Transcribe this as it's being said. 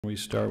We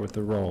start with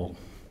the roll.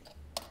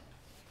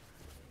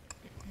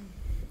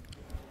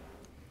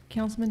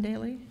 Councilman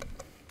Daly?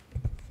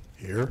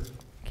 Here.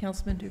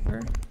 Councilman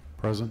Duper?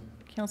 Present.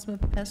 Councilman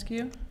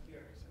Popescu?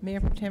 Mayor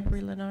Pro Tempore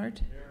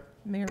Leonard?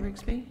 Mayor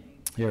Rigsby?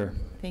 Here.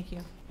 Thank you.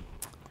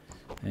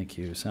 Thank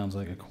you. Sounds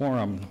like a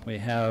quorum. We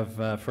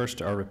have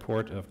first our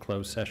report of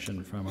closed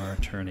session from our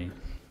attorney.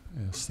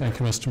 Yes,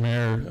 thank you, Mr.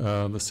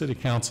 Mayor. The City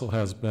Council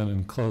has been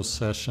in closed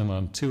session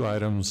on 2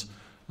 items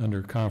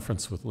under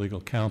conference with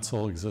legal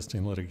counsel,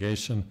 existing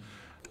litigation.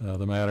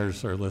 The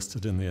matters are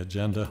listed in the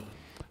agenda.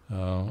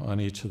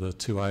 On each of the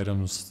 2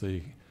 items,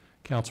 the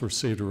council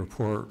received a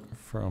report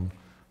from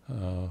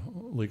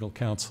legal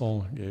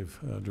counsel, gave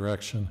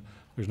direction.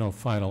 There's no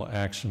final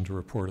action to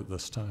report at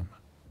this time.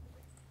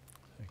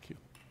 Thank you.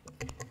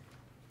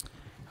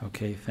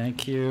 Okay,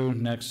 thank you.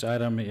 Next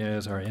item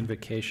is our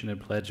invocation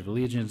and pledge of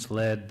allegiance,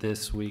 led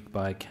this week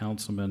by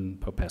Councilman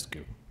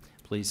Popescu.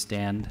 Please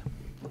stand.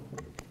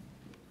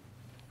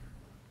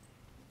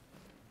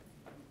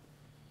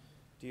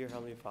 Dear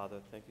Heavenly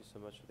Father, thank you so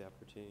much for the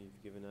opportunity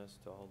you've given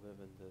us to all live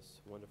in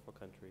this wonderful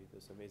country,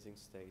 this amazing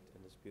state,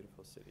 and this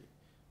beautiful city.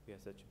 We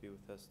ask that you be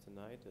with us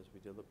tonight as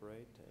we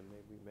deliberate, and may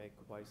we make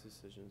wise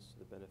decisions to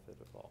the benefit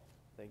of all.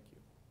 Thank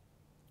you.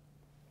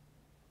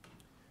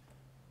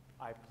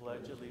 I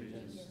pledge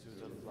allegiance to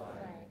the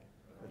flag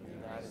of the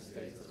United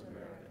States of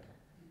America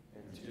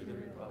and to the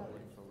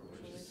republic for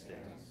which it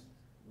stands,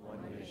 one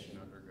nation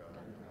under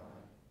God,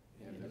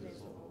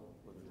 indivisible,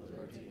 with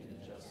liberty and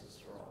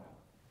justice for all.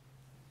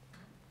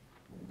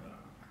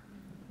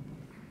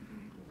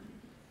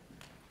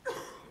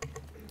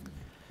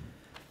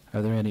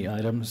 Are there any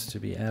items to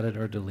be added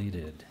or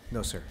deleted?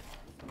 No, sir.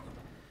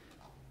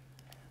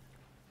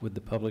 Would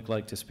the public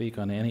like to speak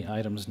on any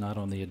items not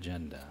on the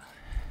agenda?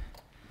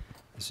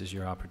 This is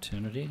your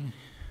opportunity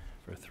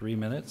for 3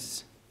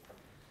 minutes.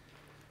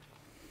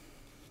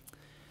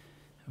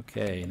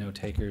 Okay, no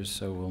takers,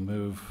 so we'll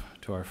move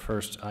to our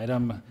first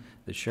item.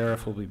 The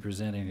sheriff will be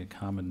presenting a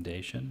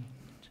commendation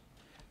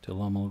to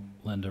Loma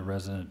Linda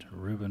resident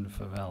Ruben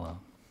Favela.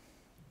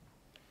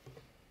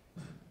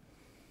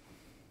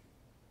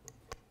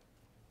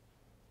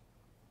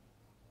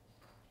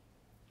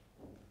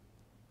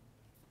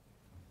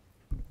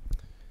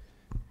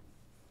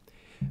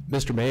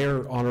 Mr.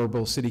 Mayor,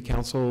 honorable city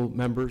council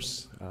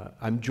members,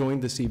 I'm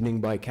joined this evening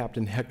by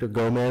Captain Hector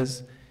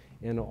Gomez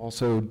and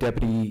also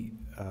Deputy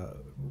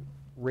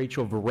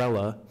Rachel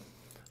Varela.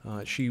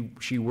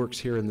 She works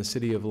here in the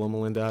city of Loma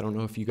Linda. I don't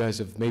know if you guys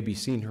have maybe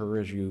seen her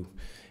as you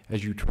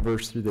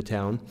traverse through the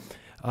town.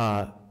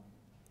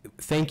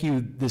 Thank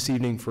you this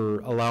evening for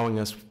allowing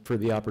us for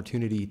the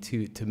opportunity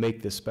to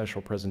make this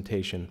special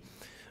presentation.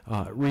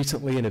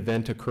 Recently an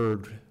event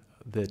occurred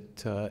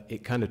that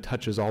it kind of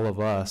touches all of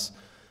us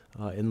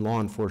in law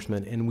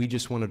enforcement, and we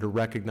just wanted to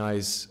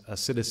recognize a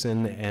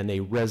citizen and a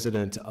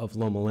resident of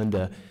Loma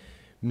Linda,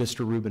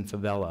 Mr. Ruben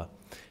Favela.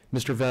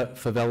 Mr.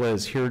 Favela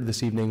is here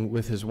this evening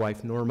with his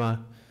wife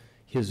Norma,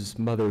 his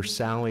mother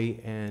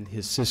Sally, and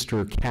his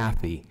sister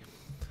Kathy.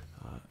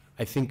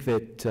 I think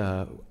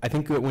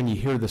that when you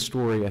hear the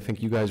story, I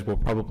think you guys will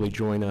probably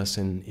join us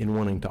in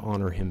wanting to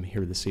honor him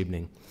here this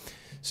evening.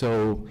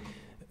 So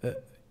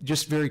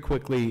just very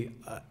quickly,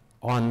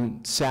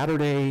 on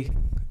Saturday,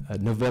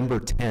 November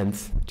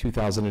 10th,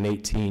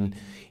 2018,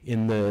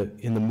 in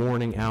the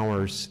morning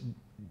hours,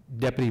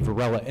 Deputy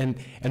Varela,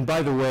 and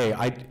by the way,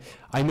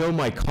 I know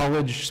my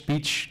college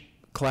speech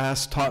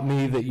class taught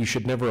me that you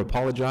should never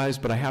apologize,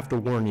 but I have to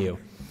warn you.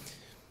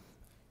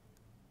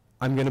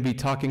 I'm going to be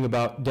talking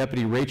about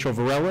Deputy Rachel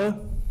Varela,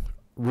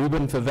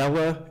 Ruben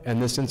Favela,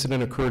 and this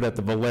incident occurred at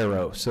the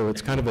Valero, so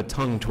it's kind of a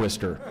tongue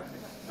twister.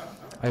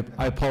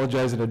 I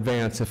apologize in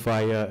advance if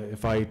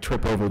I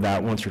trip over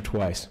that once or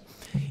twice.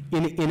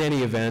 In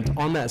any event,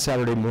 on that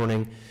Saturday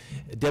morning,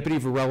 Deputy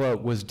Varela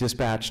was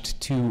dispatched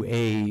to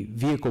a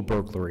vehicle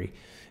burglary.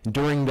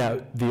 During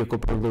that vehicle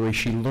burglary,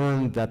 she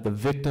learned that the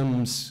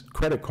victim's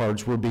credit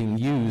cards were being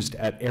used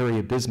at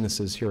area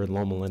businesses here in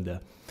Loma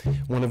Linda.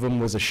 One of them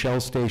was a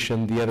Shell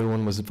station, the other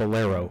one was a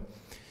Valero.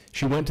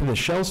 She went to the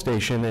Shell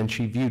station and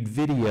she viewed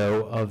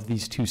video of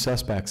these 2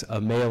 suspects,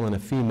 a male and a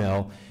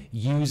female,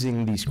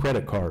 using these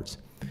credit cards.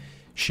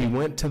 She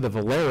went to the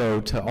Valero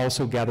to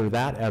also gather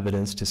that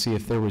evidence to see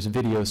if there was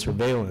video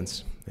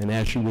surveillance. And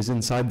as she was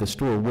inside the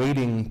store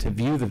waiting to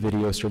view the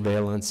video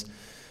surveillance,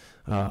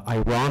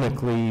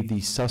 ironically, the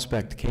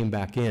suspect came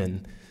back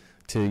in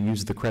to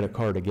use the credit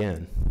card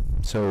again.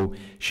 So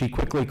she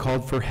quickly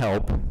called for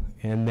help,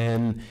 and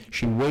then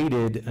she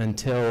waited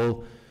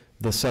until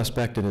the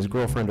suspect and his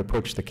girlfriend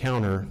approached the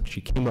counter. She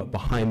came up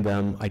behind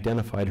them,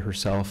 identified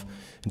herself,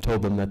 and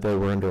told them that they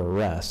were under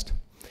arrest.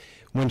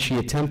 When she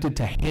attempted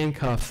to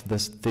handcuff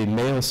the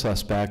male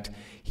suspect,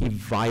 he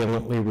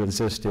violently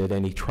resisted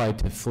and he tried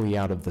to flee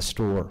out of the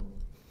store.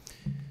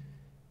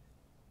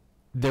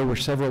 There were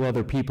several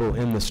other people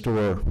in the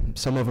store.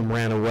 Some of them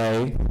ran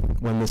away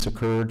when this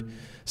occurred.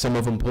 Some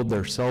of them pulled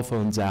their cell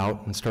phones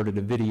out and started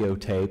to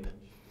videotape.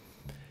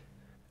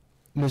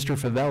 Mr.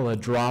 Favela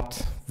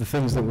dropped the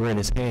things that were in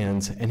his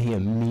hands, and he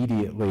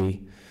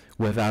immediately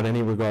without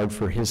any regard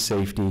for his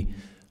safety,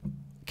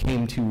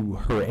 came to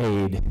her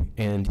aid,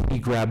 and he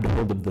grabbed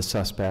hold of the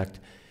suspect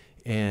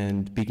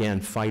and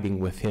began fighting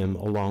with him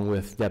along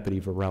with Deputy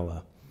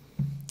Varela.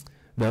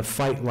 The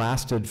fight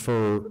lasted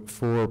for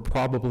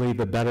probably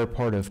the better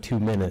part of 2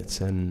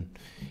 minutes, and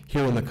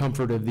here in the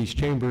comfort of these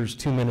chambers,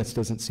 2 minutes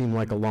doesn't seem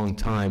like a long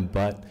time,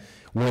 but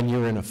when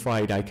you're in a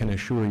fight, I can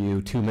assure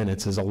you 2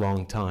 minutes is a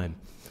long time.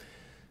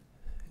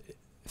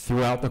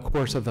 Throughout the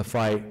course of the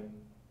fight,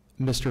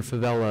 Mr.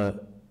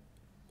 Favela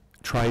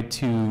tried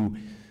to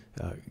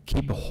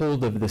keep a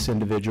hold of this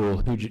individual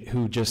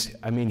who just,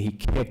 I mean, he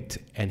kicked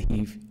and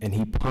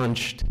he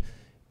punched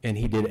and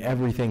he did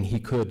everything he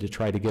could to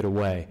try to get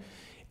away.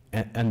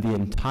 And the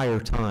entire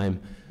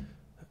time,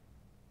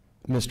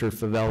 Mr.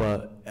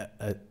 Favela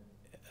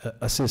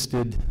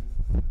assisted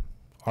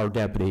our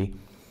deputy.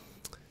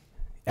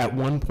 At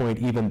one point,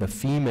 even the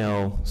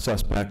female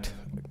suspect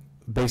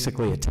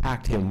basically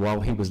attacked him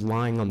while he was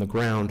lying on the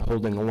ground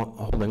holding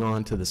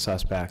on to the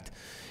suspect.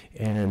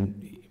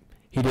 And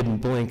he didn't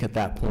blink at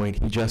that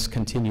point. He just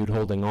continued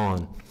holding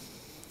on.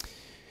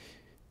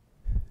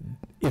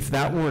 If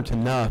that weren't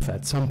enough,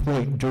 at some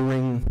point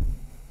during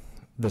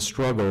the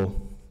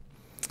struggle,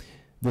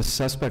 the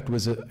suspect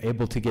was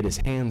able to get his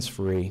hands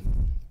free,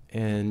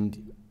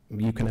 and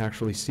you can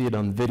actually see it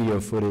on video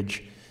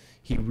footage.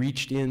 He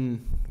reached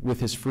in with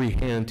his free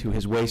hand to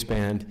his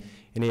waistband,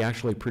 and he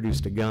actually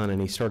produced a gun, and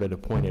he started to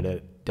point it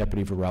at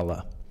Deputy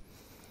Varela.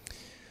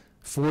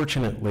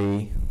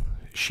 Fortunately,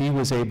 she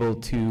was able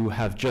to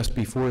have, just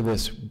before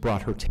this,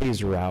 brought her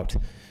taser out,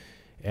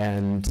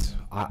 and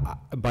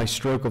by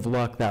stroke of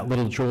luck, that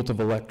little jolt of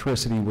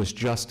electricity was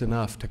just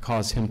enough to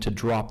cause him to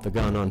drop the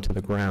gun onto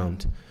the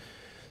ground.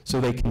 So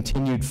they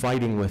continued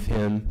fighting with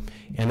him,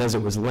 and as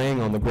it was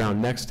laying on the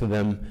ground next to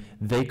them,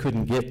 they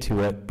couldn't get to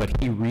it, but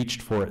he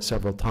reached for it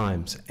several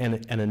times.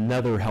 And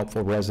another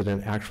helpful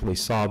resident actually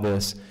saw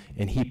this,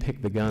 and he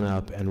picked the gun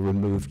up and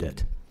removed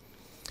it.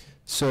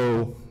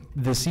 So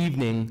this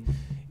evening,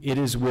 it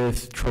is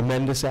with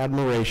tremendous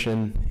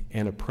admiration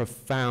and a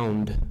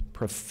profound,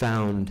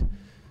 profound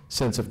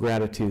sense of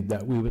gratitude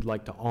that we would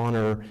like to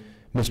honor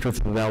Mr.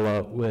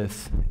 Favela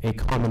with a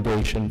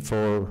commendation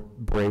for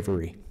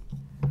bravery.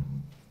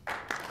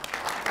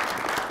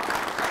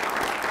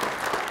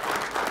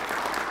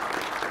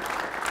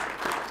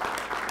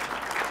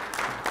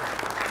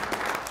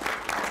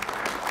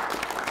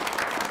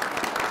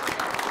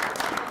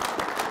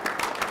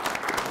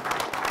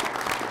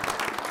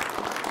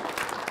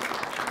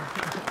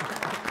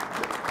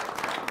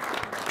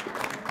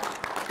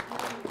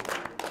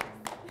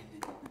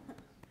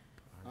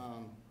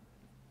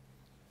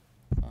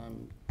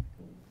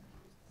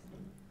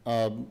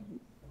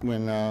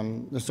 When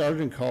the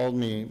sergeant called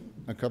me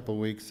a couple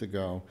weeks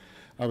ago,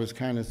 I was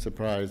kind of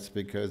surprised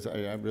because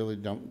I really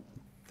don't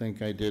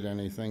think I did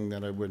anything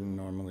that I wouldn't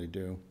normally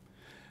do.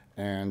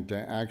 And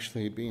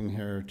actually being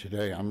here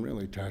today, I'm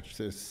really touched.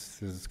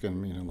 This is going to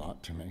mean a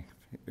lot to me.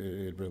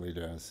 It really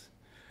does.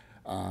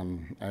 I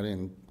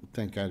didn't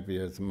think I'd be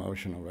as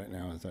emotional right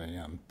now as I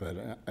am, but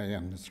I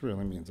am. This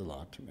really means a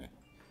lot to me.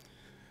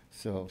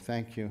 So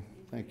thank you.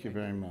 Thank you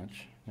very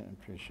much. I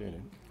appreciate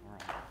it. All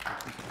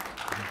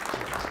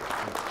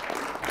right.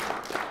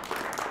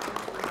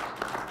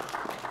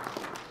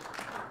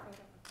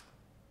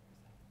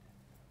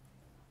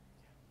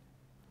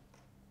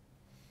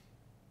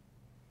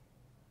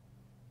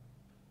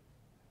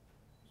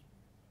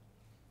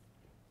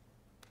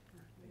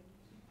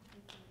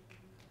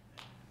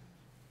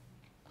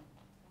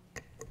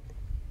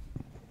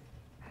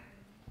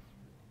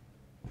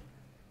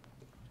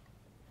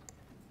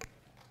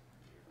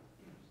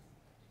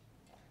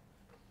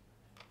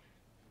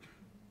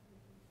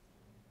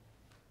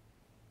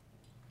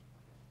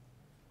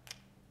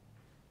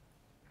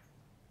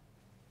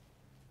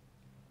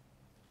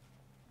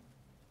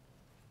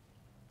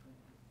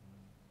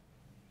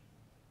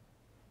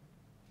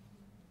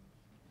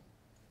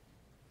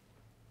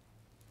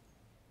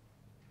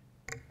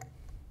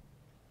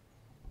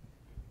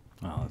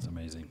 Wow, that's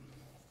amazing.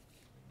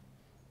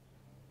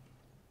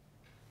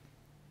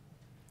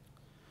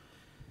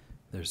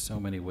 There's so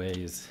many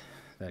ways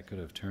that could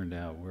have turned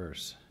out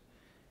worse.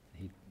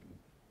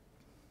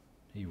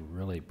 He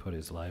really put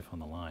his life on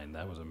the line.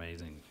 That was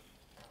amazing.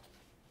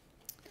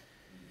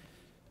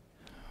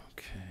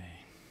 Okay.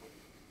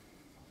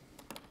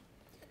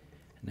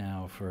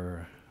 Now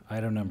for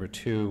item number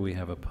 2, we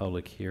have a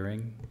public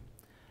hearing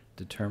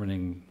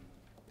determining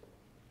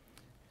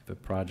if a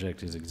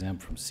project is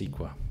exempt from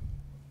CEQA.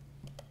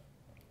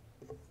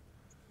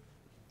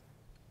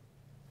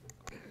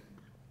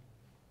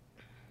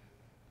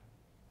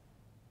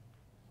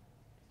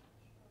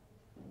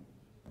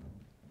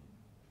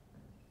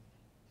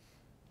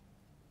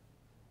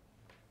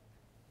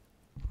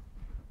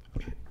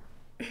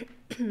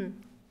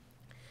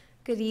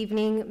 Good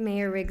evening,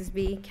 Mayor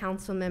Rigsby,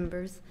 council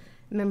members,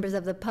 members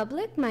of the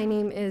public. My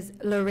name is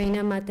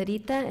Lorena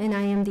Matarita, and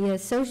I am the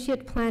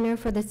Associate Planner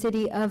for the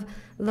City of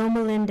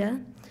Loma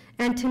Linda.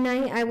 And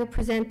tonight I will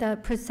present the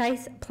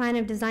precise plan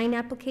of design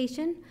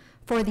application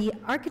for the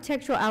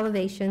architectural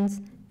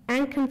elevations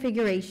and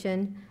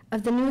configuration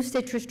of the new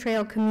Citrus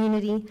Trail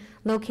community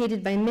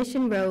located by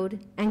Mission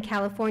Road and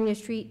California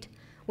Street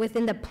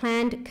within the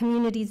planned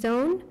community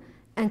zone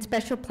and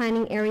special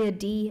planning area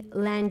D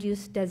land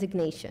use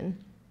designation.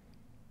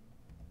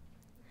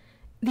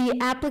 The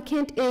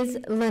applicant is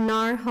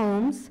Lennar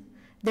Homes.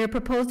 Their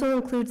proposal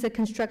includes the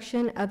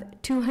construction of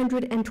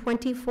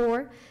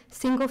 224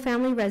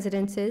 single-family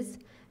residences,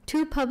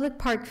 2 public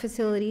park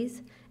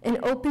facilities, an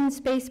open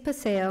space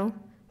paseo,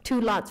 2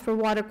 lots for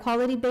water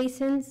quality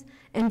basins,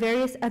 and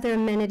various other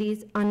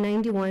amenities on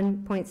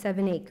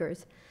 91.7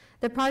 acres.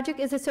 The project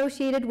is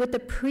associated with the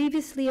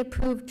previously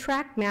approved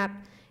tract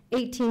map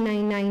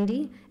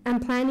 18990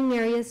 and planning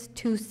areas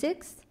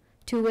 26,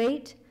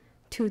 28,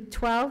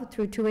 212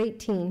 through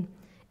 218.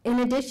 In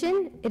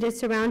addition, it is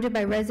surrounded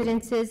by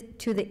residences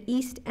to the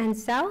east and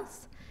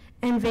south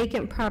and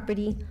vacant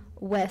property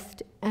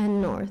west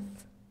and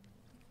north.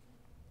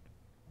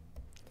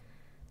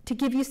 To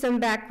give you some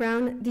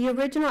background, the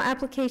original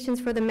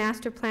applications for the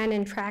master plan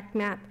and tract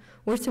map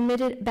were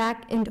submitted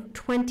back in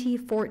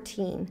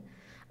 2014.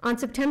 On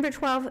September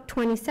 12,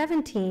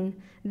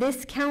 2017,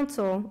 this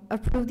council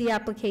approved the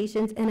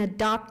applications and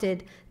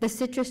adopted the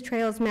Citrus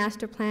Trails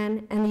Master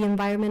Plan and the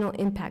Environmental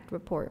Impact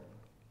Report.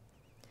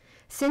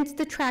 Since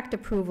the tract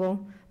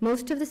approval,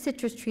 most of the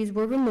citrus trees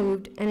were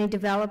removed and a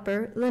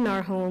developer,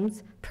 Lennar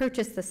Homes,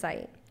 purchased the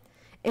site.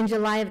 In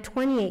July of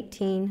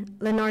 2018,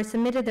 Lennar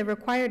submitted the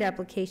required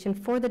application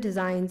for the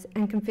designs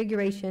and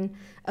configuration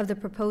of the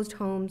proposed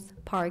homes,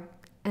 park,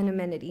 and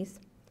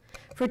amenities.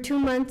 For 2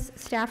 months,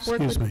 staff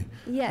worked with... Excuse me.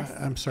 Yes.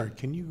 I'm sorry,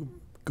 can you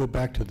go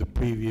back to the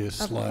previous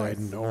Of slide course.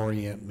 and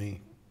orient me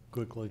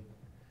quickly?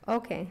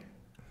 Okay.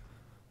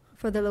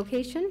 For the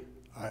location?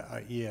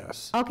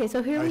 Yes. Okay,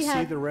 so here I we see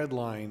have... the red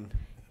line.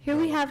 Here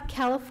we have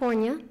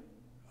California,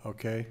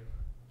 Okay,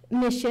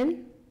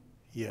 Mission,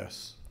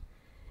 yes.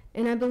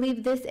 and I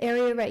believe this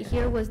area right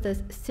here was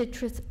the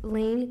Citrus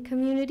Lane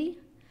community,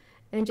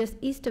 and just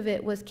east of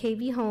it was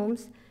KV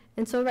Homes.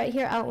 And so right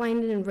here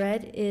outlined in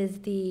red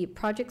is the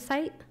project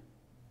site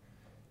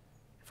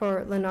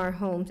for Lennar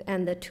Homes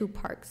and the 2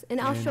 parks. And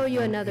I'll show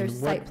you another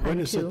site plan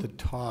What is too. at the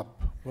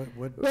top? What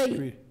Right,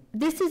 street?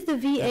 this is the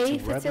That's VA a red one?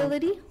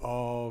 facility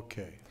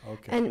Okay,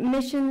 okay, and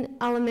Mission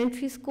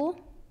Elementary School.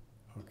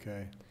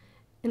 okay.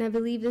 And I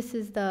believe this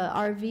is the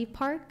RV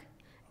park.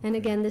 And Okay.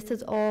 again, this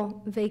is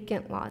all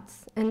vacant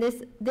lots. And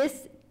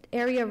this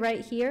area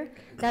right here,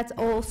 that's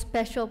all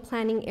special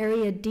planning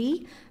area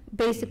D,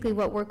 basically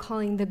what we're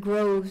calling the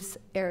Groves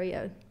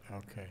area.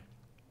 Okay.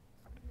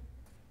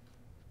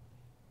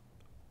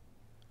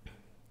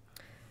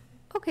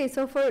 Okay,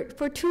 so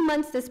for 2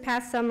 months this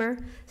past summer,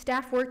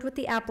 staff worked with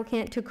the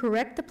applicant to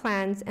correct the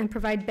plans and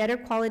provide better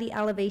quality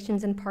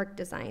elevations and park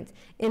designs.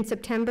 In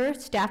September,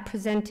 staff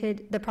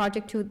presented the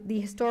project to the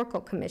Historical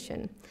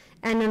Commission.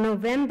 And in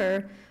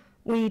November,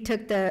 we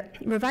took the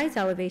revised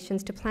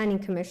elevations to Planning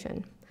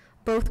Commission.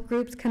 Both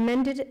groups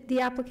commended the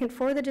applicant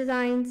for the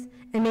designs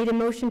and made a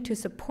motion to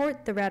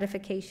support the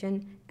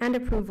ratification and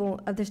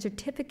approval of the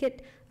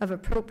Certificate of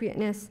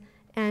Appropriateness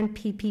and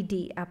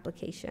PPD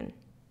application.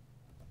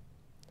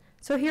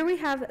 So here we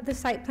have the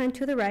site plan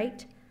to the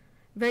right,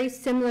 very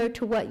similar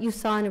to what you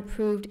saw and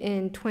approved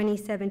in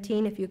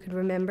 2017, if you could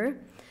remember.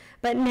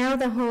 But now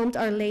the homes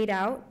are laid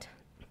out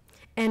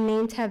and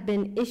names have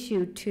been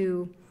issued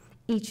to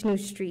each new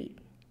street.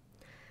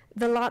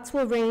 The lots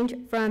will range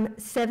from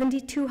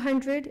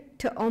 7,200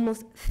 to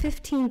almost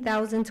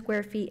 15,000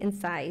 square feet in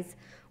size,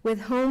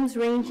 with homes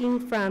ranging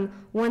from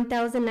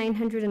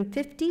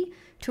 1,950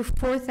 to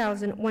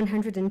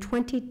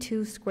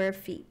 4,122 square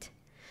feet.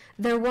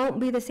 There won't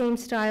be the same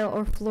style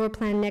or floor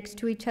plan next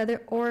to each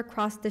other or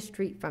across the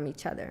street from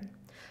each other,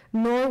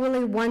 nor will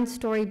a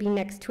 1-story be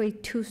next to a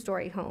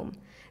 2-story home.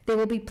 They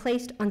will be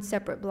placed on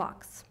separate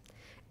blocks.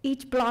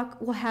 Each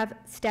block will have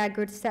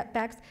staggered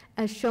setbacks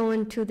as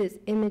shown to this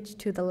image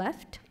to the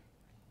left.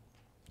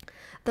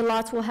 The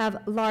lots will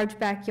have large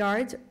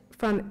backyards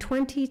from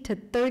 20 to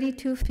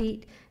 32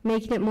 feet,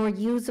 making it more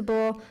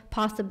usable,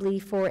 possibly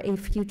for a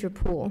future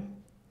pool.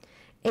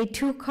 A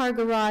 2-car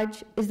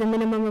garage is the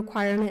minimum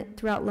requirement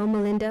throughout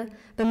Loma Linda,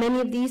 but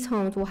many of these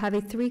homes will have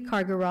a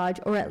 3-car garage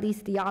or at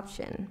least the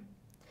option.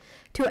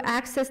 To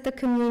access the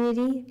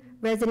community,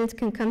 residents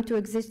can come to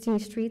existing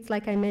streets,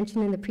 like I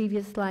mentioned in the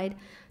previous slide,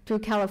 through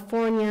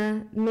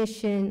California,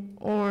 Mission,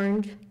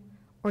 Orange,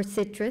 or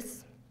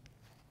Citrus.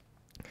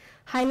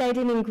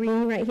 Highlighted in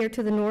green right here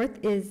to the north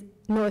is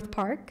North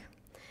Park,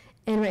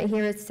 and right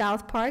here is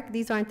South Park.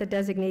 These aren't the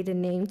designated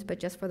names, but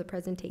just for the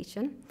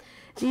presentation.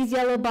 These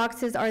yellow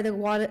boxes are the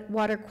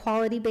water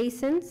quality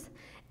basins,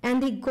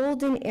 and the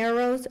golden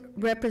arrows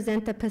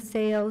represent the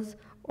paseos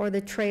or the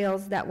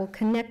trails that will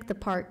connect the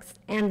parks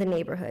and the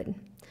neighborhood.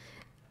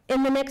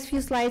 In the next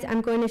few slides,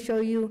 I'm going to show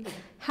you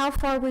how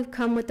far we've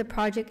come with the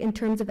project in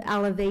terms of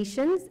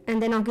elevations,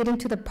 and then I'll get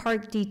into the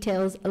park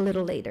details a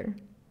little later.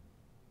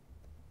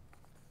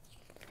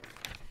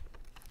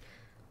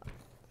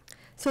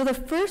 So the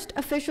first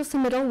official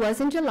submittal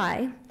was in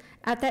July,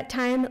 At that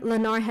time,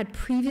 Lennar had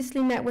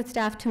previously met with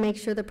staff to make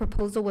sure the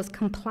proposal was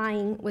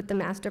complying with the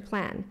master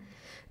plan.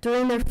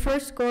 During their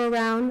first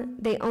go-around,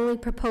 they only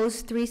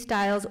proposed 3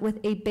 styles with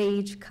a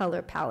beige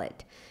color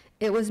palette.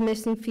 It was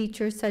missing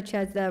features such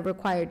as the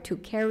required 2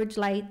 carriage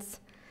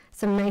lights,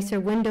 some nicer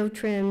window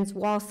trims,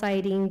 wall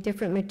siding,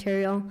 different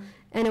material,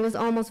 and it was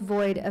almost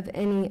void of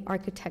any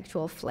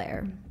architectural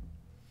flair.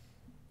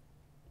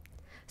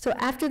 So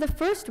after the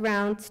first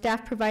round,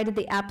 staff provided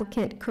the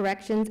applicant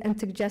corrections and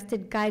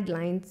suggested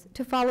guidelines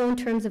to follow in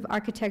terms of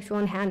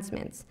architectural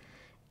enhancements.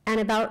 And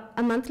about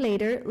a month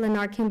later,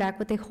 Lennar came back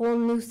with a whole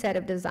new set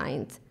of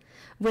designs.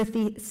 With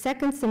the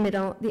second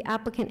submittal, the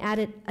applicant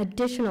added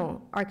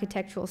additional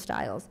architectural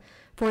styles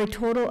for a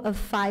total of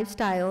 5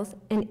 styles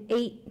and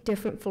 8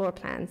 different floor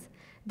plans.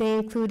 They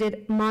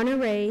included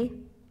Monterey,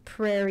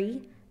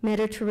 Prairie,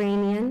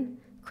 Mediterranean,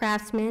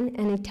 Craftsman,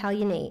 and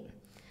Italianate.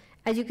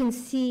 As you can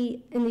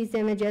see in these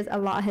images, a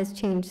lot has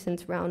changed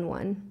since round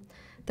 1.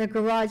 The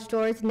garage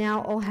doors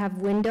now all have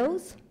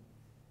windows.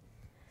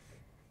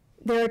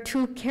 There are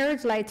 2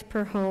 carriage lights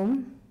per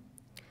home,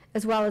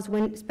 as well as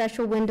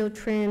special window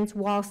trims,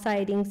 wall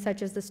siding,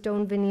 such as the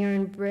stone veneer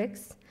and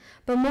bricks.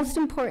 But most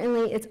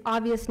importantly, it's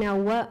obvious now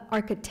what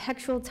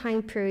architectural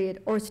time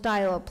period or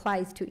style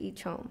applies to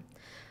each home.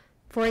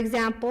 For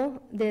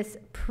example, this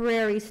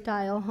prairie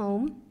style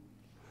home,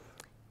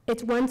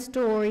 it's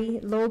 1-story,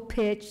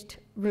 low-pitched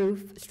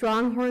roof,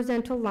 strong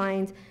horizontal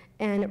lines,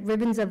 and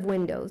ribbons of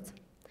windows.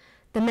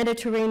 The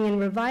Mediterranean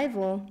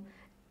Revival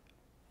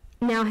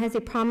now has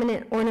a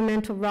prominent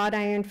ornamental wrought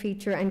iron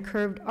feature and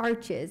curved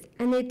arches,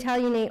 and the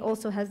Italianate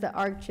also has the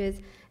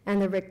arches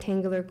and the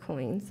rectangular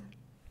coins.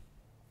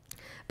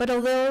 But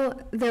although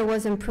there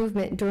was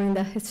improvement during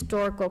the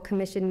historical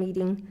commission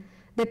meeting,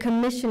 the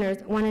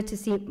commissioners wanted to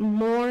see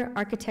more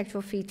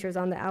architectural features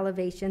on the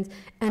elevations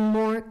and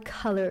more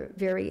color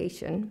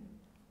variation.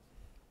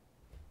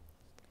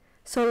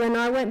 So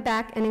Lennar went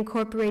back and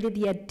incorporated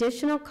the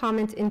additional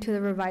comments into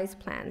the revised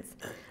plans.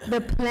 The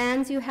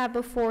plans you have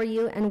before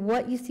you and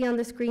what you see on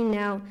the screen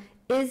now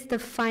is the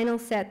final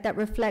set that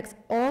reflects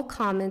all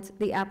comments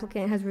the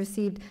applicant has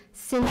received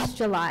since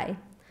July.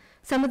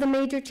 Some of the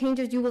major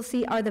changes you will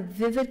see are the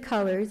vivid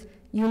colors,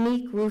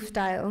 unique roof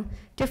style,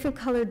 different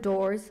colored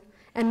doors,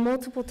 and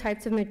multiple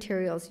types of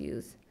materials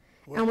used.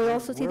 And we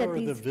also see that Where are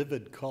these the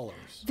vivid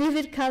colors?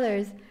 vivid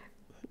colors,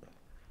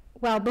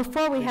 well,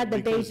 before we had the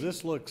Because beige.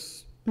 this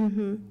looks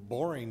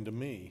boring to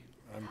me,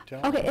 I'm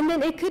telling you. Okay, and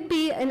then it could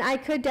be, and I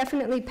could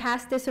definitely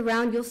pass this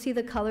around, you'll see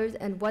the colors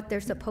and what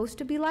they're supposed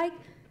to be like.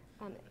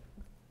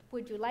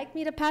 Would you like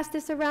me to pass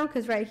this around?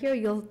 Because right here,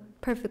 you'll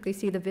perfectly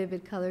see the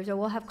vivid colors, or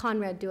we'll have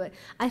Conrad do it.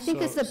 I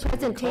think it's the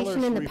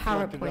presentation in the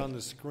colors reflected on PowerPoint.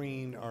 the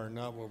screen are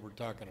not what we're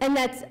talking about.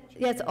 And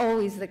that's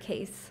always the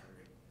case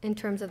in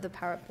terms of the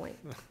PowerPoint.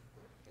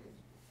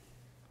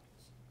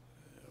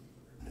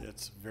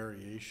 It's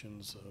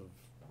variations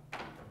of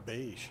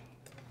beige.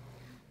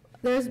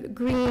 There's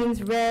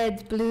greens,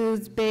 reds,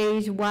 blues,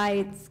 beige,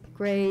 whites,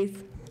 grays.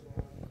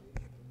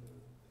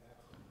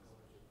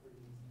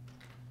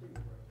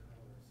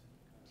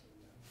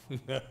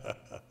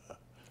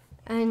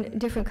 And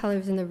different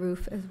colors in the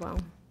roof as well.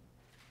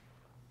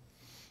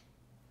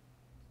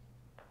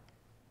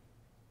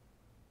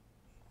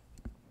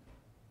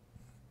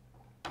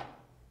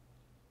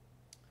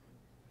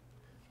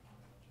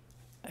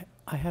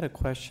 I had a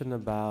question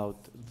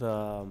about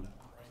the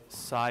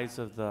size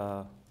of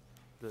the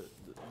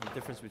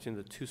difference between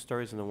the 2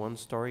 stories and the 1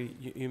 story.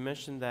 You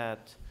mentioned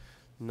that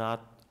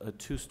not a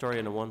 2-story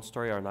and a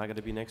 1-story are not going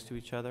to be next to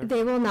each other?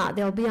 They will not.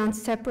 They'll be on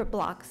separate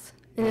blocks.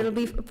 And it'll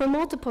be for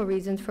multiple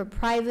reasons, for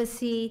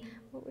privacy.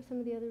 What were some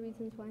of the other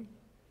reasons why?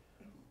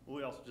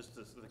 We also, just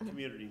as the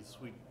communities,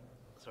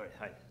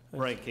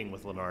 Brian King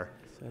with Lennar.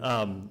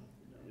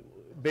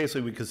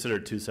 Basically, we consider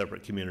 2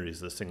 separate communities,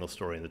 the single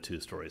story and the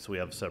 2-story, so we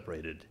have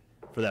separated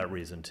for that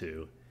reason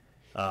too.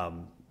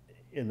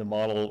 In the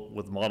model,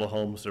 with model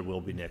homes, there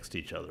will be next to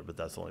each other, but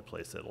that's the only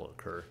place that'll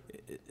occur.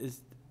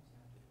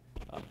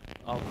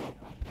 I'll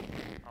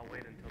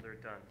wait until they're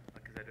done,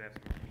 because I do have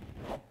some.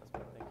 That's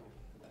fine,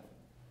 thank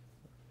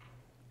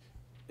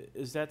you.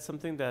 Is that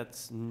something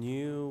that's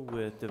new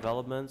with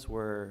developments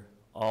where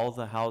all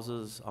the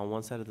houses on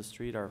one side of the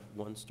street are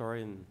 1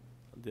 story and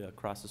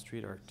across the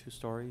street are 2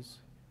 stories?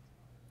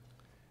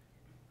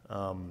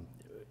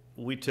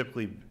 We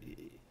typically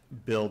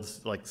build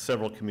like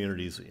several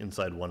communities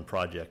inside one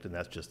project, and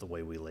that's just the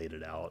way we laid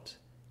it out.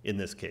 In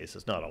this case,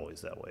 it's not always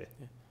that way.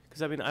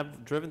 Because I mean,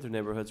 I've driven through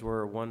neighborhoods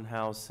where one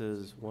house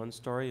is 1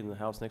 story and the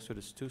house next to it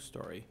is 2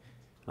 story.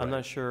 I'm Right.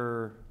 not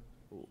sure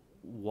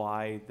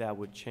why that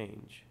would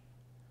change.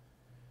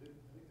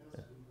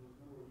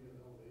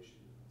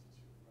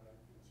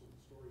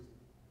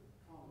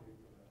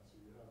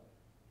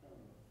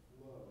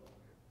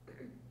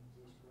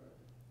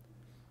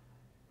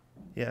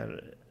 Yeah,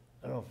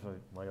 I don't know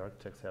if my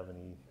architects have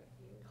any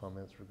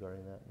comments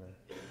regarding that.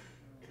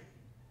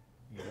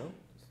 No?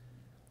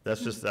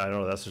 That's just, I don't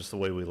know, that's just the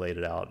way we laid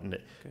it out. And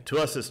to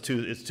us, it's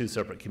two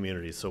separate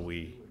communities, so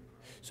we,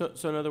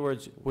 So in other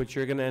words, what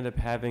you're going to end up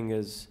having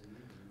is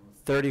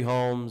 30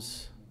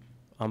 homes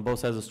on both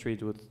sides of the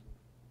street with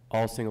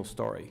all single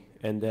story,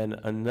 and then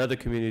another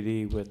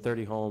community with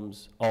 30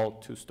 homes, all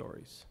 2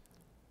 stories.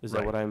 Is that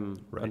Right. what I'm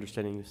Right.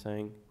 understanding you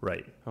saying?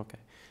 Right. Okay.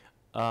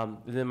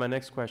 Then my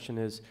next question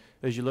is,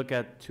 as you look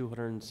at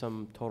 200 and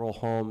some total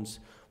homes,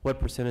 what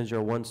percentage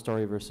are 1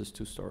 story versus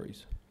 2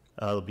 stories?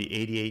 It'll be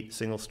 88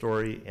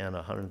 single-story and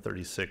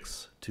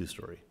 136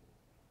 two-story.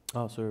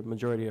 Oh, so a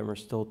majority of them are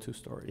still 2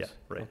 stories? Yeah,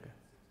 right. Okay.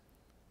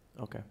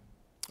 Okay.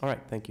 All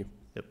right, thank you.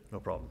 Yep, no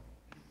problem.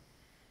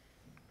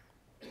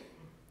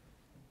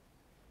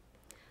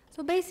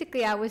 So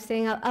basically, I was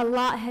saying a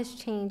lot has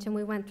changed, and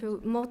we went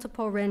through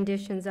multiple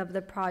renditions of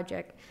the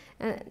project.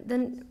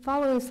 The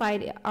following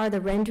slide are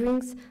the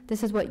renderings.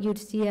 This is what you'd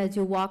see as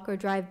you walk or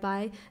drive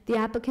by. The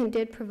applicant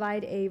did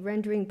provide a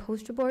rendering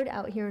poster board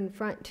out here in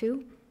front,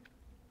 too.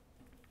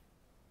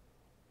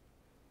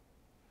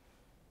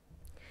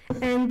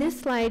 And this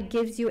slide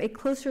gives you a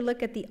closer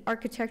look at the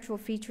architectural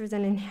features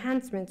and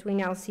enhancements we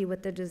now see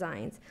with the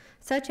designs,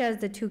 such as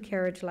the 2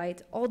 carriage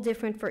lights, all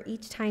different for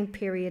each time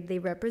period they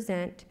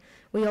represent.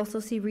 We also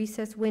see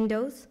recessed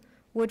windows,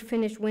 wood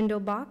finish window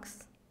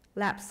box,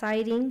 lap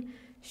siding,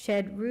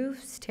 shed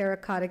roofs,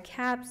 terracotta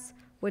caps,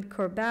 wood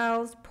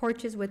corbels,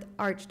 porches with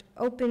arched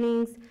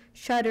openings,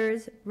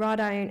 shutters, wrought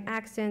iron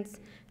accents,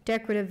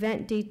 decorative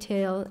vent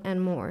detail,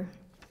 and more.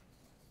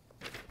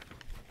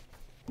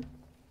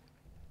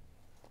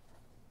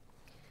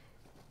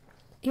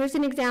 Here's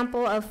an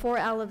example of 4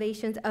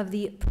 elevations of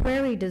the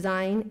prairie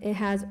design. It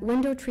has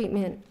window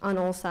treatment on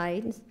all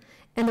sides,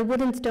 and the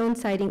wood and stone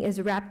siding is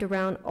wrapped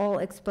around all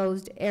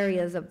exposed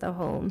areas of the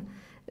home.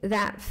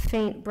 That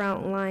faint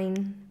brown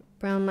line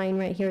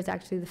right here is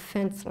actually the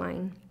fence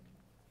line.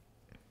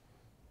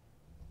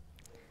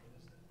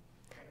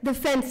 The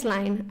fence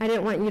line. I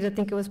didn't want you to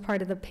think it was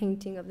part of the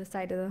painting of the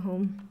side of the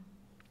home.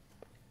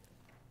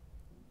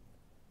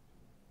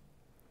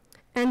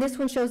 And this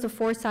one shows the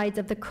 4 sides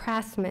of the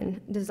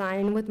Craftsman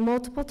design with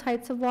multiple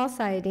types of wall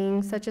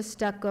siding, such as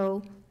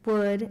stucco,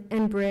 wood,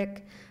 and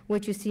brick,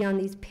 which you see on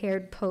these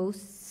paired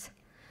posts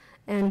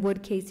and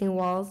wood casing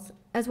walls,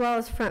 as well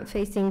as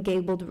front-facing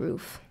gabled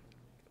roof.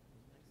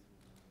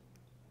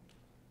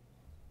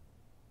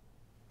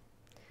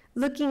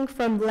 Looking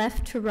from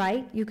left to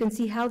right, you can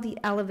see how the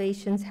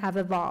elevations have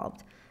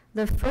evolved.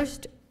 The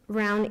first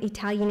round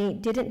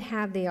Italianate didn't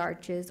have the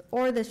arches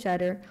or the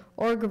shutter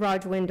or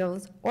garage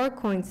windows or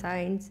coin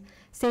signs.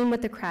 Same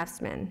with the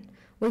Craftsman.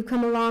 We've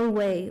come a long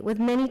way with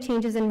many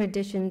changes and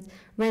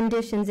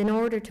renditions in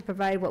order to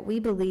provide what we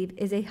believe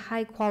is a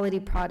high quality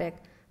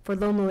product for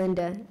Loma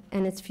Linda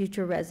and its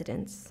future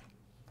residents.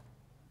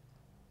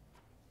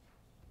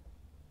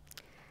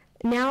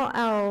 Now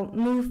I'll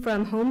move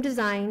from home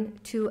design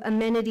to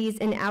amenities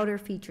and outer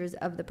features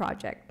of the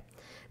project.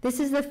 This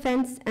is the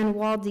fence and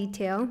wall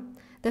detail.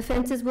 The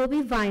fences will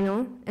be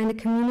vinyl, and the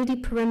community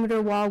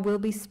perimeter wall will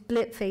be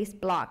split-face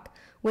block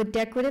with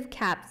decorative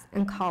caps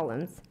and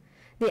columns.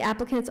 The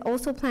applicant is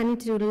also planning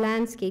to do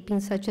landscaping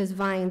such as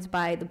vines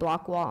by the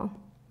block wall.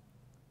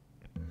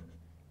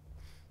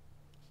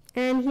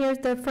 And here's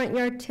the front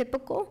yard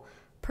typical.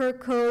 Per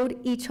code,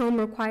 each home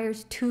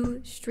requires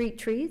 2 street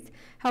trees.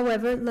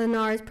 However,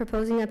 Lennar is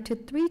proposing up to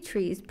 3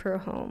 trees per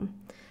home.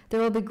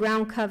 There will be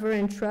ground cover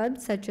and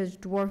shrubs such as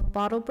dwarf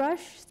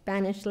bottlebrush,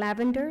 Spanish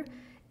lavender,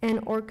 and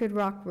orchid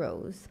rock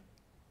rose.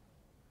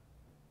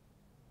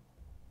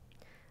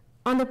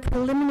 On the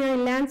preliminary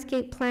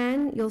landscape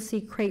plan, you'll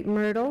see crepe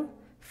myrtle,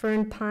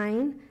 fern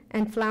pine,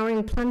 and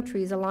flowering plum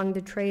trees along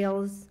the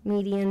trails,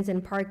 medians,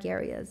 and park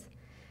areas.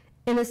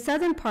 In the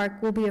southern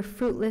park will be a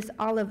fruitless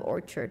olive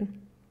orchard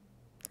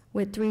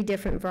with 3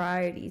 different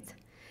varieties.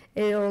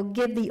 It'll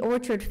give the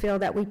orchard feel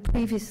that we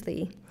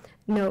previously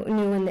knew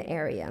in the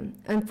area.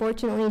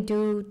 Unfortunately,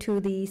 due to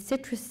the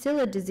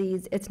citrusilla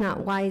disease, it's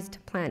not wise to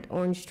plant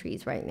orange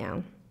trees right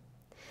now.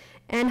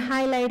 And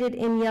highlighted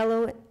in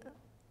yellow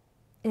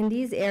in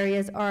these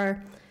areas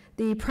are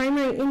the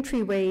primary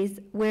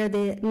entryways where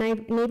the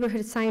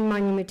neighborhood sign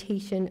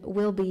monumentation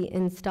will be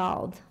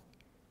installed.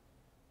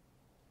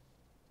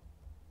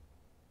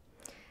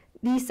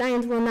 These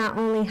signs will not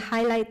only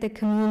highlight the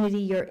community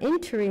you're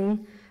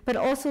entering, but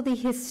also the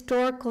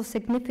historical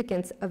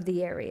significance of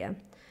the area.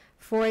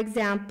 For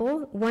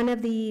example, one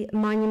of the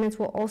monuments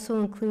will also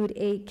include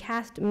a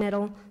cast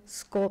metal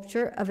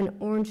sculpture of an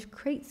orange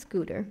crate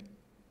scooter.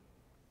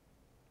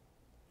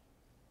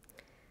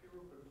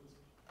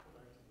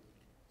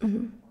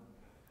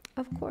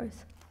 Of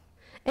course.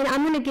 And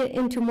I'm going to get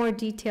into more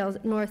details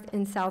North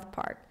and South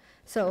Park.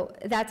 So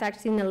that's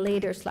actually in a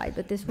later slide,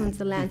 but this one's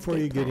the landscape Before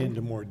you get plan.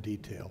 into more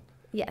detail,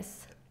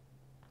 Yes.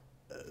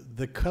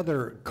 the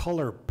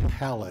color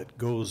palette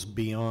goes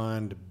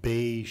beyond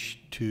beige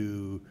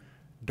to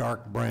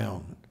dark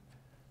brown.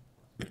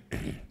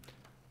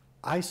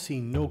 I see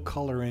no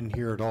color in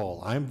here at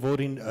all. I'm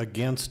voting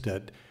against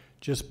it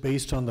just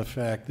based on the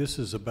fact this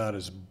is about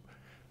as,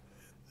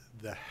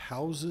 the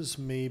houses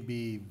may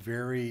be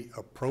very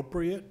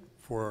appropriate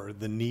for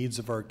the needs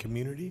of our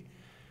community,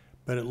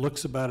 but it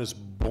looks about as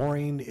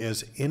boring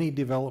as any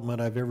development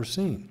I've ever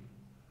seen.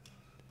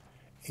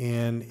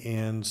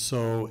 And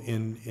so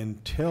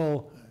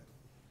until,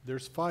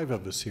 there's 5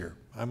 of us here,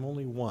 I'm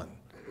only one.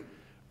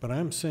 But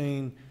I'm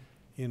saying,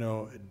 you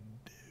know,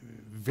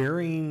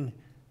 varying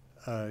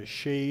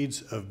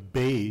shades of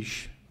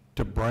beige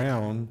to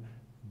brown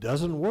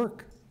doesn't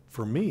work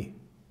for me.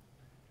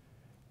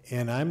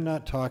 And I'm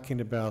not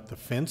talking about the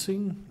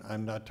fencing,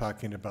 I'm not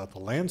talking about the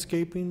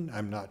landscaping,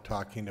 I'm not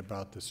talking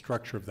about the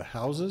structure of the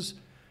houses,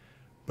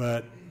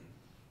 but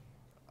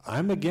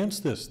I'm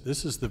against this.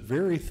 This is the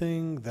very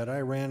thing that I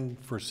ran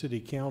for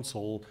city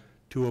council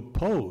to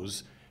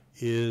oppose,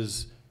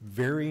 is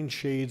varying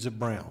shades of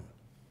brown.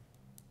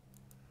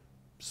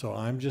 So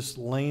I'm just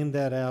laying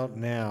that out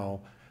now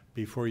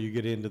before you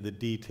get into the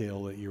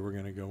detail that you were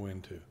going to go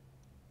into.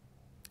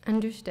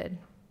 Understood.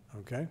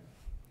 Okay?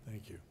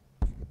 Thank you.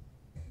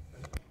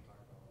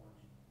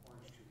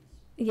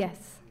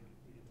 Yes.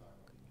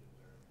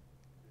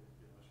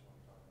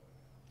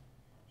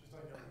 Just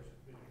like there's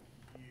been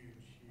a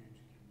huge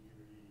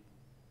community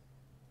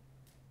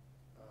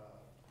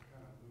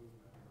kind of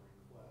movement or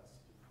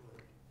request to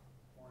put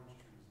orange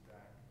trees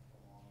back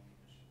along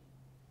Mission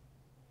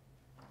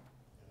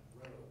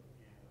Road.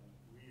 And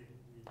we,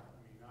 I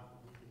mean, not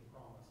that we can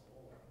promise a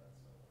whole lot of that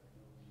stuff. I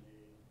know we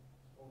made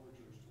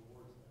overtures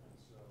towards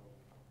that. So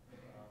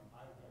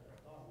I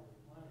thought we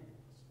were planning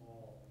a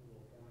small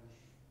little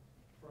orange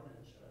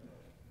frontage at the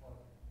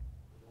park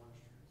with orange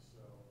trees.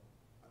 So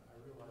I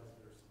realize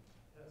there's some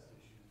pest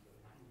issues, but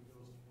it really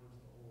goes towards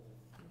the whole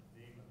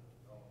name of the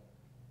development.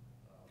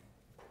 So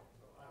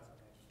I don't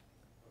know, I just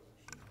wasn't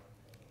sure.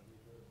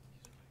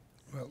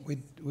 Well,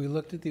 we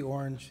looked at the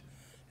orange,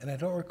 and I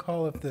don't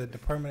recall if the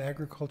Department of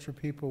Agriculture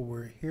people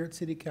were here at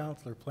City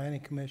Council or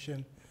Planning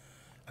Commission.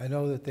 I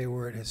know that they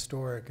were at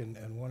Historic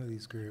and one of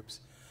these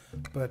groups.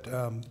 But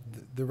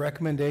the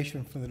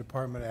recommendation from the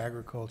Department of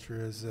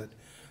Agriculture is that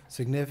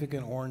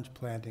significant orange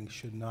planting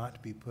should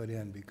not be put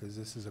in because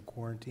this is a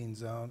quarantine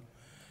zone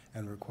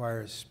and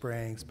requires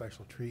spraying,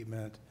 special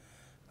treatment,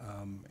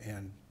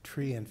 and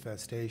tree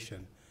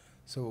infestation.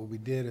 So what we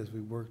did is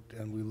we worked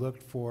and we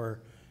looked for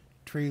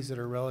trees that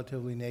are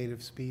relatively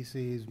native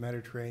species,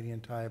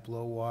 Mediterranean type,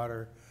 low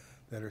water,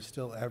 that are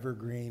still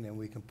evergreen and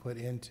we can put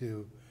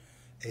into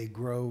a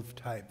grove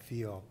type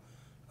feel.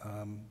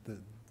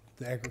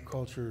 The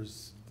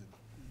agriculture's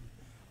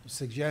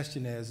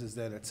suggestion is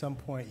that at some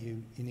point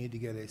you need to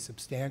get a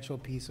substantial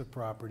piece of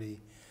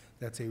property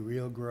that's a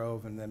real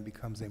grove and then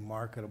becomes a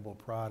marketable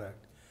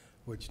product,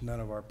 which none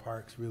of our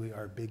parks really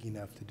are big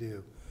enough to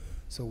do.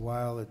 So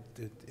while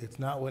it's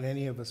not what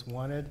any of us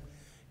wanted,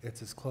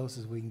 it's as close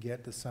as we can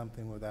get to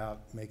something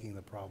without making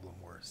the problem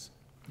worse.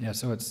 Yeah,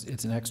 so it's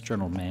an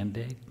external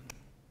mandate?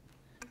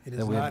 It is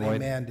That we not a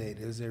avoid- mandate,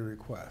 it is a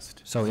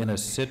request. So in a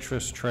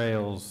citrus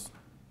trails,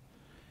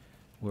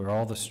 where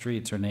all the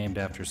streets are named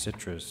after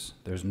citrus,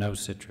 there's no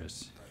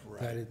citrus.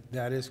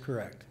 That is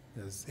correct.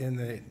 Is in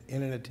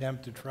an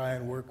attempt to try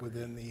and work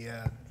within the,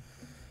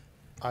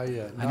 I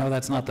know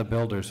that's not the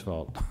builder's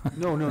fault.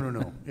 No.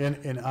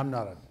 And I'm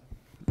not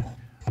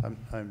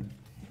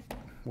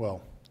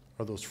well,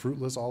 are those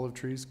fruitless olive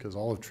trees? Because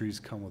olive trees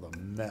come with a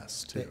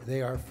mess too.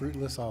 they are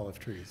fruitless olive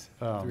trees,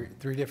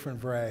 three different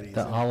varieties.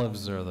 The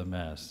olives are the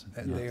mess.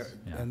 And they Yes, are-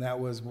 yeah. and that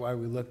was why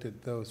we looked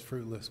at those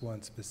fruitless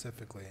ones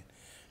specifically.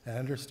 I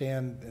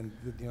understand, and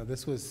you know,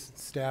 this was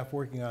staff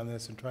working on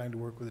this and trying to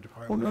work with the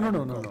Department of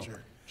No.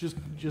 Agriculture Just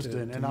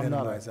to and I'm not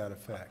minimize that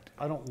effect.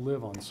 I don't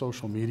live on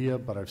social media,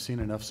 but I've seen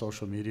enough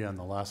social media in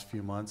the last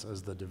few months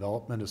as the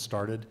development has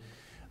started.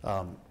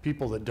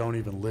 People that don't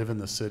even live in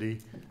the city,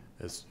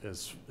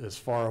 as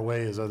far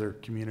away as other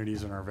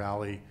communities in our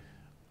valley,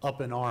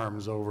 up in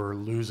arms over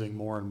losing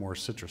more and more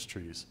citrus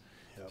trees.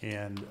 Yep.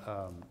 And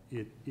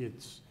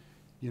it's,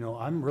 you know,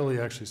 I'm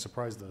really actually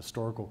surprised the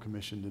Historical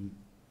Commission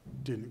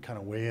didn't kind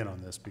of weigh in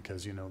on this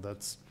because, you know,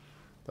 that's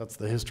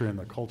the history and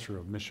the culture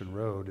of Mission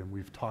Road, and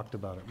we've talked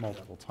about it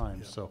multiple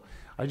times. Yeah. So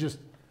I just,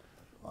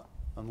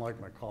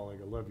 unlike my colleague,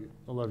 I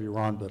love you,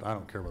 Ron, but I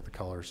don't care about the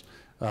colors.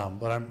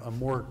 But I'm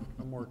more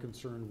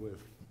concerned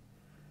with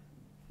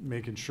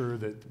making sure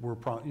that we're,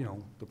 you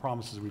know, the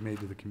promises we made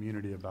to the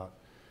community about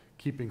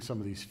keeping some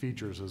of these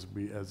features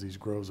as these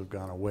groves have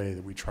gone away,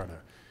 that we try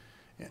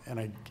to, and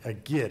I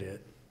get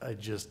it. I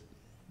just,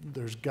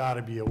 there's got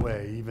to be a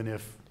way, even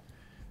if,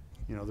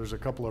 you know, there's a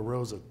couple of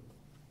rows of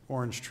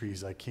orange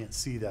trees, I can't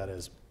see that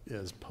as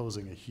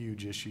posing a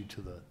huge issue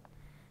to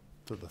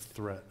the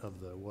threat of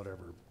the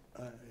whatever.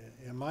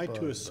 Am I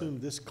to But- assume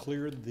this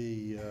cleared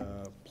the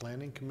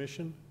planning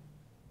commission?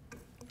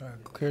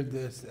 Cleared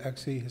this,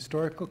 actually,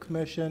 Historical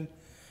Commission,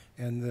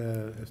 and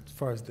as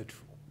far as the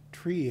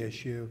tree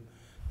issue,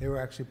 they were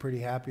actually pretty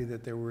happy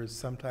that there was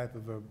some type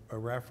of a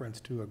reference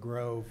to a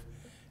grove,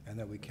 and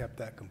that we kept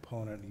that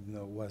component, even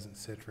though it wasn't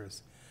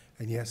citrus.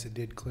 And yes, it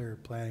did clear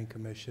Planning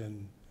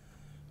Commission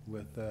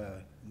with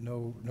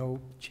no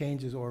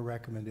changes or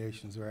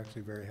recommendations. They're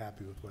actually very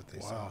happy with what they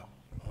saw. Wow,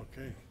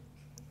 okay.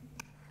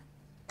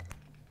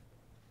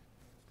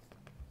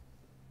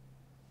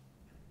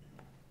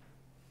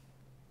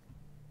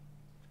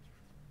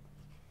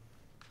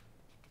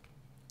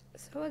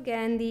 So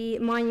again, the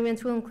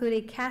monuments will include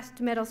a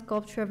cast metal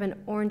sculpture of an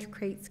orange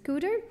crate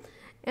scooter,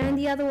 and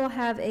the other will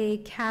have a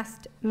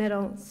cast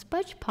metal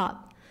spudge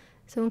pop.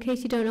 So in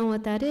case you don't know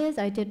what that is,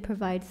 I did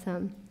provide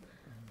some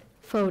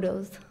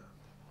photos.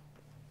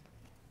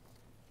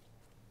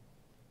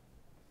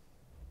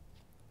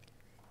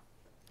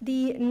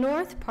 The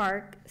North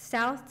Park,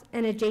 south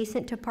and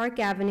adjacent to Park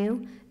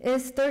Avenue,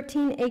 is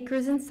 13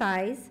 acres in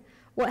size.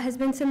 What has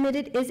been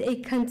submitted is a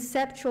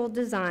conceptual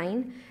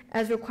design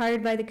as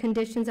required by the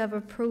conditions of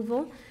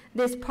approval.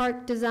 This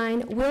park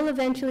design will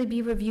eventually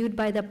be reviewed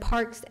by the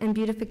Parks and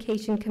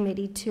Beautification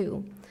Committee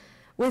too.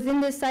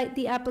 Within this site,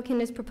 the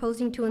applicant is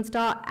proposing to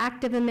install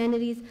active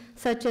amenities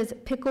such as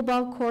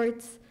pickleball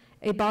courts,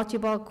 a bocce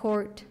ball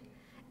court,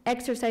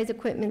 exercise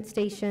equipment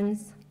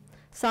stations,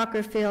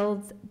 soccer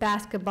fields,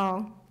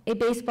 basketball, a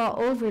baseball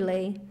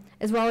overlay,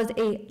 as well as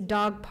a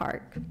dog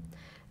park.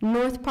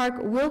 North Park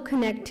will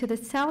connect to the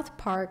South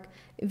Park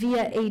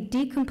via a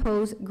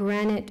decomposed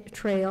granite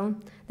trail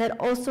that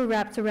also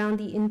wraps around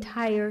the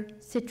entire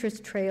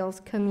Citrus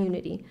Trails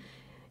community.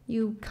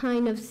 You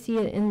kind of see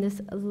it in this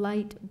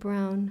light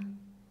brown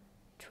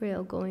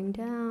trail going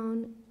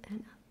down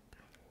and up.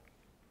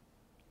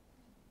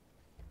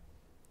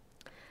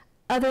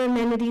 Other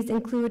amenities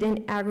include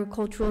an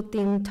agricultural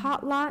themed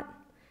tot lot,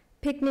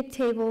 picnic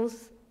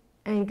tables,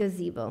 and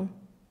gazebo.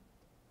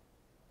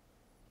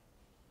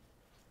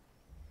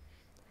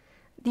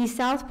 The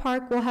South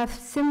Park will have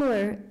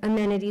similar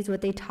amenities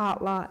with a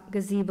tot lot,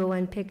 gazebo,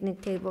 and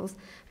picnic tables,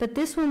 but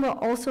this one will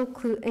also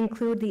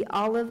include the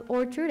olive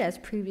orchard, as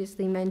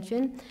previously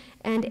mentioned,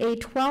 and a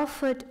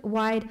 12-foot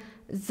wide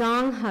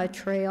Zangha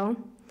trail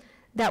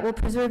that will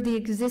preserve the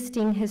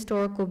existing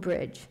historical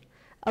bridge.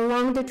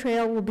 Along the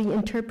trail will be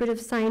interpretive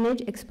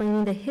signage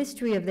explaining the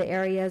history of the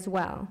area as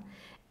well.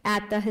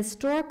 At the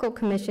Historical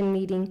Commission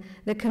meeting,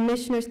 the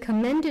commissioners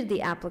commended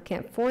the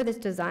applicant for this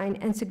design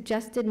and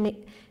suggested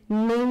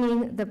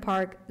naming the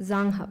park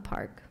Zangha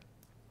Park.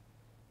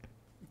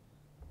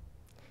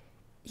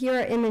 Here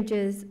are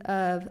images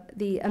of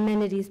the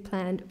amenities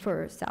planned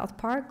for South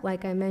Park,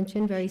 like I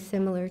mentioned, very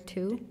similar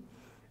to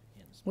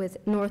with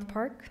North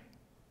Park.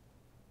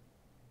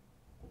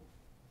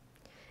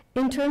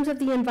 In terms of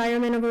the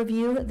environmental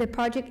review, the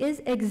project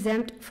is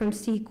exempt from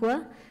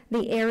CEQA.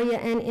 The area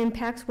and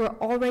impacts were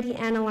already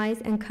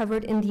analyzed and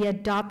covered in the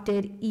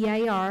adopted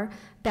EIR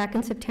back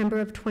in September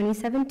of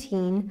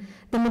 2017.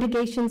 The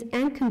mitigations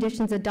and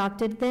conditions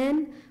adopted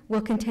then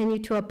will continue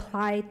to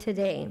apply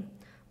today.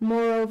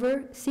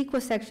 Moreover,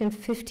 CEQA section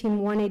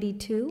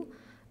 15182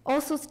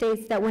 also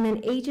states that when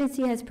an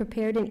agency has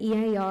prepared an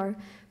EIR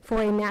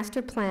for a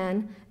master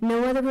plan,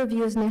 no other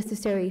review is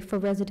necessary for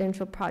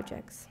residential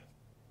projects.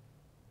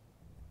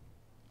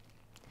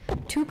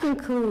 To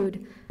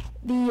conclude,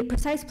 the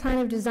precise plan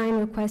of design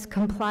request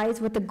complies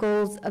with the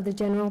goals of the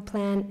general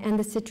plan and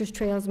the Citrus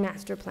Trails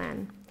master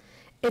plan.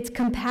 It's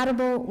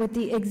compatible with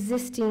the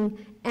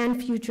existing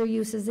and future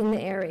uses in the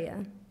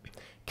area.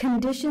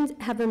 Conditions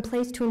have been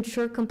placed to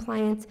ensure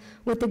compliance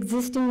with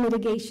existing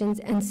mitigations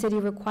and city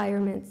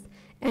requirements,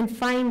 and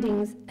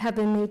findings have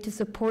been made to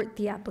support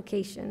the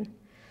application.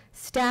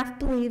 Staff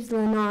believes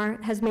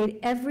Lennar has made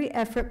every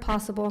effort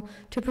possible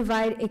to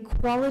provide a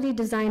quality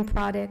design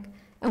product,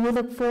 and we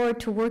look forward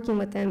to working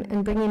with them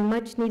and bringing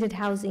much-needed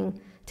housing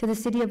to the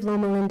city of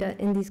Loma Linda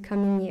in these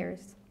coming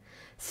years.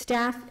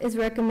 Staff is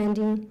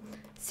recommending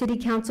City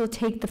Council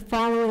take the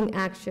following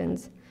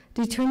actions: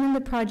 determine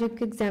the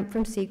project exempt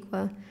from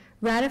CEQA,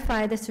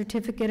 ratify the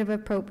certificate of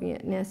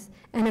appropriateness,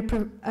 and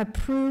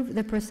approve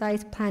the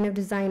precise plan of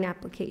design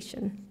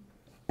application.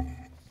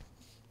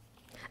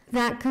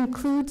 That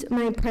concludes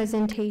my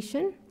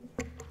presentation.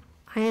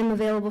 I am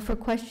available for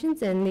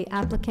questions, and the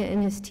applicant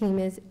and his team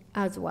is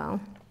as well.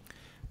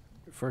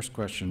 First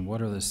question,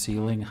 what are the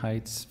ceiling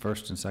heights,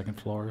 first and second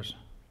floors?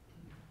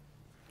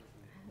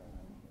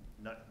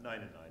 9 and 9.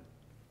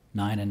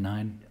 9 and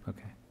 9?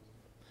 Okay.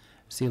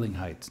 Ceiling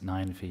heights,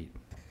 9 feet.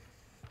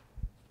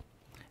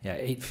 Yeah,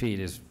 8 feet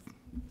is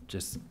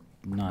just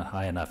not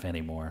high enough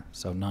anymore,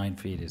 so 9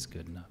 feet is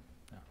good enough.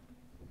 Yeah.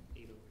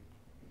 8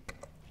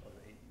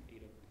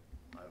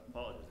 I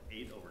apologize,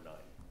 8 over 9.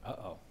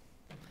 Uh-oh.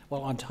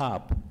 Well, on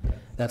top,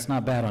 that's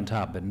not bad on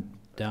top, but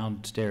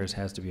downstairs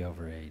has to be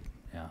over 8,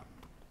 yeah.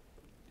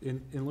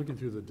 In looking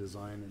through the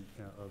design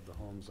of the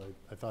homes,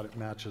 I thought it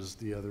matches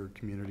the other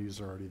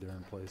communities already there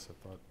in place.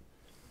 I thought,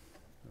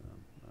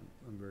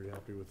 I'm very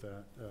happy with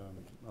that.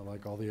 I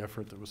like all the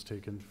effort that was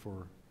taken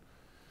for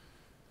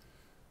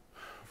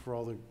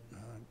all the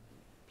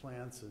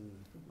plants and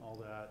all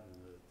that, and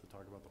to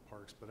talk about the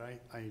parks, but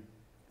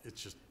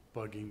it's just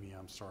bugging me,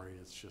 I'm sorry,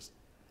 it's just,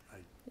 I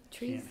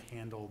can't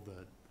handle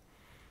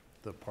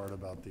the part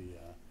about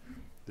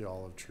the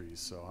olive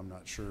trees, so I'm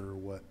not sure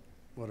what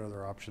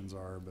other options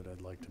are, but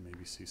I'd like to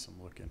maybe see some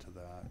look into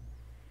that.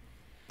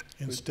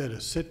 Instead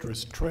of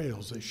citrus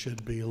trails, it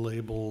should be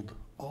labeled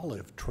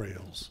olive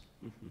trails.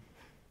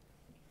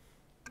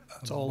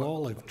 It's all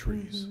olive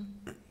trees.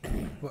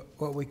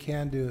 What we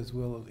can do is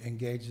we'll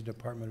engage the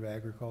Department of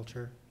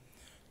Agriculture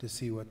to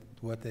see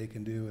what they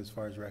can do as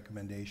far as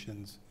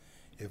recommendations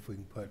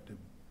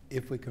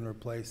if we can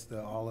replace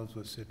the olives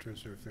with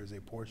citrus, or if there's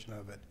a portion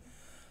of it,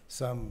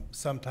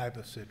 some type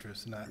of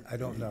citrus. And I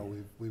don't know,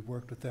 we've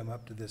worked with them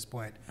up to this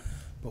point,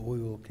 but we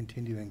will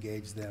continue to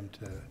engage them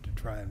to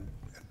try and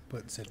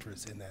put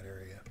citrus in that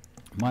area.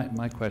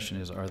 My question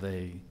is, are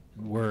they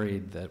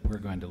worried that we're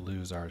going to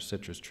lose our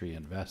citrus tree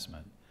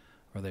investment?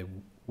 Are they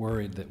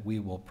worried that we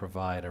will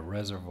provide a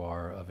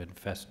reservoir of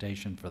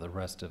infestation for the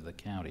rest of the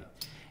county?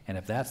 And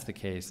if that's the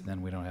case,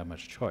 then we don't have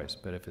much choice.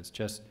 But if it's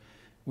just,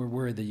 we're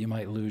worried that you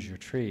might lose your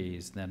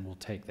trees, then we'll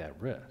take that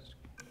risk.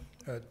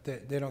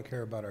 They don't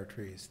care about our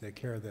trees. They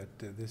care that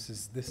this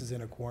is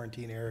in a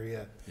quarantine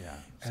area. Yeah.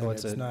 And So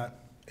it's not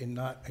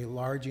a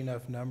large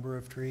enough number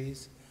of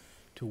trees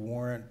to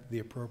warrant the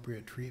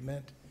appropriate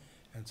treatment.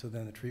 And so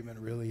then the treatment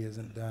really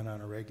isn't done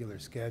on a regular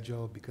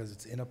schedule because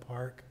it's in a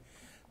park.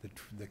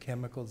 The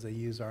chemicals they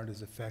use aren't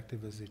as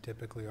effective as they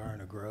typically are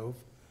in a grove.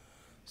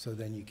 So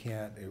then you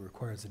can't, it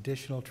requires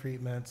additional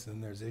treatments,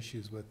 and there's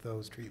issues with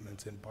those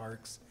treatments in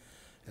parks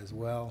as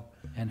well.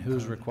 And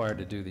who's required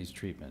to do these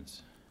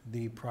treatments?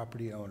 The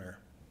property owner.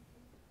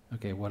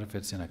 Okay, what if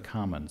it's in a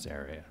commons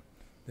area?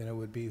 Then it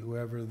would be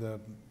whoever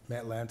the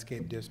Met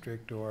Landscape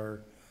District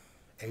or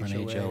Or an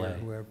HOA, HOA.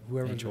 or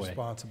whoever's HOA.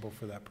 responsible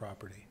for that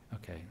property.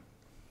 Okay.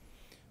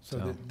 So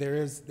So- there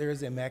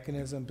is a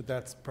mechanism, but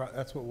that's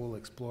what we'll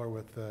explore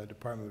with the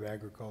Department of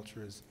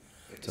Agriculture, is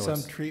So some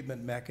it's-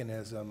 treatment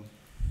mechanism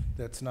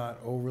that's not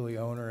overly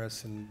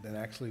onerous and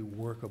actually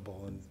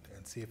workable, and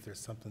see if there's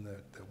something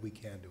that we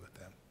can do with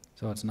them.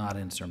 So it's not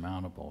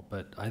insurmountable,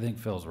 but I think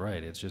Phil's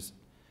right. It's just,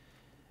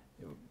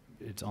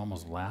 it's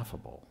almost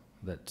laughable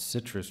that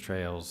citrus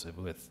trails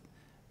with,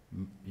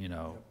 you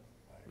know,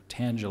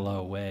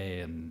 Tangelo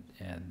Way and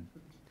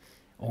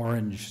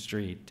Orange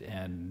Street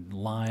and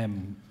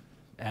Lime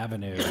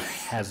Avenue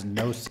has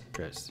no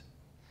citrus.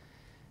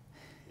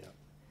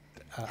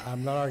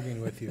 I'm not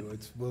arguing with you.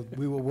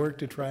 We will work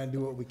to try and do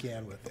what we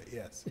can with it,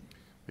 yes.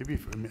 Maybe,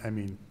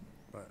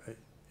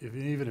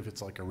 even if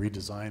it's like a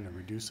redesign and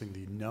reducing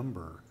the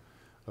number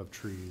of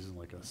trees in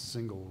like a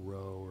single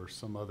row or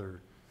some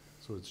other,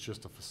 so it's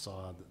just a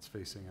facade that's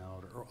facing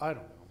out, or I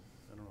don't know.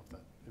 I don't know if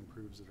that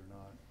improves it or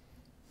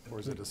not. Or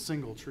is it a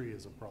single tree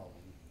is a problem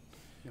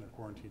in a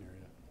quarantine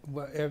area?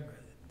 Well,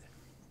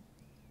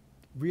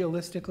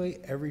 realistically,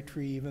 every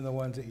tree, even the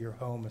ones at your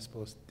home, is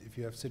supposed, if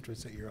you have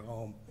citrus at your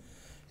home,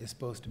 is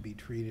supposed to be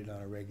treated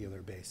on a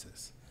regular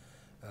basis,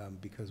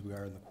 because we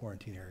are in the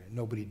quarantine area.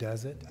 Nobody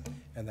does it,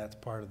 and that's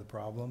part of the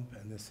problem.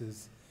 And this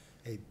is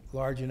a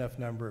large enough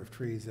number of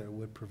trees that it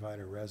would provide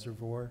a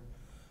reservoir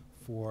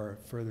for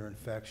further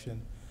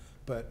infection.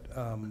 But,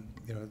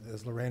 you know,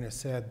 as Lorena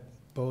said,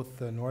 both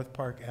the North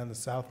Park and the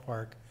South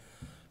Park,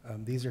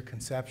 these are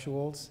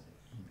conceptuals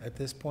at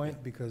this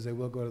point, because they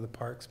will go to the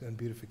Parks and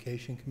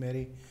Beautification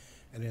Committee,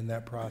 and in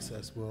that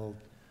process, we'll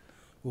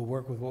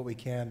work with what we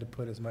can to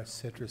put as much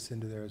citrus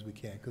into there as we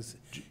can. Because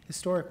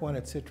Historic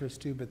wanted citrus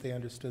too, but they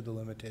understood the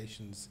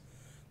limitations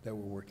that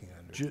we're working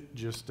under.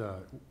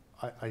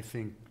 I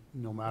think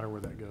no matter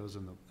where that goes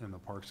in the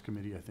Parks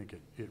Committee, I think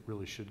it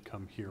really should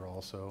come here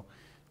also,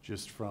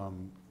 just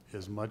from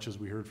as much as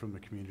we heard from the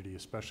community,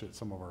 especially at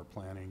some of our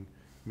planning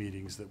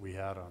meetings that we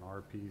had on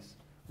our piece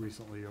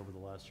recently over the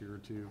last year or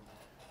two.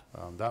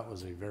 That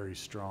was a very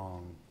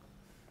strong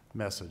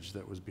message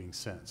that was being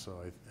sent.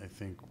 So I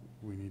think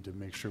we need to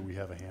make sure we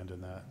have a hand in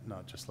that,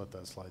 not just let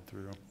that slide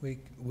through.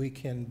 We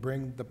can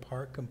bring the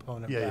park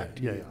component Yeah, back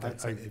to yeah, you.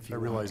 That's it, if I you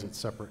realize want it's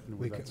separate. And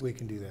to. that's- We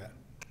can do that.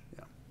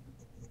 Yeah.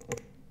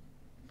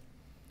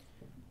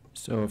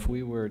 So if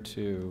we were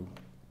to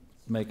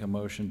make a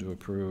motion to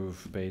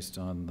approve based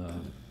on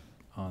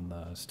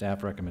the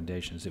staff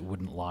recommendations, it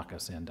wouldn't lock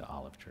us into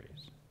olive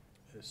trees.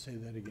 Say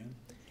that again?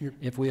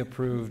 If we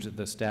approved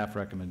the staff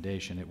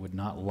recommendation, it would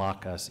not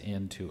lock us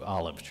into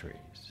olive trees.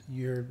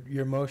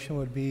 Your motion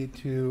would be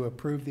to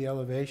approve the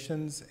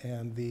elevations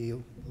and the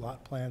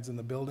lot plans in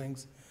the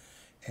buildings,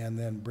 and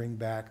then bring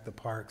back the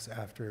parks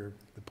after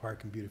the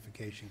Park and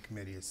Beautification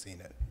Committee has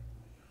seen it.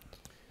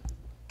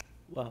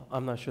 Well,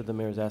 I'm not sure the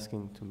mayor's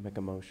asking to make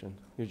a motion.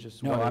 You're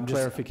just No, wanting I'm just-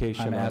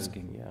 clarification. I'm on-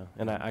 asking. Yeah,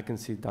 and I can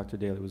see Dr.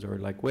 Daly was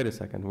already like, wait a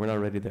second, we're not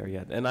ready there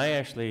yet. And I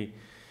actually,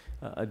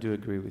 I do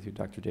agree with you,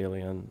 Dr.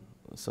 Daly, on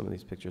some of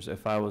these pictures.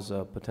 If I was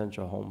a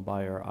potential home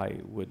buyer, I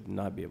would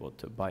not be able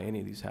to buy any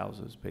of these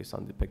houses based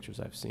on the pictures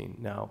I've seen.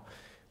 Now,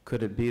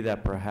 could it be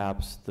that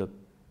perhaps the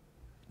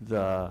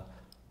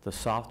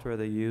software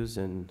they use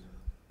in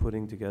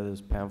putting together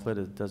this pamphlet,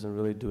 it doesn't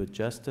really do it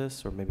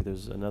justice, or maybe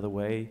there's another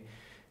way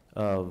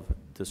of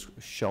just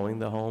showing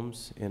the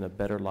homes in a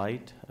better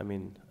light? I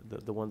mean,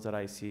 the ones that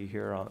I see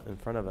here in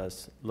front of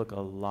us look a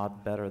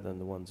lot better than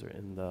the ones that are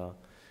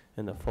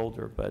in the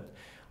folder, but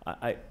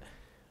I'm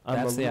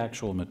That's a the li-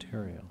 actual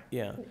material.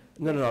 Yeah.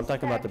 No, I'm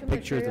talking about the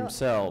pictures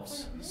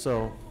themselves.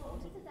 So,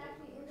 This is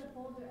actually in the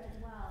folder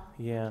as well.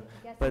 yeah,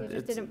 Guessing but it just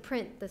it's, didn't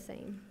print the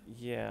same.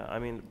 yeah, I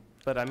mean,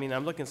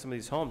 I'm looking at some of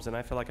these homes and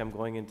I feel like I'm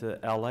going into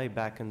LA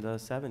back in the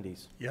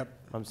 70s. Yep.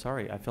 I'm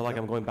sorry, I feel like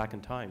I'm going back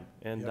in time,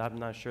 and Yep. I'm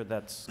not sure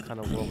that's kind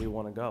of where we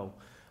want to go.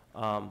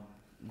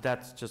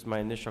 That's just my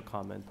initial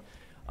comment.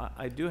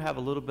 I do have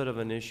a little bit of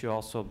an issue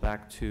also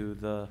back to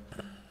the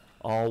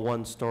all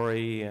one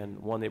story and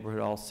one neighborhood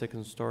all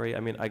second story. I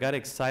mean, I got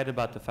excited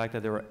about the fact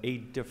that there were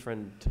 8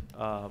 different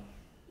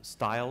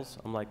styles.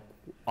 I'm like,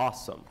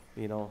 awesome,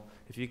 you know.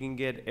 If you can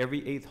get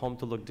every 8th home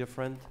to look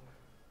different,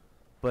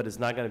 but it's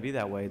not going to be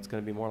that way. It's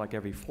going to be more like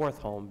every 4th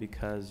home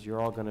because you're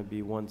all going to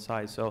be one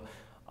size. So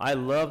I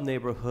love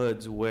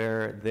neighborhoods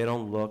where they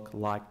don't look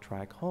like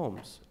tract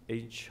homes.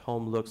 Each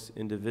home looks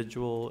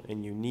individual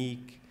and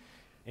unique,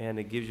 and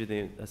it gives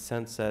you a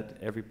sense that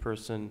every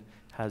person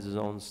has his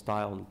own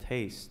style and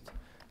taste.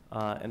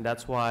 And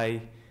that's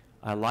why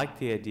I like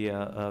the idea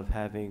of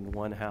having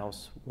one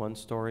house, 1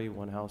 story,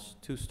 one house,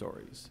 2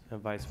 stories, and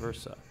vice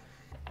versa.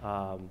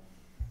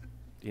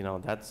 You know,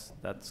 that's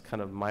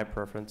kind of my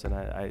preference, and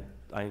I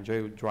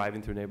enjoy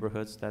driving through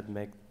neighborhoods that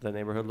make the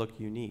neighborhood look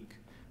unique.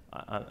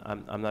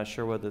 I'm not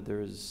sure whether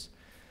there's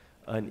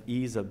an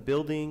ease of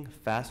building,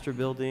 faster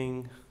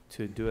building,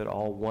 to do it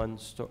all one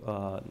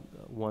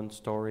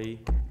story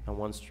and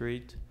 1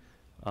 street.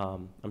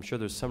 I'm sure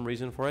there's some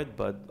reason for it,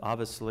 but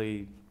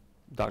obviously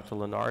Dr.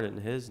 Leonard in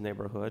his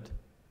neighborhood,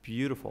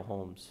 beautiful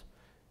homes,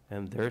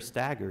 and they're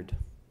staggered.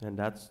 And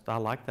I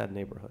like that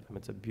neighborhood. I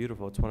mean,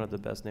 it's one of the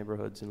best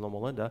neighborhoods in Loma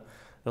Linda.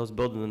 That was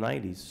built in the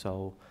 90s.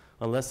 So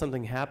unless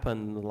something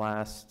happened in the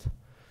last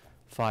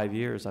 5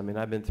 years, I mean,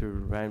 I've been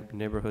through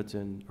neighborhoods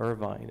in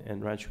Irvine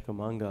and Rancho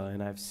Cucamonga,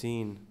 and I've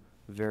seen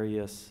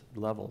various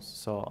levels.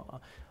 So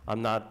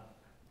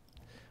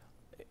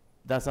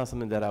that's not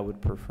something that I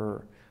would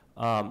prefer.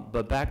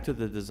 But back to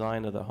the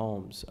design of the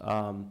homes.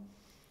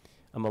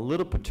 I'm a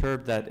little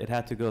perturbed that it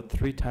had to go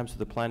 3 times to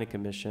the Planning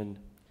Commission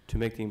to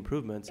make the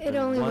improvements. It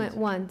only went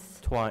once.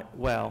 Twice.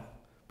 Well,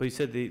 but you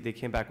said they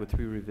came back with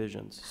 3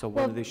 revisions. So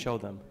what did they show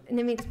them?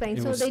 Let me explain.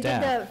 It So was they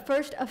did the staff.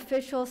 first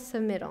official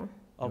submittal.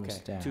 Okay,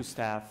 staff. to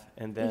staff,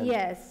 and then.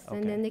 Yes, and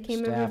okay. then there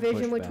came a Staff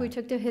revision, which we pushback.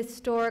 took to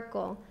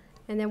historical.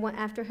 And then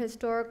after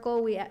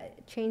historical, we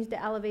changed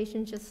the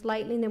elevation just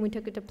slightly, and then we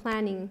took it to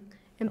planning.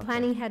 And Okay.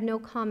 planning had no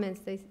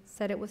comments. They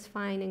said it was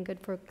fine and good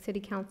for city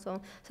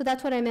council. So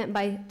that's what I meant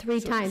by 3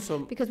 times,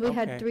 because we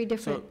had okay. 3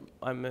 different. So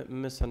I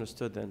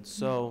misunderstood then.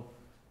 So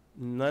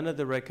none of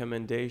the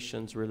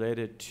recommendations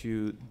related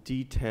to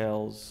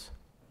details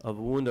of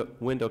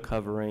window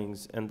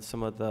coverings and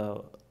some of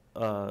the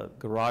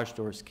garage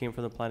doors came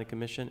from the Planning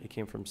Commission? It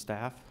came from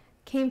staff?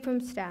 Came from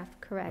staff,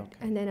 correct.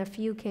 Okay. And then a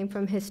few came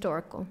from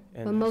historical.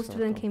 And But most of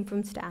them historical. came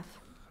from staff.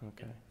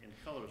 Okay. And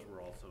colors were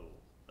also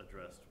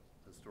addressed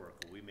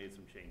historical. We made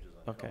some changes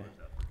on Okay. colors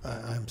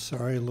after. I'm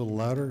sorry, a little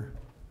louder.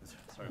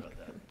 Sorry about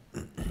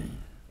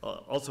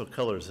that. Also,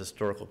 Colors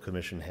Historical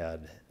Commission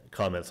had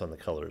comments on the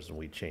colors, and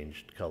we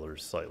changed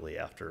colors slightly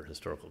after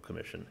Historical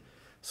Commission.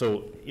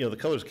 So, you know, the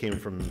colors came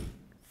from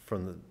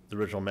the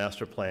original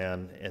master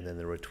plan, and then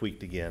they were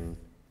tweaked again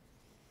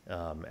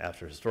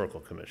after Historical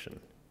Commission.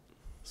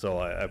 So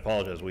I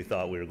apologize, we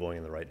thought we were going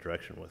in the right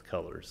direction with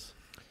colors.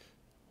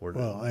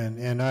 Well,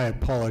 and I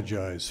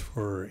apologize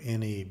for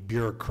any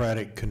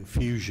bureaucratic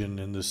confusion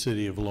in the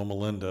city of Loma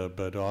Linda,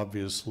 but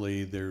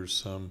obviously there's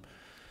some,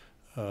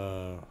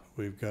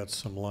 we've got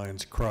some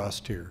lines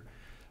crossed here.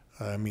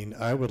 I mean,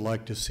 I would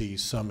like to see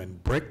some in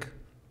brick,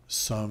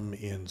 some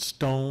in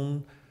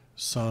stone,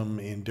 some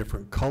in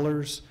different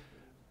colors,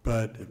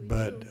 but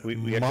We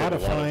actually have a lot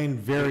of- modifying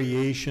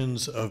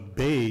variations of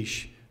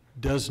beige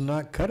does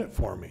not cut it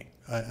for me.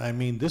 I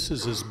mean, this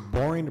is as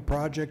boring a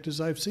project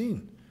as I've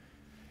seen.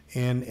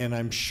 And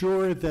I'm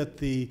sure that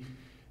the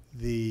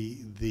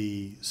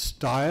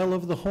style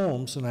of the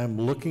homes, and I'm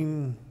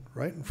looking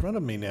right in front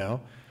of me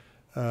now,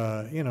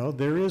 you know,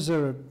 there is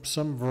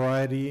some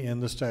variety in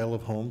the style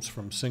of homes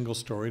from single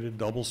story to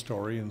double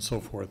story and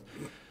so forth.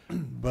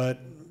 But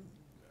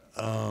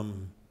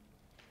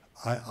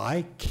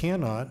I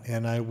cannot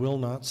and I will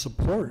not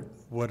support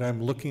what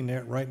I'm looking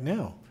at right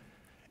now.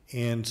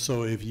 And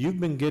so if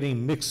you've been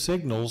getting mixed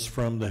signals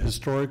from the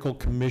Historical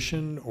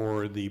Commission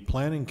or the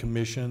Planning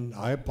Commission,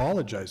 I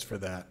apologize for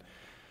that.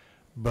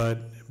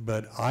 But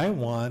I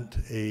want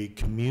a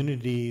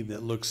community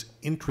that looks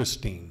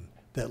interesting,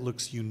 that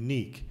looks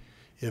unique.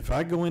 If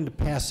I go into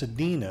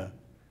Pasadena,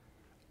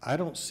 I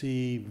don't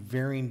see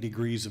varying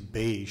degrees of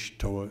beige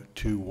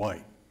to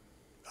white.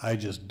 I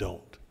just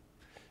don't.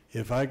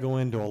 If I go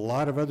into a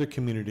lot of other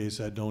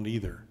communities, I don't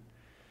either.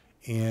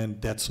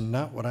 And that's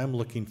not what I'm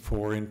looking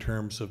for in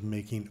terms of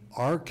making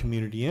our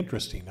community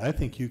interesting. I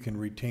think you can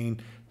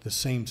retain the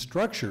same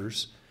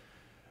structures,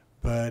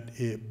 but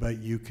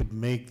you could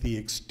make the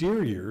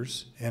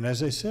exteriors, and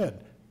as I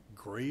said,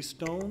 gray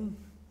stone,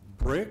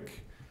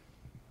 brick,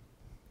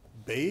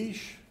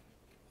 beige,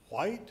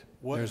 white,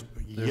 There's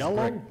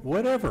yellow, brick.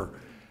 whatever.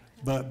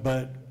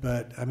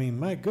 But I mean,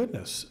 my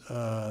goodness,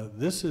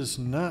 this is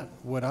not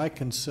what I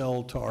can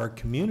sell to our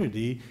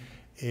community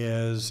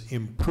as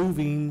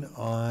improving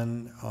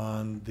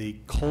on the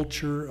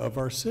culture of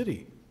our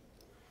city.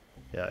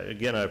 Yeah,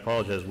 again, I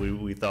apologize,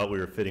 we thought we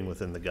were fitting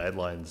within the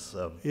guidelines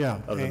of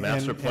Yeah, of the and-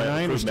 master and plan,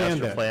 I approved understand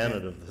master that. plan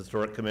And- of the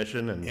Historic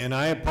Commission, And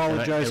I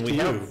apologize and to we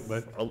you, have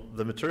but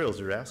the materials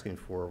you're asking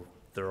for,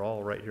 they're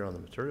all right here on the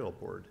material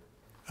board.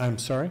 I'm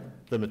sorry?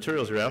 The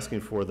materials you're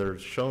asking for, they're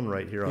shown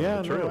right here on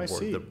Yeah, the no, material I board.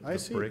 see, The I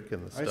see, brick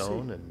and the I see.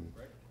 stone and.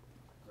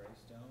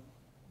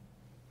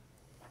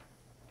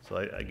 So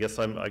I guess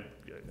I'm kind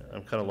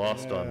of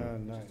lost Yeah,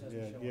 on, no,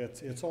 yeah,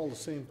 it's all the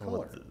same on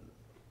what color.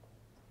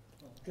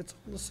 It's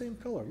all the same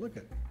color, look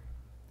at.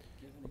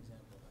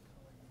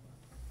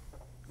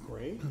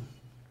 Gray,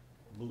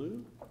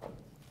 blue,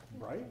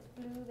 bright?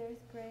 Blue, there's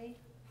gray.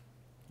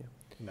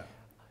 No,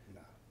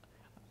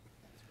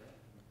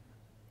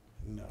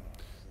 no.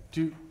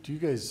 Do you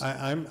guys,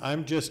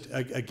 I'm just,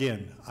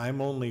 again,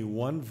 I'm only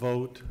one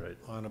vote Right.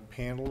 on a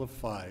panel of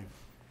 5.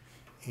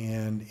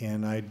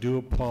 And I do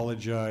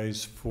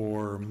apologize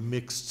for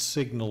mixed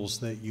signals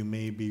that you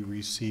may be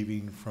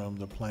receiving from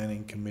the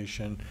Planning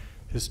Commission,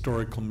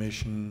 Historic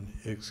Commission,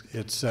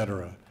 et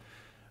cetera.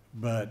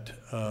 But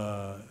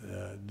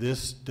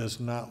this does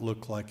not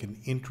look like an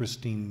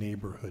interesting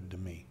neighborhood to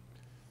me.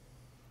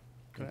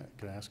 can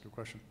I ask a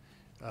question?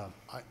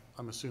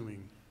 I'm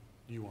assuming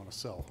you want to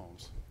sell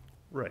homes.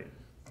 right,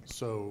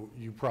 So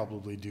you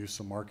probably do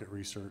some market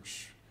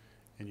research,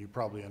 and you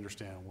probably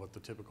understand what the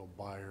typical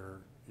buyer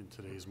in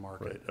today's right.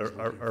 market is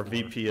Our looking for.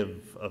 VP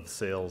of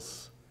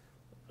sales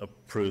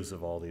approves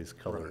of all these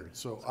color Right.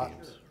 So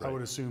schemes. I would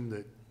Right. assume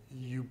that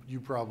you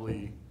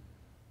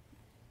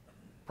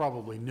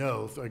probably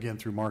know, again,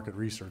 through market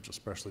research,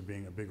 especially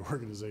being a big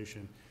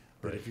organization,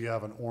 that Right. if you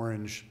have an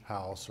orange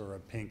house or a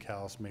pink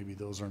house, maybe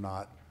those are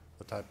not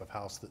the type of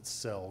house that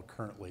sell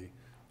currently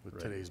with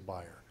Right. today's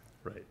buyer.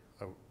 Right.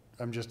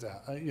 I'm just,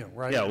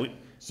 right? Yeah,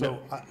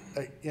 So,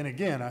 and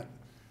again,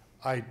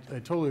 I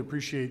totally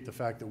appreciate the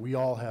fact that we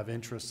all have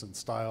interests and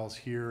styles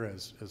here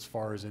as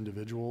far as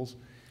individuals.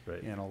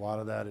 Right. And a lot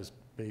of that is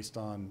based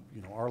on,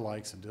 our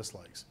likes and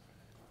dislikes.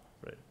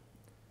 Right.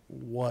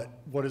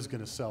 What is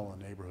gonna sell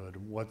in a neighborhood,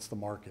 and what's the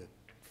market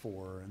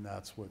for, and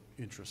that's what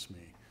interests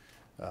me.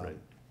 Right.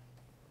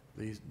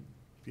 These,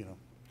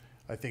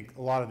 I think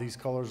a lot of these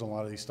colors and a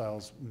lot of these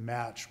styles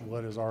match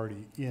what is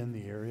already in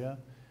the area.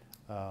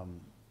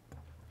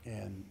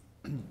 And,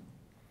 I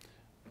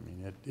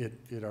mean,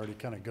 it already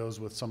kind of goes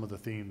with some of the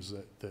themes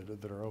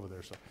that are over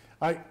there. So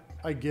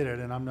I get it,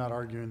 and I'm not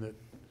arguing that,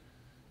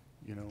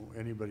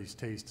 anybody's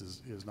taste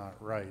is not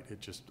right. It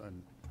just,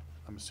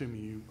 I'm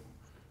assuming you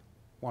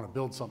want to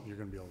build something you're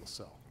going to be able to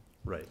sell.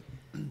 Right.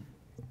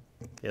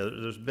 Yeah,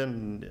 there's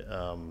been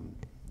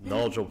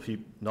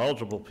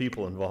knowledgeable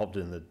people involved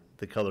in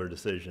the color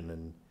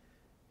decision,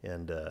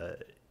 and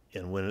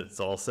when it's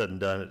all said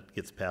and done, it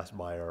gets passed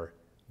by our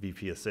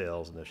VP of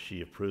sales, and if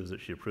she approves it,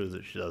 she approves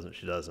it. She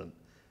doesn't,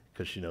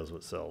 because she knows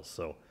what sells.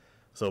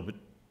 So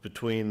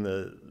between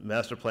the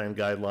master plan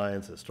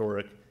guidelines,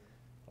 historic,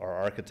 our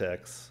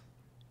architects,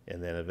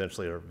 and then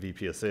eventually our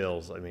VP of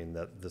sales, I mean,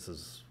 this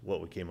is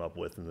what we came up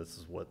with, and this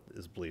is what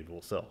is believed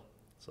will sell,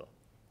 so.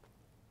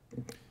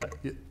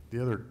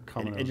 The other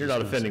comment. And you're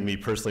not offending me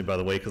personally, by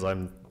the way, because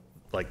I'm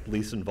like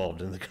least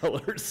involved in the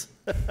colors,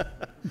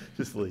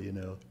 just to let you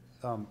know.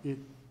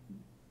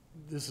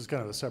 This is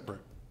kind of a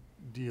separate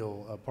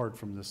deal apart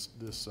from this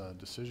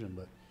decision,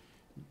 but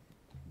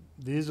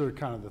these are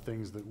kind of the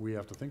things that we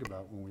have to think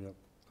about when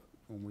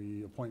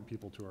we appoint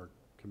people to our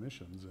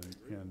commissions,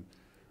 and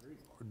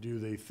do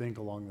they think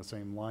along the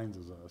same lines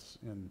as us?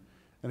 And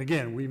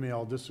again, we may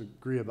all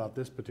disagree about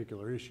this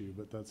particular issue,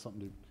 but that's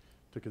something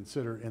to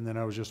consider. And then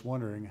I was just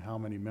wondering how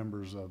many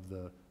members of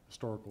the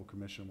historical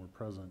commission were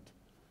present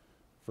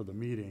for the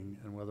meeting,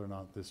 and whether or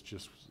not this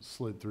just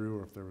slid through,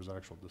 or if there was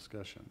actual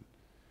discussion.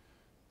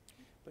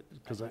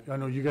 Because I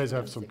know you guys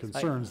have some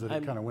concerns that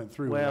it kind of went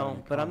through. without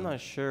any But I'm comment. not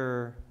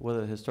sure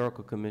whether the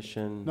historical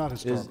commission. Not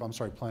is- historical, I'm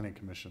sorry, planning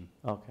commission.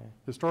 Okay.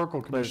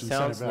 Historical But it commission sent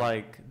it sounds back.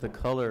 like the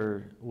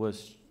color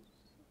was,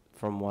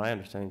 from what I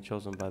understand,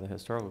 chosen by the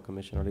historical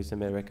commission, or at least they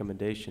made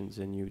recommendations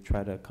and you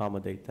try to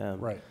accommodate them.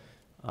 Right.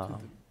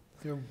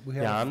 We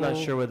have Yeah, a I'm not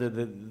full- sure whether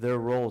their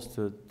roles,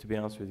 to be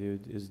honest with you,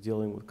 is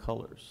dealing with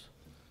colors.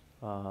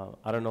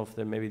 I don't know if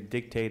they're maybe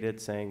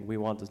dictated, saying, we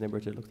want this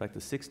neighborhood to look like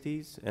the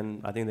 60s, and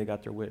I think they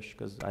got their wish,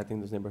 because I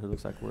think this neighborhood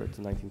looks like we're at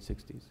the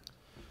 1960s.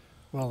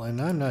 Well, and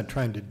I'm not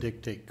trying to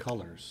dictate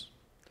colors.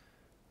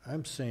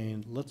 I'm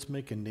saying, let's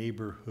make a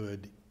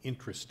neighborhood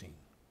interesting,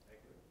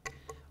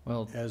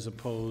 Well, as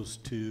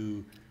opposed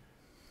to,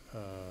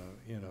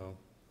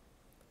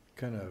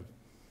 kind of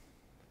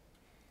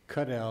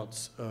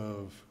cutouts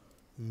of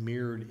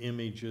mirrored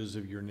images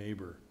of your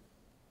neighbor.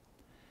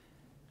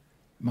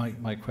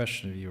 my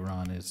question to you,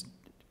 Ron, is,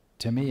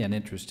 to me, an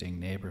interesting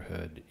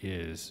neighborhood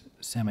is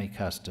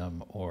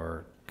semi-custom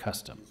or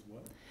custom.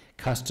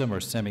 Custom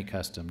or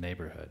semi-custom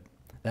neighborhood.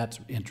 That's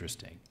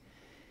interesting.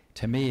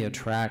 To me, a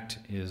tract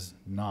is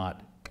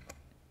not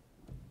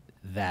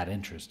that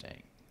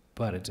interesting,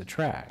 but it's a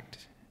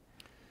tract.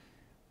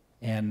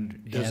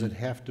 Does it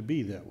have to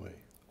be that way?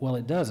 Well,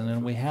 it doesn't,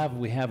 and we have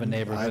a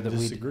neighborhood that we.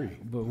 disagree.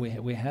 But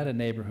we had a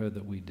neighborhood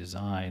that we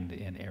designed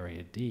in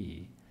Area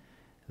D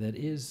that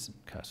is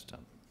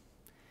custom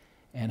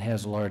and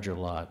has larger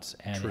lots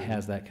and True. it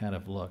has that kind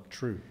of look.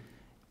 True.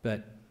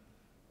 But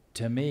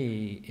to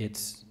me,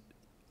 it's,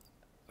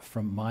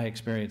 from my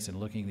experience in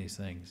looking at these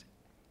things,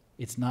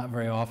 it's not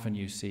very often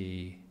you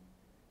see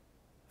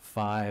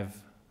 5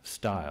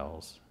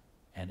 styles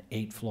and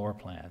 8 floor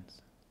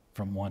plans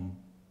from one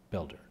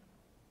builder.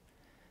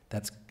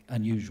 That's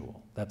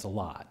unusual. That's a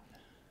lot.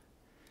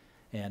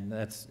 And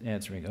that's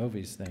answering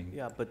Ovi's thing.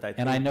 Yeah, but I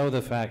And I think, know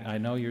the fact, I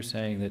know you're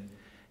saying that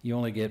you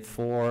only get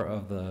 4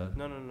 of the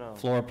no.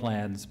 floor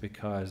plans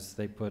because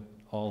they put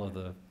all of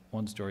the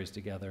 1-stories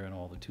together and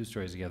all the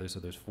 2-stories together, so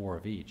there's 4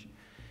 of each.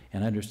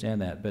 And I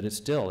understand that, but it's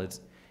still,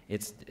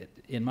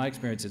 in my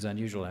experience, it's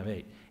unusual to have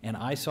 8. And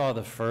I saw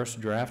the first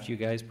draft you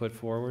guys put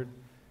forward.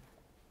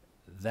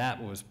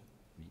 That was,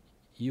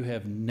 you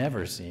have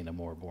never seen a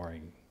more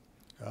boring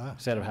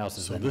set of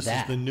houses So than this is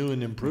that. the new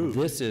and improved.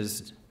 This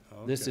is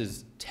Okay.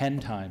 10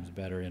 times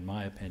better, in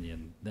my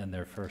opinion, than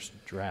their first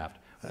draft,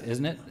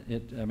 isn't it?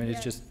 I mean,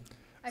 it's Yes. just,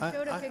 I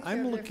showed a picture I'm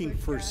of their looking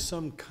first for draft.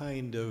 some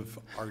kind of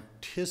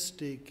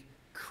artistic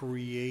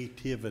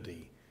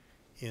creativity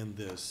in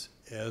this,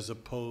 as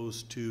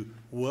opposed to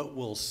what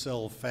will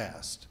sell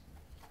fast.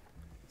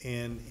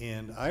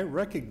 And I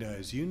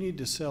recognize you need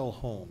to sell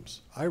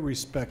homes. I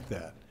respect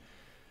that.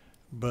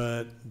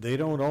 But they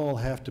don't all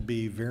have to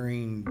be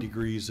varying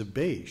degrees of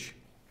beige,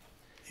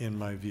 in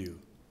my view.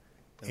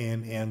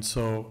 And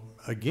so,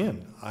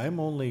 again, I'm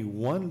only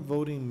one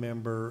voting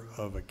member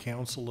of a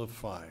council of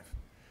 5.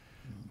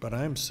 But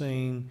I'm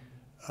saying,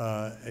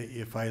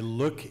 if I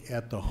look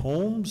at the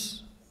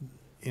homes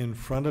in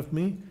front of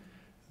me,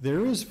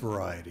 there is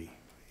variety.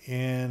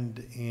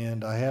 And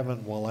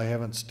while I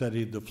haven't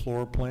studied the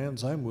floor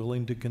plans, I'm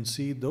willing to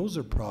concede those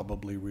are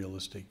probably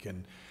realistic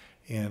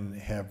and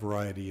have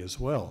variety as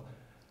well.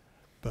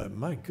 But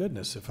my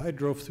goodness, if I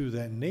drove through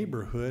that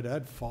neighborhood,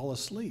 I'd fall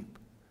asleep.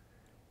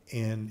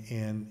 And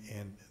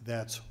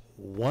that's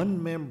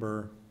one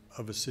member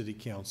of a city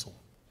council.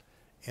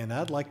 And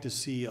I'd like to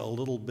see a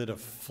little bit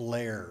of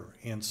flair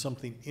and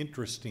something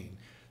interesting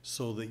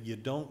so that you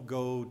don't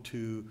go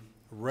to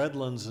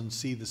Redlands and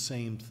see the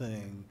same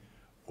thing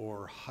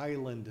or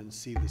Highland and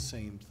see the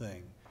same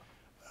thing.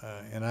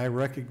 And I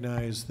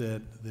recognize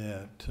that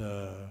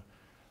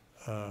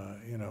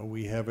you know,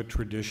 we have a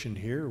tradition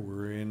here.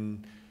 We're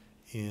in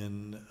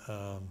an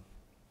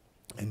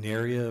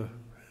area,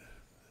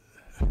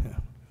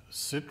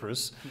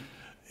 citrus,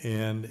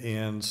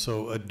 and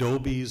so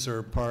adobes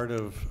are part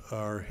of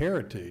our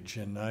heritage,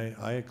 and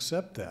I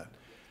accept that.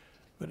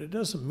 But it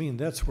doesn't mean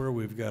that's where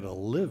we've got to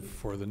live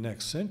for the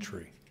next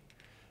century.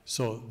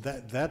 So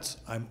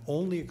I'm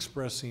only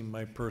expressing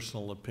my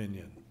personal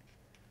opinion.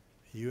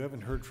 You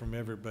haven't heard from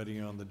everybody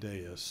on the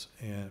dais,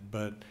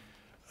 but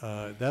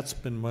that's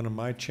been one of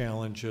my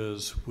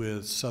challenges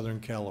with Southern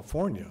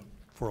California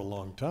for a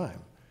long time.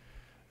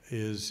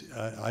 Is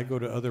I go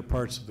to other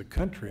parts of the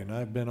country, and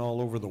I've been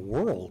all over the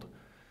world,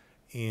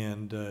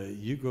 and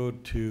you go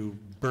to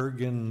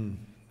Bergen,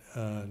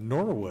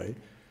 Norway,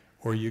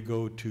 or you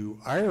go to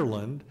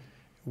Ireland,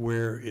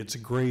 where it's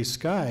gray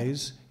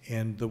skies,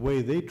 and the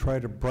way they try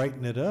to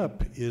brighten it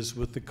up is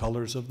with the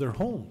colors of their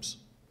homes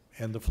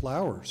and the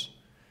flowers.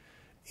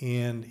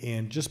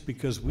 And just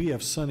because we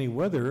have sunny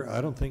weather,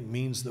 I don't think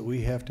means that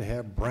we have to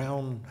have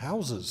brown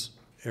houses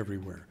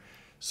everywhere.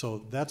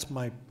 So that's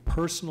my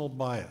personal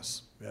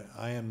bias.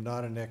 I am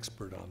not an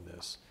expert on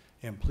this,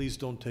 and please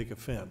don't take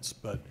offense,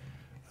 but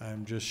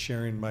I'm just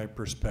sharing my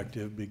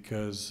perspective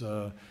because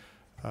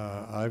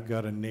I've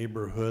got a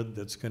neighborhood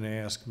that's going to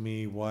ask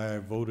me why I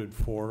voted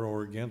for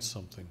or against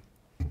something.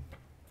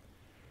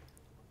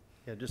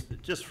 Yeah,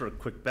 just for a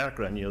quick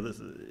background, you know,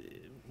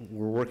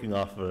 we're working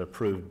off of an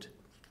approved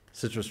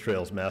Citrus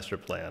Trails master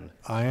plan.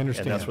 I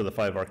understand. And that's where the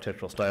 5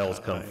 architectural styles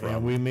come from.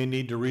 And we may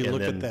need to relook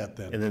And at that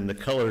then. And then the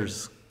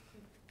colors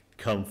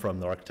come from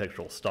the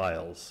architectural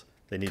styles.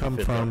 They need Come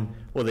to fit from?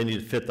 well, they need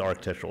to fit the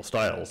architectural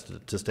styles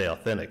to stay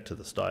authentic to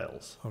the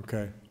styles,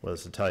 Okay. whether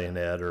it's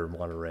Italianate or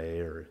Monterey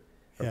or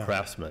Yeah.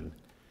 Craftsman.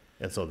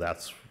 And so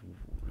that's,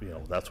 you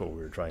know, that's what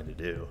we were trying to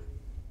do.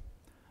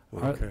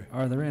 Okay.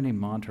 are there any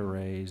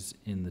Monterey's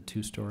in the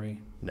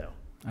 2-story? No.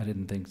 I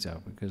didn't think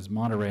so, because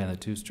Monterey on the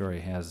 2-story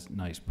has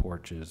nice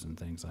porches and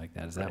things like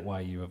that. Is that Right. why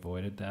you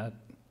avoided that?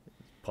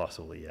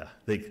 Possibly, yeah.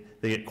 They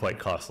get quite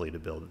costly to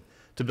build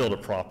a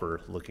proper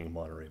looking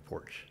Monterey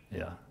porch.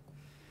 Yeah.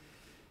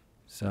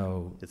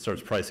 So, It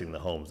starts pricing the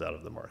homes out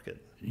of the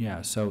market.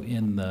 yeah, so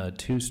in the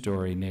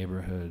 2-story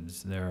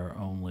neighborhoods, there are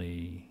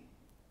only,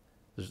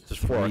 There's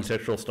 4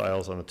 architectural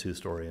styles on the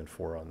 2-story and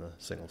 4 on the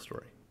single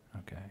story,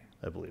 okay.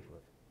 I believe.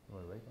 Am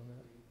I right on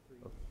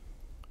that?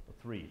 Oh,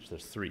 3 each.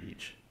 There's 3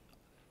 each.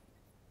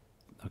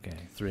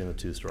 Okay. 3 on the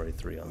 2-story,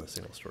 3 on the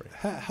single story.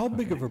 How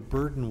big Okay. of a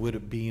burden would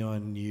it be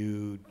on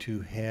you to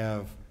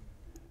have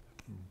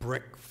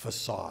brick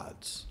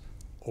facades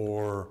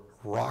or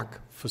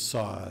rock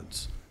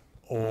facades,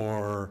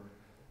 or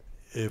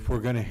if we're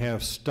going to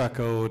have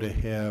stucco, to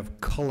have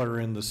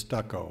color in the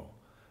stucco?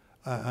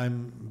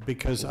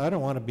 Because I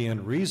don't want to be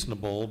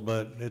unreasonable,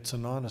 but it's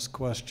an honest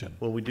question.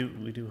 Well, we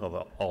do have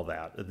all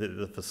that.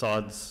 The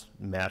facades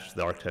match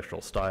the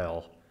architectural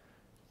style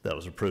that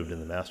was approved in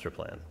the master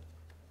plan.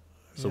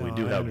 So we Yeah,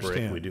 do I have brick,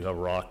 understand. we do have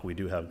rock, we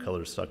do have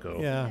colored stucco.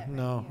 Yeah,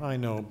 no, I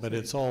know, but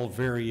it's all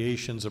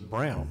variations of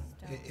brown.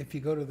 If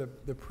you go to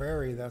the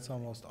Prairie, that's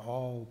almost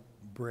all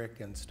brick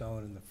and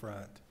stone in the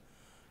front.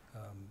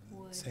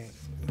 Same.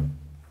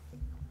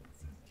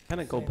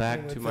 Kind of go Same back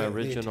thing to with my the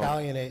original.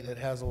 Italianate, it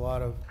has a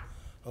lot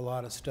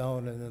of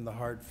stone and then the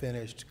hard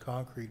finished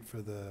concrete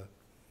for the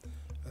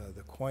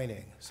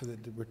coining. So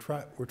that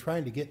we're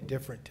trying to get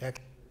different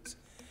textures.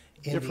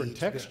 Different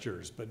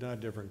textures, but not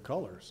different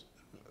colors.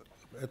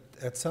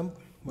 At some.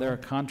 There are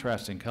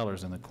contrasting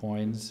colors in the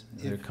coins.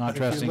 There are If you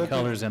contrasting look at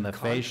colors in the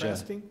fascia,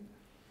 Contrasting?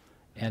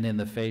 and in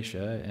the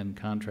fascia, and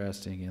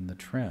contrasting in the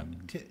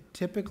trim.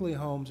 Typically,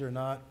 homes are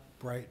not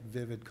bright,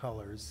 vivid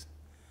colors.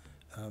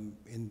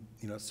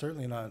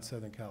 Certainly not in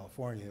Southern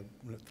California,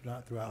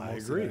 not throughout I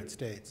most of the agree. United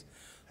States.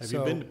 Have you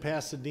So been to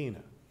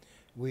Pasadena?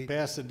 we,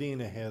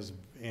 Pasadena has,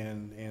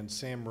 and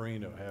San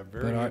Marino have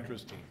very But our-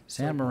 interesting.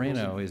 San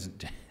Marino is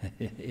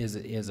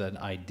is an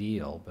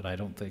ideal, but I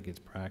don't think it's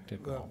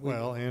practical.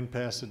 Well, and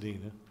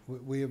Pasadena.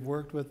 we have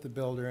worked with the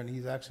builder, and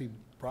he's actually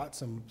brought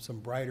some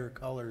brighter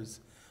colors,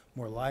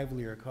 more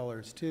livelier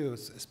colors too,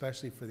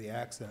 especially for the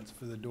accents,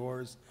 for the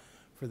doors,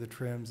 for the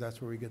trims.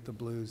 That's where we get the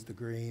blues, the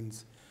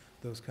greens,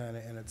 those kind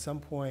of. And at some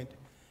point,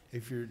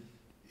 if you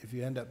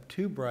end up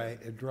too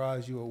bright, it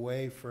draws you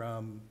away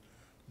from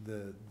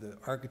the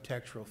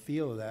architectural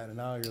feel of that, and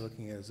now you're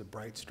looking at it as a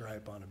bright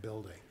stripe on a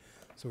building.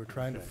 So we're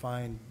trying to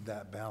find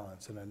that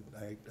balance, and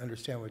I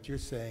understand what you're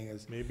saying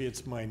is, Maybe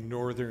it's my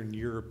Northern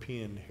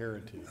European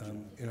heritage.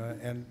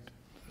 and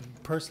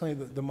personally,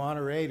 the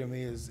Monterey to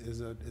me is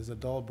a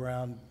dull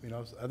brown.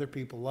 Other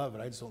people love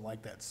it. I just don't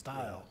like that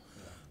style.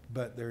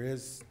 But there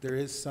is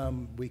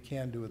some we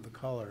can do with the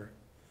color,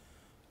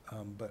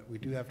 but we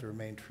do have to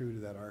remain true to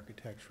that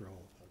architectural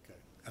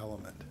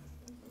element.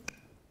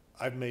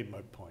 I've made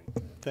my point.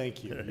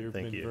 Thank you. You've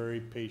Thank been you. very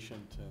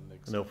patient and No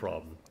accepting.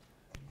 problem.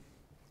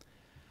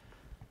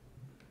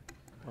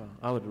 Well,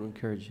 I would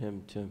encourage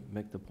him to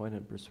make the point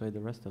and persuade the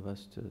rest of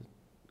us to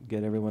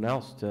get everyone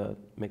else to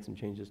make some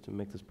changes to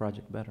make this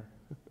project better.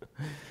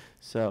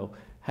 So,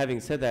 having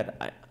said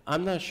that,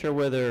 I'm not sure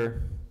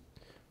whether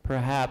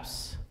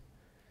perhaps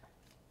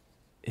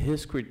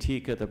his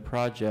critique of the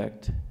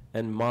project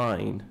and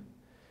mine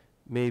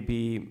may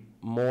be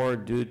more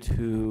due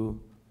to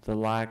the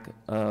lack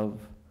of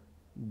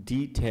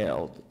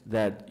detail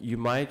that you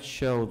might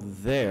show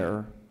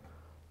there,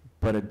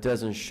 but it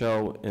doesn't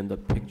show in the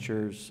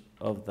pictures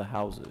of the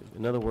houses.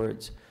 In other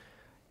words,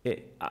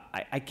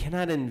 I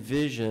cannot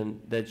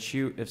envision that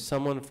if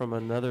someone from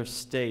another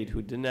state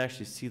who didn't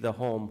actually see the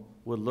home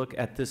would look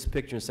at this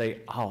picture and say,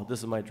 oh, this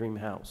is my dream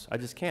house. I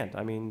just can't.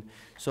 I mean,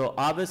 so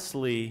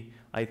obviously,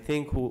 I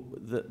think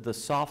the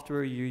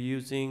software you're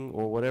using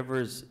or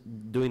whatever is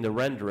doing the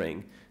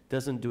rendering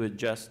doesn't do it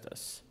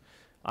justice.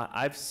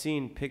 I've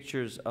seen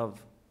pictures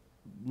of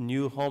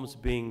new homes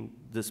being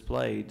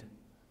displayed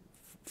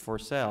for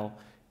sale,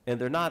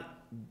 and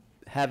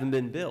haven't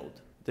been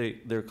built.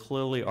 There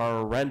clearly are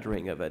a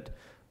rendering of it,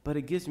 but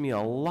it gives me a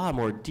lot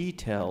more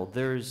detail.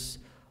 There's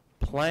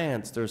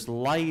plants, there's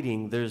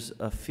lighting, there's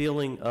a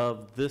feeling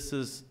of this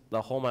is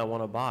the home I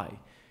want to buy.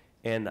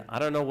 And I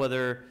don't know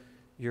whether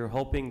you're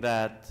hoping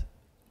that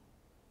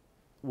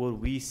what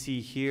we see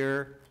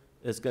here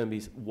is going to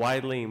be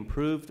widely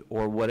improved,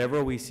 or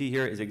whatever we see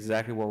here is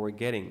exactly what we're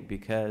getting,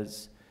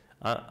 because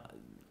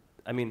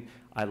I mean,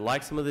 I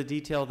like some of the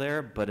detail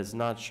there, but it's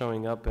not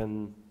showing up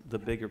in the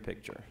bigger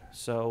picture.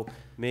 So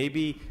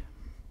maybe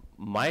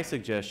my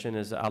suggestion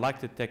is I'd like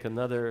to take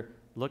another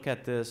look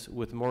at this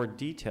with more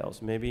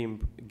details, maybe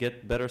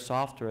get better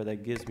software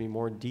that gives me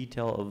more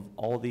detail of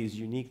all these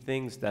unique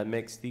things that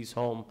makes these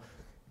home,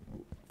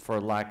 for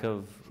lack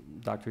of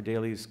Dr.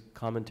 Daly's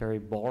commentary,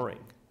 boring,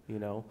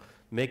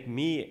 make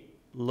me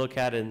look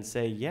at it and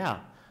say, yeah,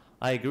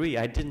 I agree.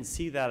 I didn't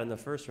see that in the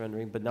first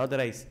rendering, but now that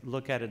I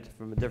look at it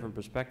from a different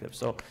perspective.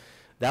 So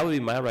that would be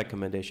my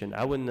recommendation.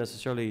 I wouldn't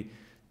necessarily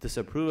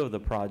disapprove of the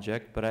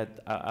project, but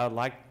I'd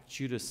like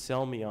you to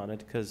sell me on it,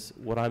 because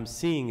what I'm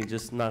seeing is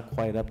just not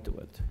quite up to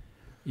it.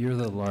 You're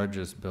the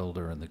largest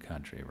builder in the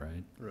country,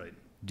 right? Right.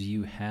 Do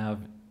you have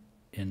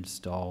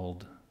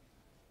installed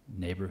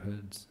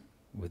neighborhoods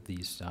with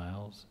these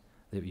styles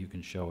that you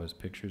can show us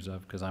pictures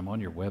of? Because I'm on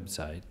your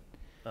website.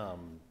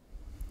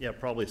 Yeah,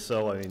 probably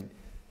so. I mean,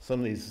 some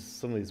of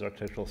these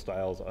architectural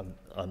styles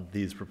on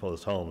these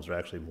proposed homes are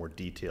actually more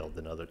detailed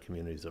than other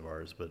communities of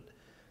ours, but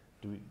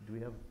do we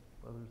have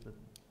others that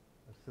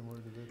are similar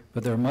to this?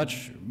 But there are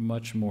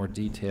much more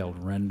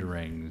detailed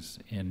renderings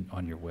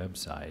on your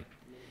website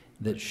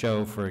that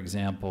show, for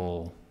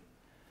example,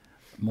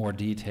 more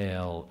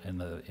detail in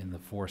the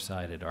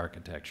four-sided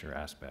architecture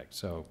aspect.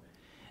 So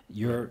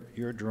your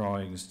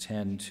drawings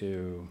tend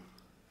to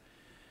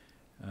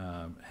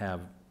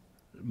have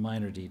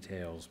minor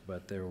details,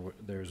 but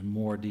there's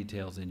more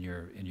details in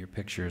your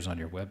pictures on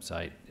your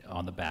website,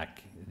 on the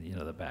back,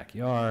 the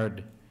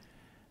backyard.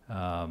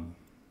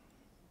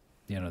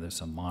 There's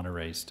some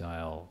Monterey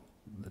style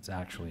that's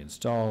actually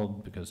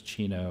installed, because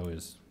Chino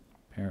is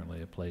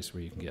apparently a place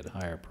where you can get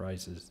higher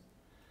prices.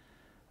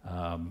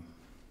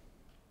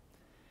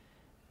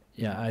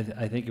 Yeah,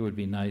 I think it would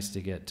be nice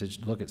to get, to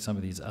look at some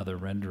of these other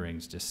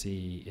renderings to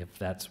see if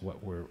that's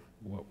what we're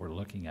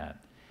looking at.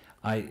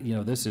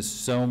 This is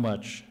so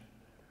much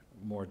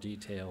more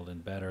detailed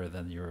and better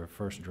than your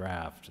first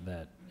draft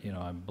that,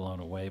 I'm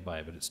blown away by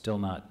it, but it's still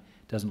not,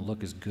 doesn't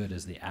look as good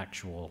as the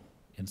actual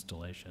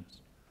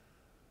installations.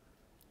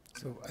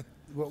 So,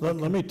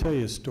 Let me tell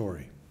you a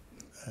story.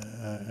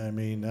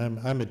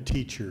 I'm a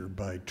teacher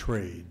by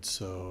trade,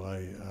 so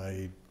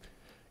I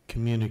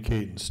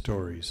communicate in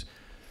stories.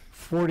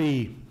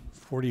 40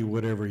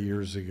 whatever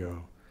years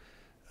ago,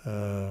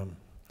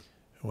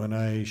 when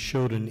I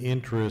showed an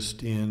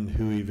interest in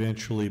who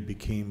eventually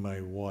became my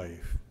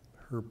wife,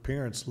 her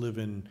parents live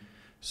in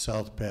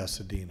South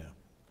Pasadena.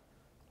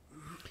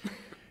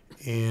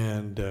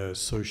 And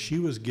so she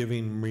was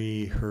giving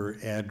me her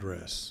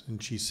address,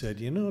 and she said,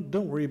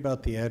 don't worry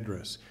about the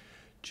address.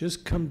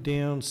 Just come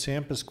down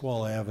San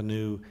Pasqual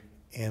Avenue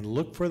and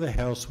look for the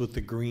house with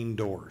the green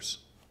doors.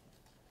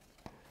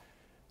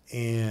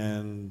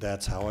 And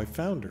that's how I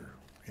found her.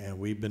 And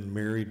we've been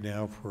married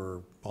now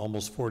for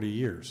almost 40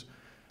 years.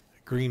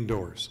 Green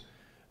doors.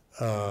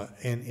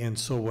 And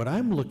so what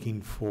I'm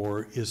looking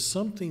for is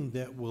something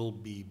that will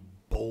be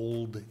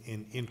bold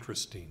and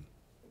interesting.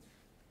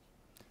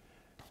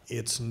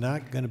 It's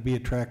not going to be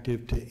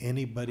attractive to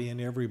anybody and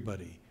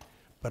everybody,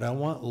 but I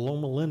want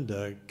Loma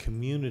Linda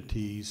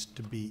communities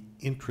to be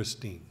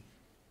interesting.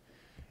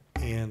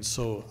 And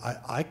so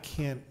I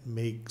can't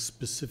make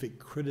specific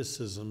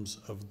criticisms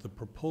of the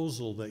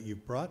proposal that you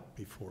brought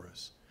before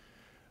us,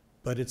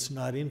 but it's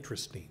not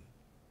interesting.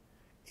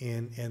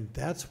 And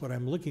that's what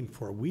I'm looking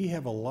for. We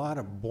have a lot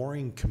of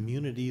boring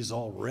communities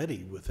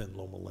already within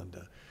Loma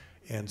Linda.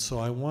 And so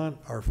I want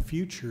our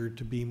future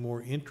to be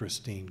more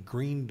interesting.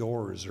 Green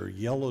doors or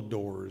yellow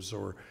doors,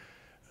 or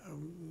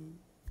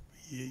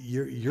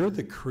you're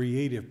the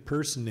creative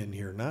person in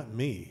here, not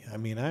me.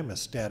 I'm a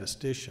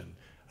statistician.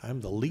 I'm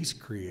the least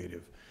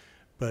creative.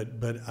 But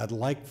I'd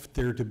like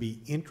there to be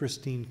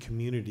interesting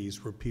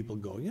communities where people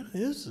go,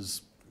 this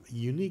is a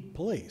unique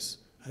place.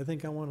 I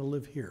think I want to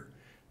live here.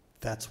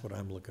 That's what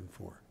I'm looking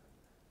for.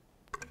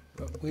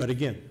 But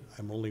again,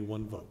 I'm only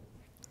one vote.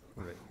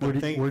 Where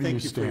do you for your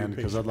stand?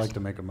 Because I'd like patience. to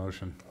make a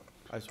motion.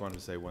 I just wanted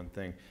to say one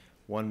thing.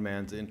 One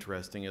man's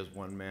interesting is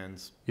one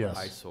man's Yes.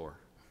 eyesore.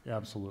 Yeah,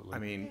 absolutely. I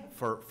mean,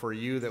 for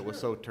you that was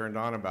so turned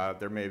on about it,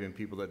 there may have been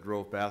people that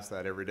drove past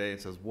that every day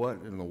and says, what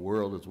in the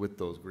world is with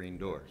those green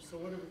doors? So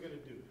what are we going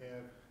to do?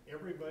 Have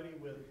everybody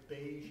with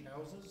beige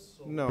houses?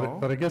 So No.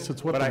 But I guess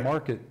it's what But the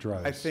market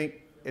drives. I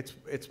think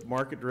it's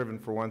market driven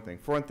for one thing.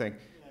 For one thing,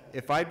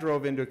 if I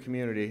drove into a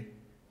community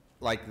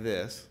like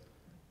this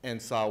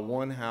and saw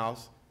one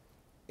house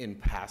in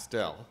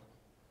pastel,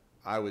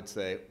 I would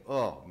say,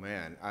 oh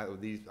man,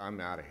 I'm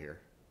out of here,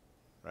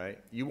 right?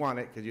 You want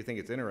it because you think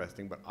it's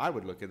interesting, but I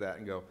would look at that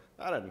and go,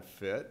 that doesn't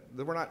fit.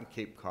 We're not in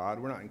Cape Cod,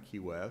 we're not in Key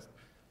West.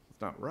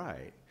 It's not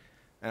right.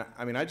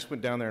 And I just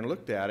went down there and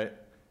looked at it.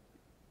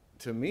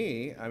 To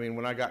me,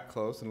 when I got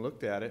close and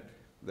looked at it,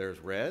 there's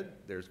red,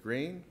 there's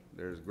green,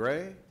 there's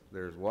gray,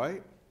 there's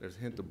white, there's a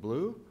hint of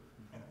blue.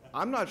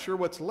 I'm not sure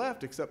what's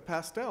left except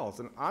pastels,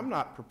 and I'm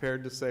not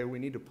prepared to say we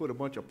need to put a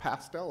bunch of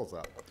pastels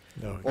up.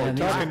 No, Or you're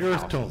talking black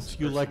earth tones. houses.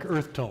 You like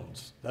earth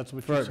tones. That's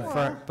what you're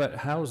saying. But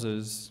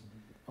houses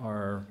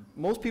are,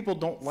 Most people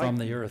don't like From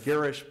the earth.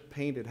 garish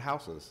painted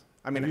houses.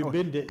 Have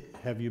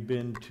you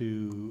been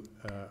to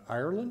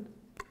Ireland?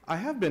 I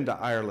have been to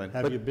Ireland,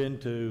 Have but you been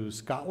to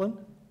Scotland?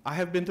 I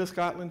have been to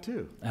Scotland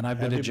too. and I've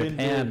been Have to you been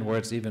Japan to- where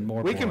it's even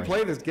more We boring. can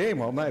play this game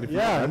all night if you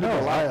Yeah, want. no, I've been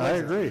to a lot of I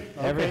places. agree.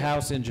 Every Okay.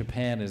 house in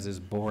Japan is as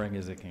boring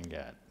as it can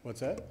get. What's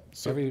that?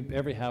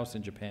 Every house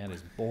in Japan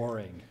is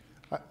boring.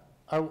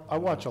 I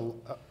watch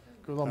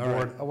because I'm All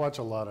bored, right. I watch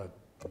a lot of,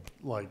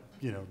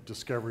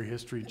 Discovery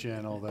History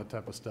Channel, that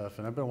type of stuff,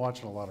 and I've been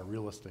watching a lot of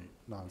real estate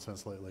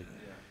nonsense lately.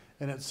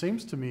 And it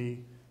seems to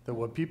me that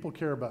what people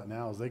care about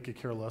now is they could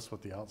care less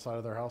what the outside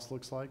of their house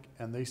looks like,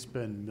 and they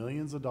spend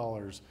millions of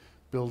dollars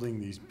building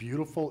these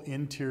beautiful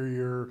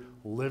interior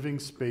living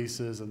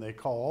spaces, and they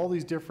call all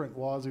these different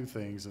wazoo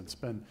things and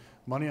spend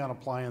money on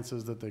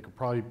appliances that they could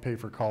probably pay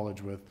for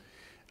college with.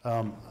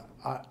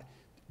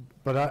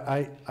 But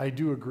I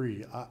do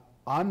agree.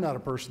 I'm not a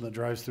person that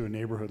drives through a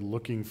neighborhood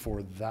looking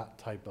for that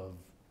type of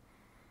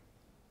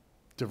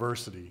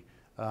diversity.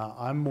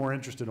 I'm more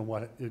interested in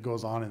what it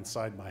goes on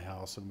inside my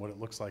house and what it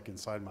looks like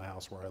inside my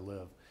house where I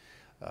live.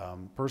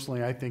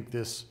 Personally, I think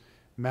this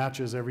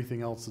matches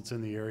everything else that's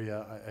in the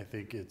area. I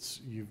think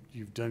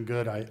you've done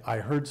good. I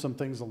heard some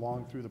things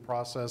along through the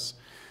process,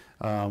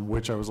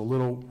 which I was a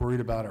little worried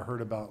about. I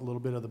heard about a little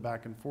bit of the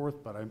back and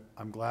forth, but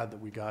I'm glad that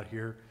we got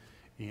here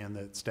and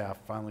that staff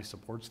finally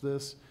supports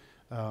this.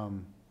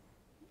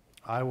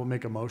 I will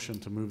make a motion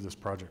to move this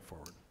project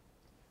forward.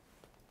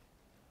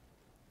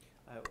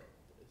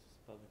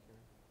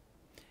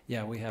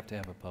 Yeah, we have to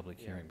have a public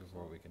hearing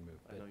before we can move.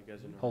 I know you guys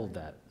are nervous. Hold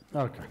that,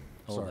 Okay,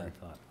 hold sorry, that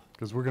thought.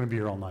 because we're going to be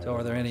here all night. So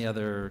are there any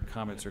otherwise. other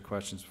comments or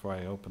questions before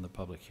I open the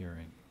public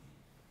hearing?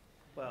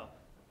 Well,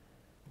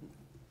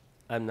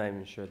 I'm not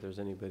even sure there's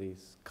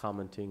anybody's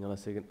commenting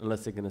unless they're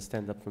going to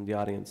stand up from the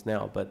audience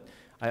now, but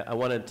I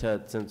wanted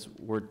to, since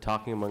we're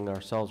talking among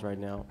ourselves right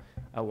now,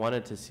 I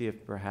wanted to see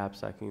if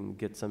perhaps I can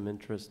get some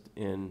interest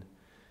in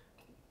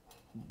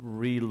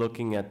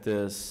re-looking at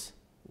this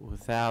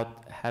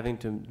without having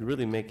to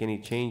really make any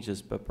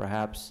changes, but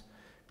perhaps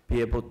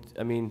be able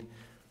to, I mean,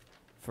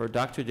 for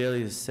Dr.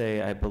 Daly to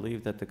say, I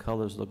believe that the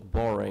colors look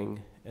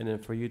boring, and then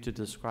for you to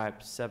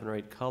describe 7 or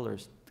 8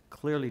 colors,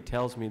 clearly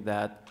tells me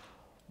that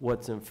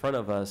what's in front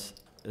of us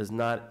is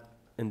not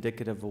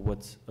indicative of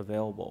what's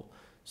available.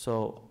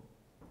 So,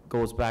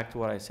 goes back to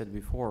what I said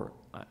before.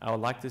 I would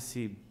like to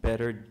see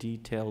better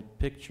detailed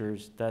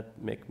pictures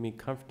that make me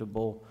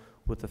comfortable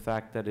with the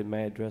fact that it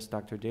may address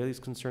Dr. Daly's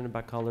concern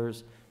about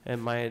colors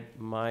and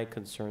my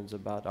concerns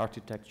about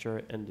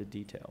architecture and the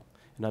detail.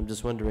 And I'm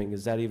just wondering,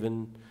 is that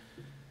even,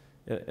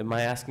 am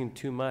I asking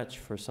too much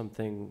for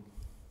something,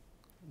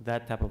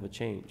 that type of a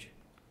change?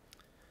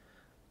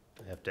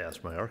 I have to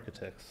ask my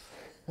architects.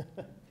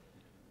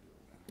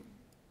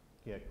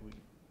 Yeah, could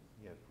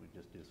we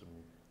just do some,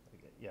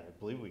 yeah, I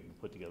believe we can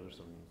put together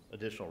some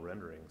additional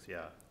renderings,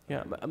 yeah.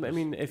 Yeah, I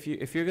mean, if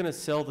you're gonna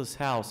sell this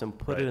house and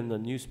put it Right. in the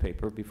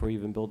newspaper before you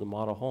even build a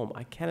model home,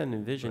 I can't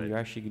envision Right. you're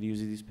actually gonna use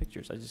these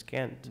pictures. I just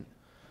can't.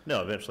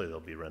 No, eventually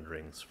there'll be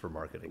renderings for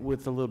marketing.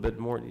 With a little bit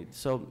more need.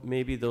 So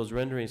maybe those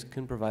renderings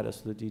can provide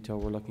us with the detail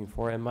we're looking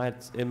for. It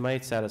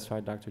might satisfy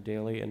Dr.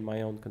 Daly and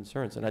my own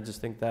concerns. And I just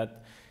think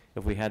that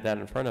if we had that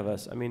in front of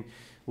us, I mean,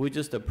 we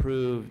just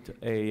approved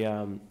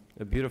a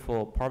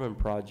beautiful apartment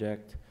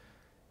project,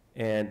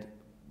 and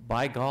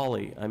by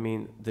golly, I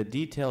mean, the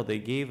detail they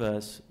gave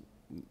us,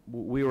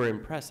 we were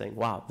impressed, saying,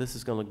 wow, this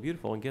is gonna look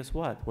beautiful. And guess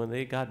what? When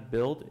they got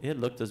built, it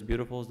looked as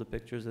beautiful as the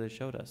pictures that they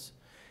showed us.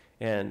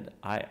 And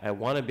I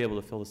want to be able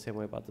to feel the same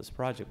way about this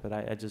project, but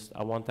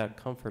I want that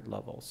comfort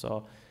level.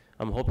 So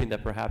I'm hoping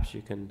that perhaps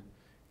you can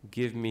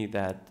give me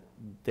that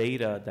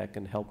data that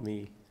can help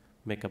me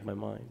make up my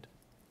mind.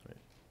 Right.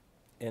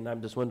 And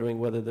I'm just wondering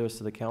whether the rest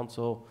of the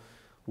council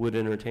would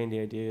entertain the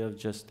idea of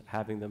just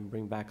having them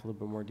bring back a little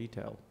bit more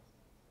detail.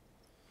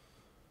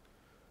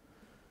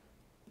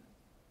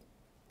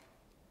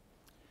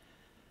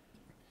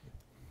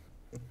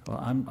 Well,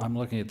 I'm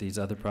looking at these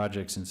other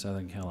projects in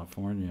Southern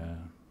California,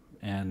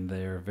 and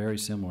they're very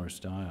similar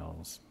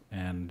styles.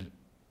 And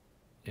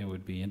it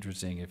would be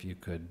interesting if you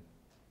could,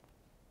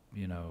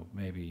 you know,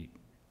 maybe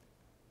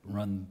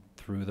run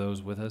through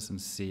those with us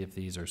and see if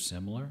these are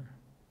similar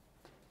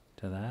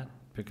to that,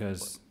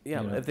 because,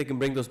 Yeah, you know, if they can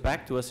bring those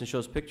back to us and show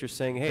us pictures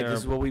saying, hey, this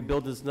is what we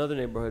built in this another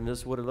neighborhood, and this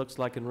is what it looks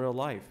like in real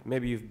life.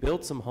 Maybe you've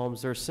built some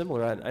homes that are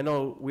similar. I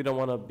know we don't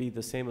want to be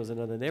the same as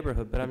another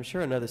neighborhood, but I'm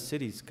sure another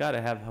city's got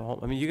to have a home.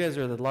 I mean, you guys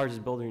are the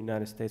largest builder in the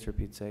United States, for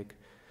Pete's sake.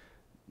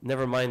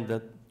 Never mind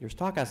that your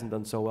stock hasn't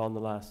done so well in the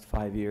last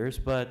 5 years,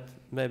 but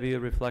maybe a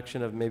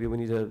reflection of maybe we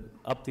need to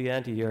up the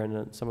ante here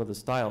in some of the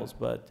styles.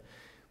 But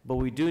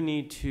we do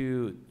need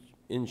to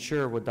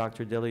ensure what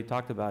Dr. Daly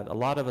talked about. A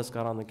lot of us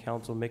got on the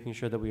council making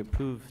sure that we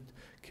approved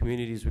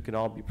communities we can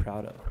all be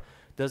proud of.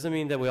 Doesn't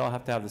mean that we all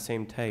have to have the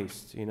same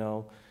taste, you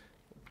know.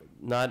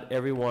 Not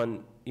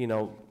everyone, you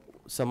know,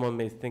 someone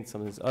may think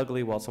something's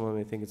ugly while someone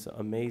may think it's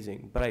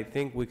amazing. But I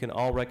think we can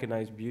all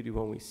recognize beauty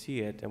when we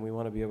see it, and we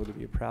want to be able to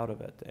be proud of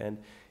it. And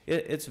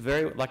it's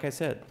very, like I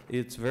said,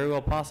 it's very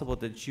well possible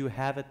that you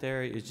have it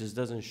there. It just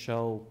doesn't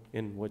show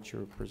in what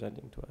you're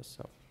presenting to us.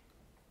 So.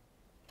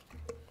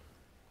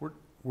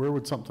 Where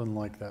would something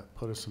like that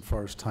put us as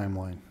far as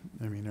timeline?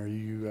 I mean, are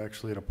you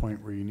actually at a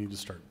point where you need to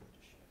start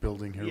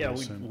building here Yeah, real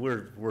soon?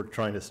 we're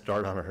trying to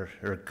start on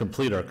or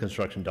complete our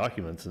construction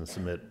documents and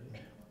submit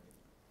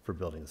for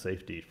building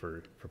safety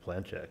for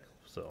plan check,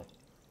 so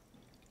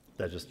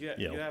that just, You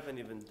haven't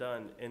even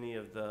done any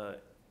of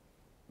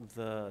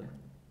the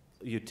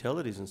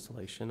utilities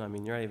installation. I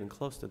mean, you're not even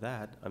close to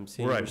that. I'm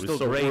seeing Right, you're still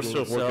we're grading.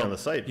 still working so on the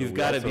site, but You've we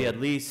got to also- be at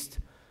least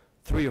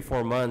 3 or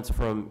 4 months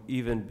from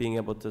even being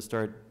able to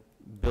start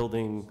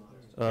building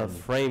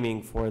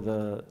framing for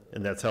the.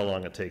 And that's how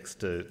long it takes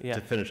to Yeah.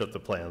 finish up the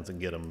plans and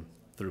get them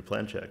through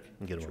plan check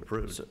and get them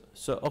approved.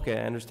 So, okay,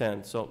 I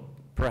understand. So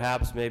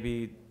perhaps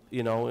maybe,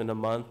 you know, in a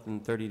month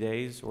and 30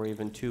 days or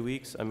even 2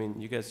 weeks. I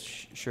mean, you guys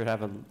should have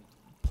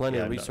plenty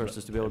Yeah, of I'm not-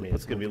 resources to be able I to mean, put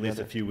it's gonna be at something least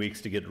a together. few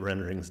weeks to get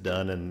renderings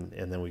done, and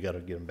then we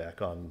gotta get them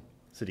back on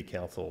city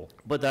council.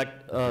 But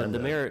that, the agenda.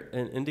 mayor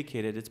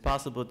indicated, it's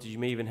possible that you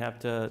may even have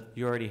to,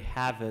 you already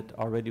have it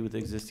already with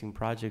existing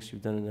projects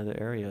you've done in other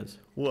areas.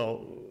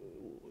 Well,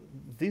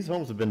 these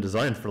homes have been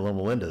designed for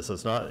Loma Linda, so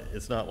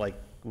it's not like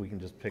we can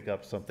just pick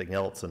up something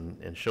else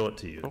and show it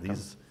to you. Okay.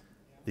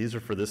 These are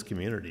for this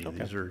community. Okay.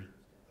 These are,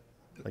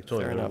 like,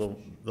 totally Fair a enough.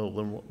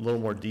 little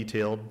more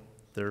detailed.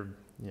 They're,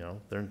 you know,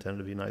 they're intended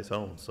to be nice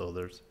homes, so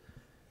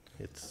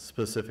it's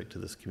specific to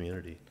this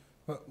community.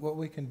 What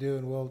we can do,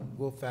 and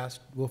we'll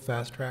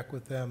fast track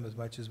with them as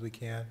much as we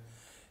can,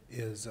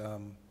 is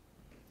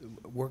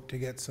work to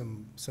get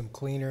some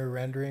cleaner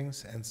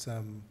renderings and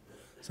something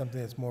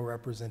that's more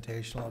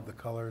representational of the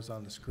colors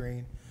on the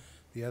screen.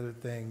 The other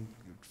thing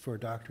for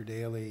Dr.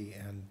 Daly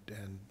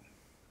and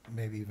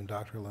maybe even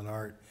Dr.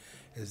 Lenart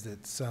is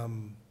that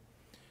some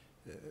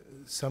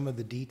of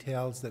the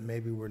details that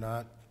maybe we're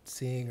not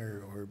seeing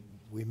or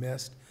we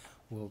missed,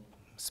 we'll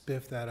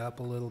spiff that up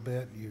a little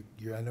bit.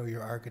 I know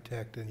you're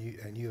architect, and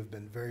you have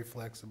been very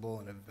flexible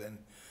and have been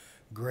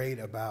great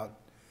about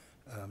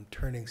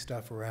turning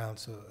stuff around.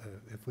 So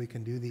if we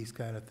can do these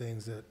kind of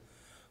things, that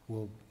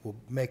will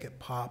make it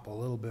pop a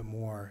little bit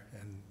more.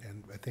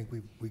 And I think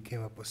we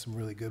came up with some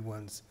really good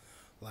ones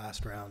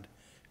last round.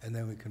 And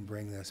then we can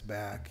bring this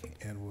back,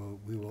 and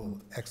we will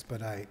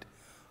expedite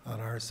on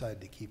our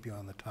side to keep you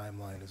on the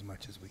timeline as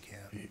much as we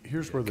can.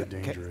 Here's where the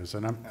danger is,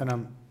 and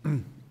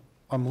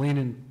I'm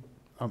leaning,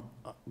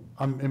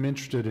 I'm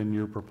interested in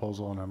your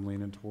proposal, and I'm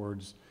leaning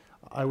towards,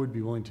 I would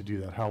be willing to do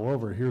that.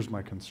 However, here's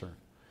my concern.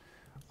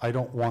 I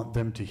don't want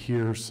them to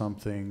hear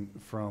something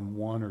from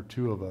one or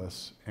two of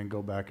us and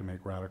go back and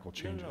make radical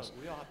changes.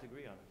 No, we all have to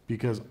agree on it.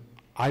 Because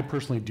I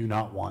personally do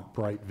not want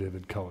bright,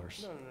 vivid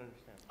colors. No,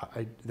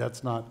 understand.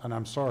 That's not, and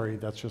I'm sorry,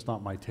 that's just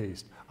not my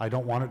taste. I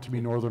don't want it to be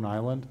Northern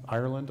Ireland. I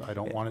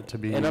don't want it to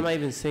be. And I'm not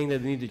even saying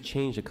that they need to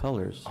change the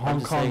colors. I'm Hong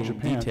just Kong, saying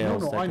Japan.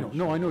 details No, that I can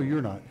know. No, I know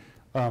you're not.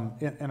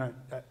 And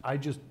I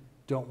just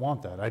don't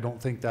want that. I don't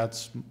think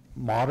that's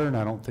modern.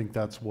 I don't think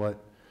that's what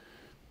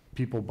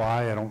people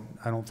buy. I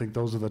don't think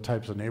those are the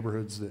types of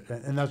neighborhoods that,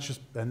 and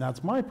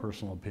that's my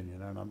personal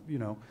opinion. And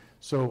I'm,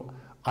 so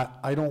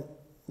I don't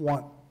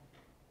want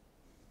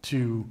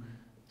to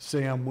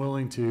say I'm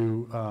willing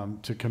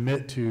to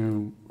commit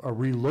to a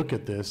relook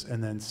at this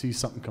and then see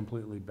something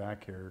completely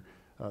back here,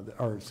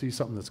 or see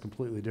something that's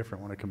completely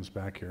different when it comes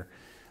back here.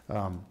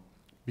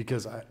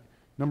 Because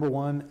number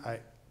one,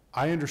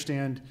 I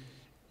understand.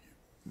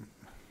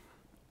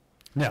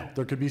 Now,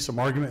 there could be some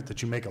argument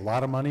that you make a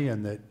lot of money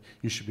and that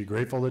you should be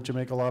grateful that you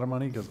make a lot of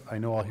money, because I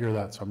know I'll hear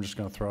that, so I'm just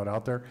going to throw it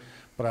out there.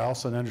 But I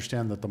also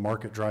understand that the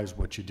market drives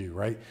what you do,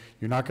 right?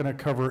 You're not going to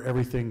cover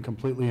everything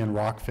completely in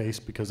rock face,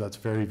 because that's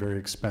very, very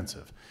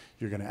expensive.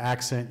 You're going to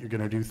accent, you're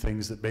going to do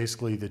things that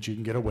basically that you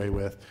can get away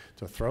with,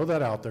 to throw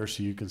that out there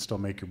so you can still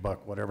make your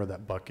buck, whatever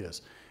that buck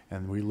is.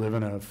 And we live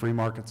in a free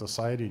market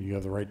society, and you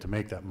have the right to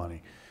make that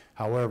money.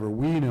 However,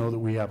 we know that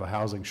we have a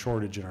housing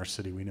shortage in our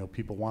city. We know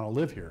people want to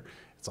live here.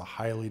 It's a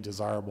highly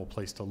desirable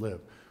place to live.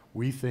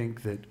 We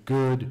think that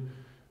good,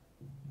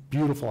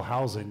 beautiful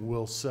housing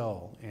will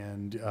sell,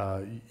 and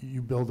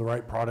you build the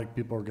right product,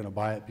 people are going to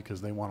buy it because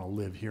they want to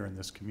live here in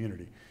this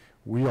community.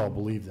 We all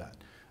believe that.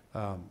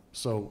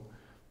 So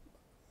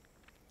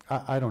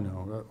I don't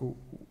know.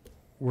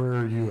 Where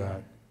are you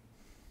at?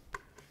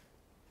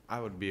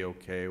 I would be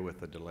okay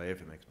with a delay if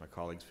it makes my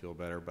colleagues feel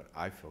better, but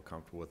I feel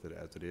comfortable with it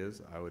as it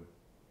is. I would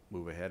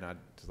move ahead. I'd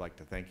just like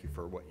to thank you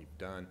for what you've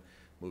done,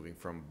 moving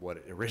from what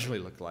it originally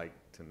looked like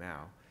to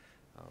now.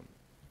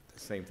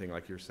 Same thing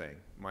like you're saying.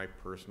 My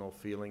personal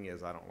feeling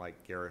is I don't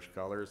like garish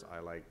colors. I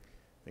like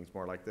things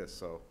more like this.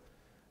 So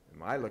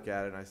when I look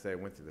at it and I say I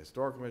went through the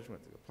Historical Commission,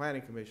 went through the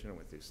Planning Commission, I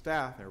went through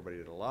staff, everybody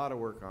did a lot of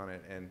work on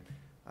it, and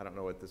I don't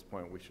know at this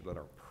point we should let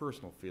our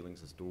personal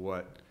feelings as to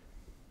what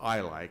I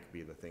like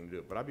be the thing to do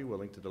it. But I'd be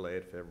willing to delay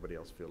it if everybody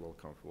else feel a little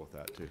comfortable with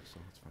that too, so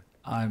that's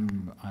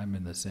fine. I'm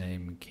in the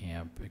same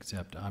camp,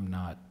 except I'm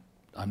not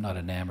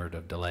enamored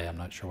of delay. I'm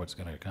not sure what's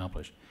going to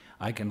accomplish.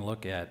 I can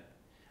look at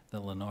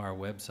the Lennar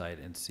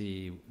website and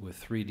see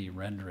with 3D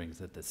renderings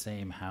that the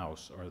same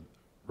house, or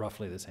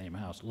roughly the same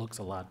house, looks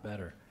a lot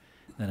better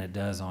than it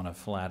does on a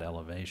flat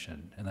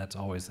elevation, and that's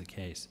always the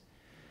case.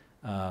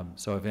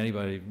 So if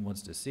anybody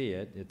wants to see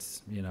it,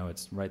 it's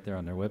right there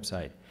on their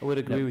website. I would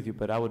agree with you,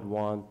 but I would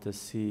want to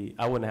see,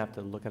 I wouldn't have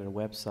to look at a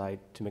website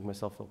to make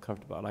myself feel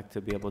comfortable. I'd like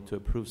to be able to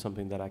approve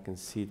something that I can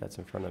see that's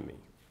in front of me.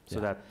 So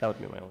Yeah. that would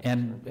be my own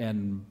concern.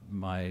 And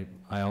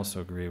I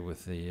also agree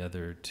with the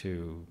other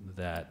two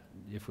that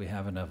if we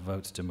have enough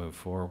votes to move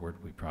forward,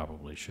 we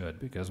probably should,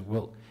 because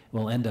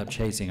we'll end up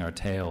chasing our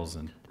tails,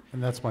 and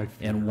that's my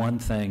fear. And one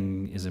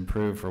thing is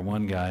improved for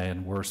one guy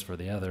and worse for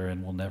the other,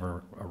 and we'll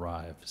never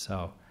arrive.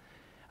 So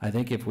I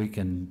think if we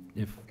can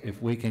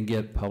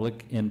get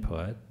public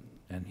input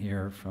and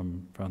hear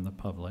from the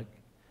public,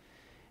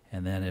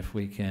 and then if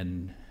we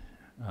can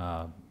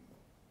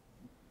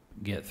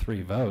get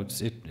 3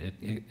 votes,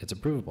 it's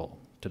approvable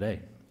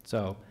today.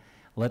 So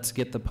let's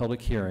get the public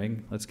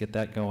hearing, let's get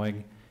that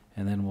going,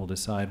 and then we'll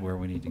decide where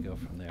we need to go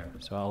from there.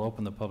 So I'll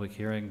open the public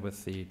hearing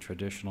with the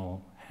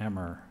traditional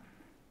hammer.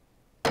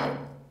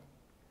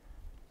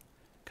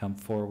 Come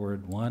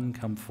forward one,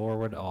 come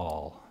forward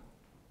all.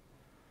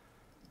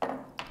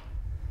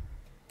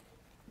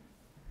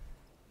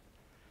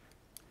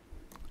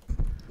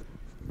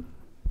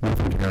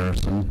 Wilfred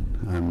Harrison.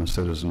 I'm a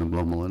citizen of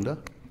Loma Linda,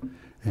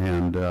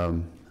 and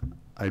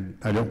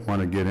I don't want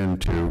to get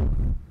into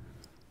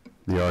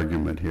the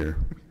argument here.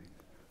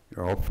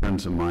 You're all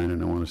friends of mine,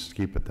 and I want us to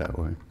keep it that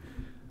way.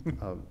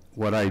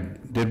 What I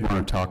did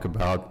want to talk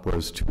about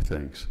was 2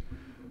 things.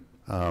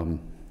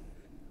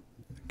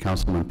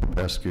 Councilman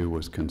Popescu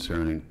was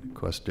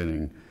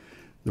questioning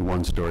the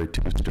 1-story,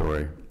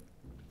 2-story.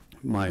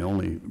 My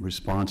only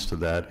response to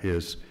that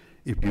is,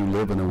 if you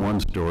live in a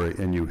 1-story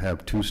and you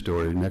have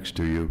 2-story next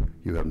to you,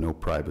 you have no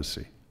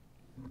privacy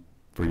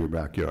for your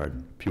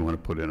backyard. If you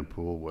want to put in a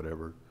pool,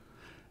 whatever.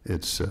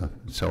 It's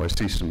so I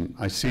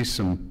see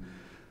some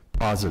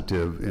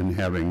positive in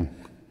having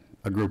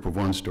a group of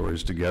one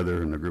stories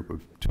together and a group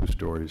of two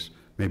stories,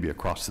 maybe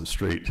across the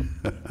street.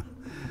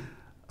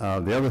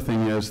 The other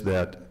thing is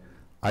that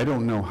I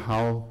don't know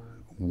how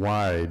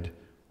wide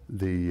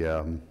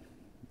the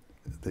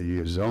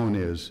zone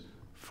is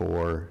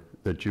for,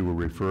 that you were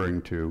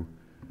referring to,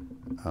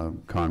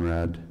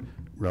 Conrad,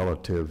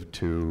 relative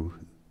to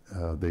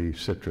the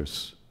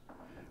citrus.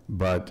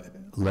 But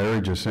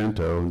Larry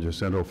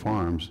Jacinto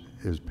Farms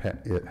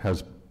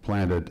has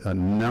planted a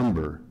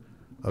number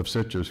of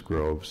citrus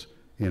groves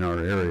in our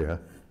area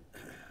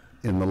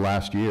in the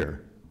last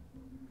year.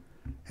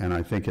 And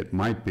I think it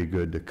might be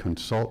good to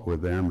consult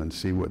with them and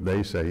see what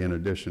they say in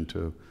addition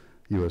to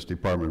U.S.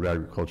 Department of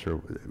Agriculture,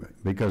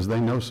 because they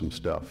know some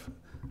stuff.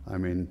 I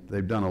mean,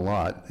 they've done a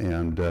lot,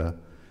 and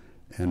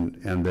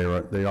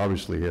they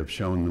obviously have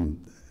shown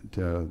them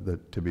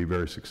to be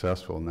very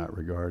successful in that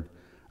regard.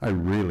 I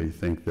really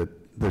think that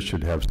this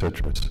should have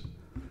citrus.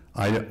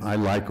 I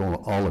like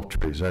olive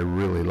trees. I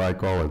really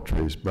like olive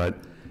trees, but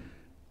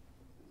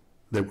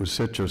there was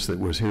citrus that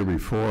was here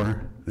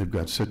before. They've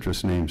got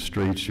citrus named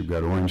streets. You've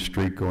got Orange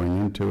Street going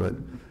into it.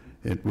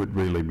 It would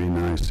really be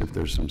nice if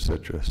there's some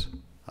citrus.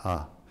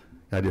 I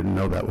didn't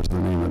know that was the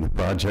name of the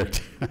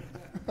project.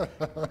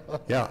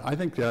 Yeah, I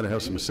think they ought to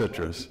have some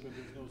citrus.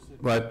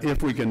 But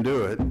if we can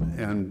do it,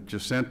 and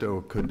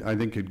Jacinto could, I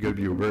think could give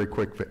you a very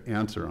quick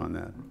answer on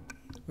that.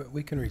 But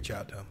we can reach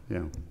out to them.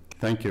 Yeah,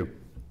 thank you.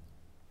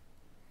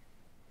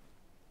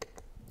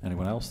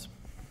 Anyone else?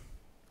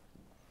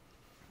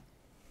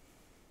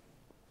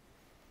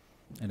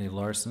 Any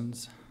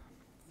Larsons?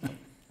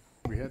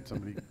 We had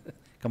somebody.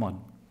 Come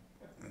on.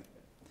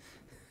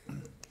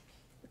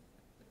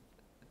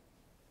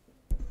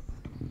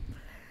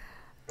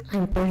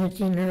 I'm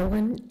Bernadine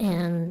Irwin,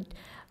 and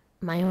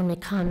my only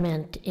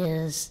comment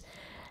is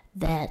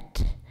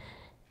that,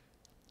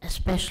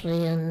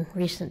 especially in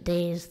recent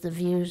days, the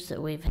views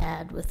that we've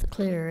had with the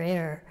clearer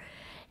air,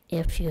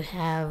 if you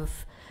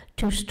have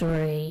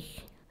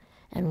two-story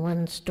and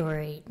one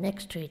story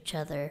next to each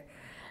other,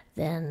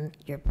 then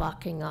you're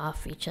blocking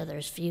off each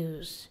other's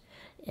views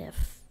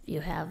if you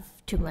have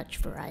too much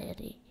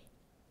variety.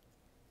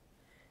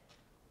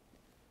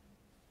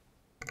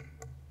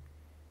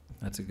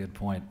 That's a good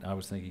point. I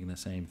was thinking the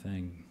same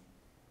thing.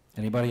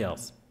 Anybody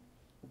else?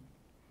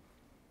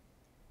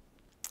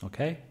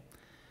 Okay,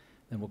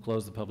 then we'll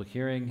close the public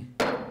hearing.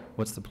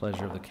 What's the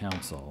pleasure of the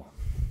council?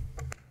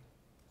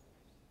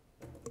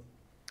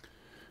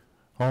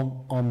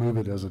 I'll move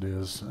it as it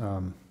is,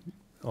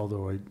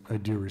 although I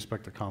do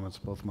respect the comments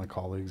of both of my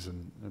colleagues,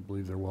 and I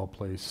believe they're well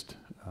placed.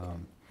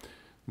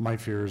 My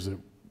fear is that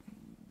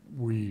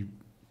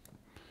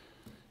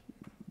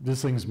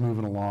this thing's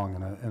moving along,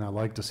 and I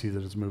like to see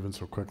that it's moving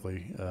so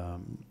quickly.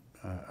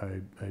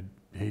 I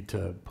hate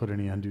to put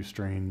any undue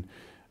strain,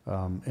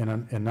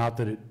 and not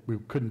that we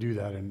couldn't do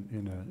that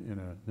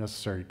in a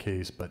necessary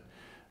case, but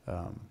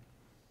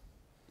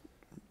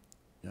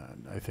yeah,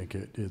 I think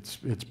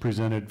it's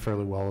presented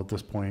fairly well at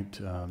this point.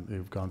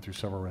 They've gone through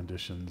several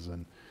renditions,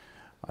 and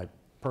I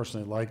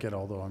personally like it,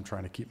 although I'm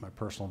trying to keep my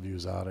personal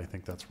views out. I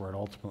think that's where it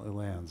ultimately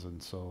lands,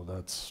 and so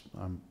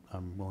I'm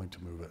willing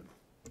to move it.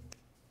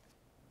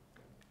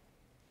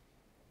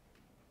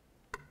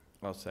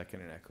 I'll second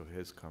and echo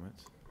his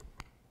comments.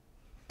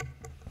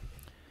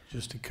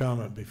 Just a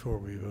comment before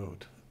we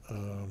vote.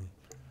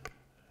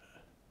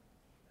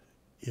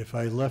 If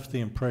I left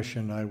the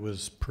impression I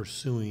was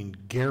pursuing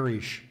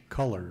garish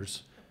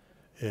colors,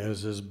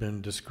 as has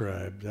been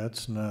described,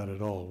 that's not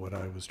at all what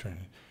I was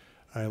trying.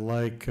 I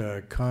like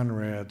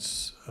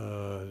Conrad's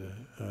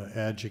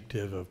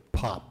adjective of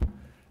pop,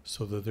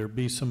 so that there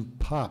be some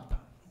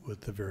pop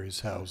with the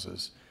various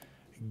houses.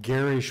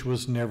 Garish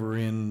was never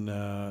in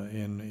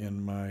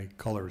my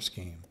color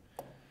scheme.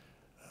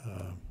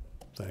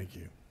 Thank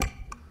you.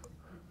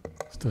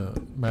 Just a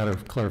matter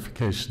of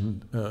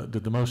clarification,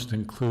 did the motion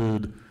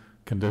include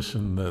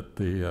condition that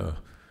the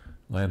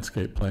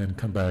landscape plan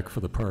come back for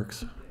the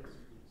parks?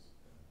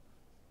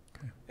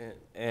 Okay.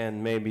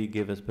 And maybe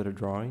give us better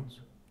drawings?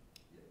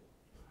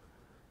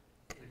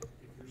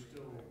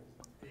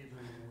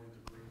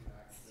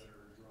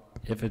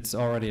 If it's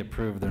already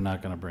approved, they're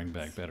not going to bring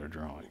back better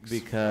drawings.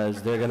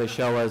 Because they're going to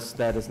show us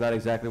that it's not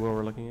exactly what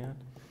we're looking at?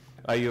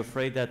 Are you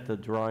afraid that the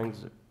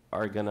drawings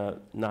are going to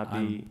not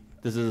be,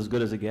 this is as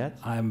good as it gets?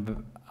 I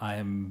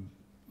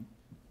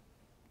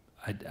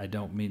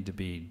don't mean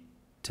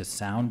to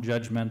sound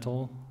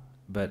judgmental,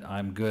 but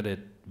I'm good at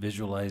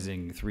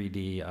visualizing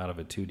 3D out of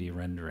a 2D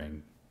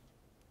rendering.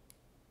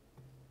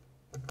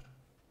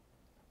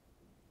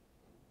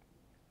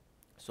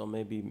 So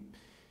maybe,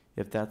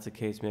 if that's the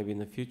case, maybe in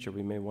the future,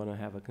 we may want to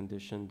have a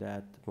condition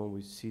that when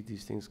we see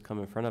these things come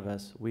in front of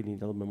us, we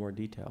need a little bit more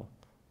detail.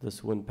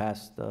 This wouldn't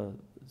pass the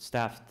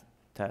staff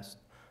test.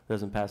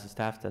 Doesn't pass the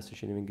staff test, it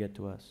shouldn't even get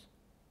to us.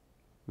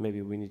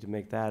 Maybe we need to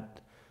make that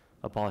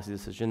a policy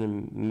decision,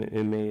 and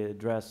it may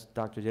address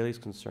Dr. Daly's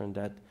concern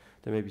that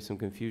there may be some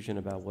confusion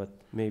about what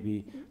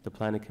maybe the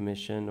planning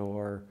commission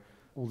or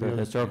the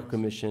historical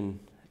commission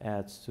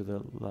adds to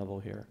the level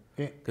here.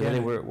 Because I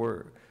think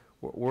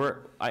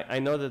I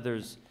know that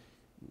there's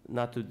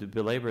not to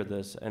belabor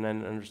this, and I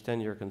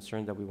understand your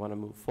concern that we want to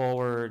move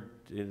forward.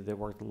 They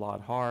worked a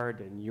lot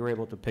hard, and you're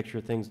able to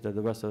picture things that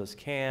the rest of us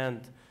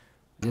can't.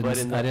 But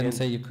I didn't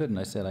say you couldn't,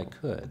 I said I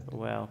could.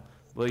 Well,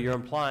 you're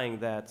implying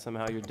that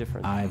somehow you're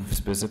different. I've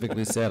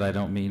specifically said I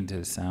don't mean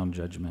to sound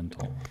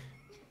judgmental.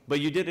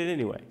 But you did it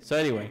anyway. So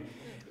anyway,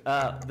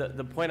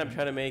 the point I'm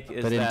trying to make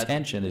is But that...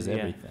 intention is yeah,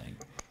 everything.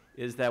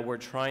 is that we're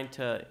trying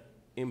to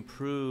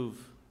improve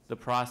the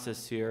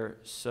process here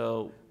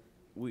so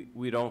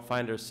we don't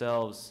find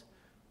ourselves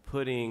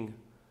putting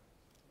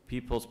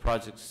people's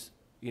projects,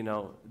 you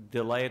know,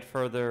 delay it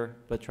further,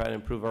 but try to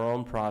improve our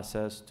own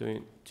process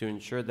to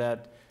ensure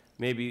that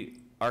maybe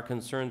our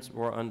concerns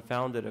were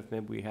unfounded if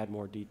maybe we had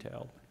more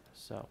detail.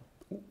 So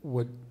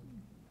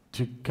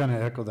To kind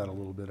of echo that a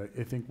little bit,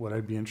 I think what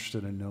I'd be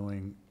interested in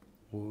knowing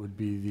would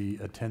be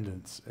the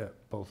attendance at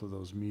both of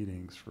those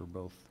meetings for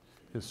both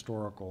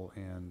historical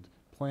and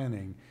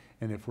planning,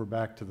 and if we're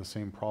back to the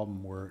same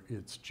problem where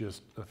it's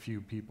just a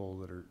few people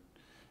that are,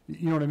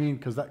 you know what I mean?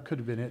 Because that could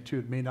have been it too.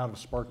 It may not have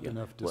sparked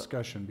enough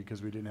discussion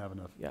because we didn't have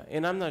enough. Yeah,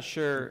 and I'm not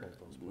sure,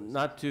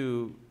 not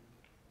to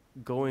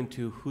go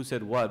into who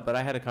said what, but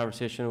I had a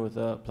conversation with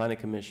a planning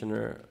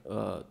commissioner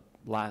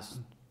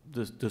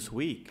this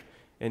week,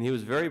 and he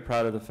was very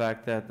proud of the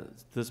fact that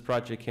this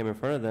project came in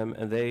front of them,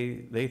 and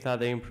they thought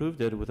they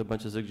improved it with a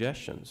bunch of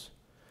suggestions.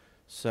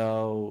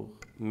 So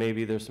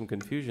maybe there's some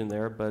confusion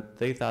there, but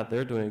they thought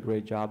they're doing a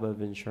great job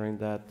of ensuring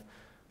that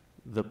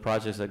the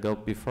projects that go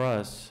before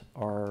us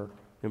are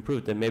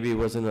improved. And maybe it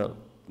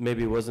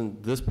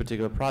wasn't this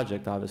particular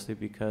project, obviously,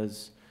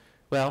 because,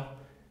 well,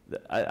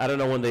 I don't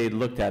know when they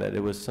looked at it.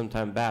 It was some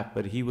time back,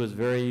 but he was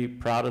very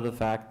proud of the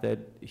fact that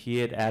he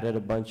had added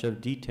a bunch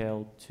of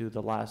detail to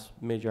the last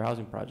major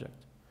housing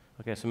project.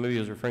 Okay, so maybe he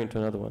was referring to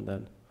another one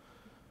then.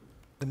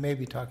 They may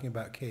be talking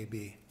about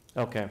KB.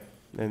 Okay.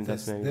 And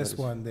This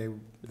one,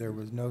 there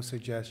was no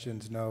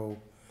suggestions, no.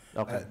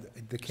 Okay.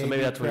 The So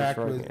maybe KB that's what he's track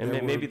was, referring, and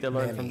there maybe were they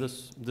learned from many.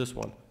 this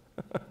one.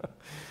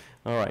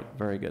 All right,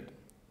 very good.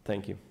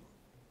 Thank you.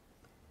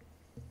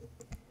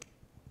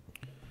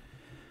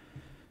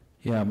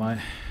 Yeah,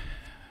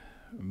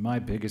 my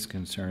biggest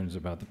concerns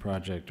about the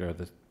project are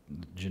the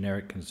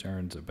generic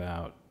concerns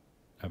about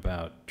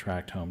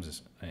tract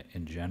homes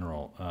in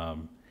general.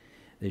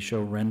 They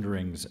show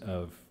renderings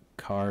of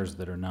cars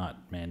that are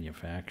not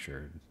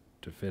manufactured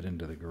to fit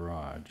into the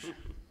garage.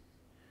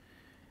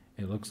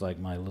 It looks like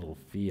my little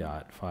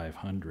Fiat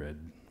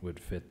 500 would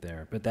fit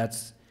there, but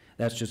that's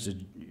just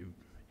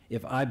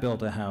if I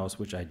built a house,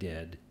 which I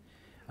did,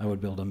 I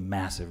would build a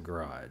massive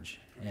garage,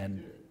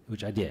 and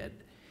which I did.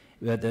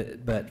 But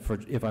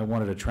if I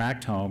wanted a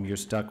tract home, you're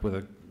stuck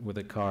with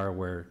a car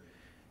where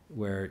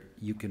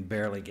you can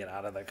barely get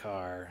out of the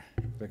car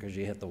because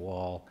you hit the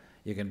wall.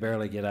 You can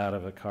barely get out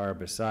of a car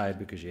beside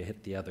because you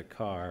hit the other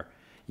car.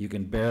 You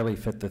can barely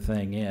fit the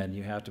thing in.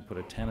 You have to put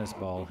a tennis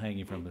ball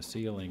hanging from the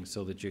ceiling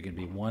so that you can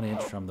be 1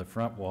 inch from the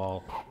front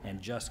wall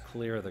and just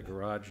clear the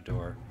garage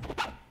door.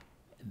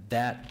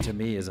 That, to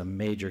me, is a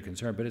major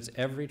concern, but it's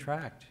every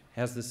tract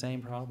has the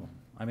same problem.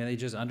 I mean, they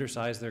just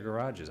undersize their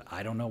garages.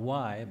 I don't know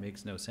why, it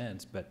makes no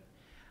sense, but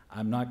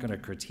I'm not gonna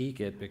critique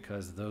it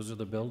because those are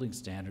the building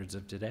standards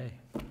of today.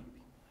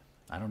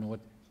 I don't know what,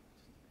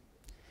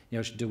 you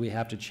know, do we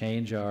have to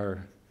change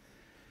our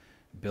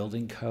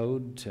building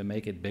code to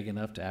make it big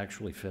enough to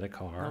actually fit a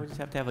car? No, we just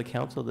have to have a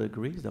council that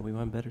agrees that we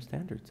want better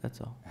standards,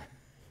 that's all.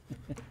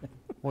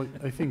 Well,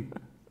 I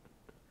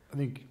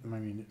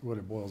mean, what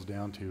it boils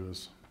down to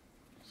is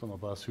some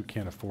of us who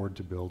can't afford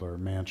to build our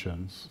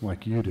mansions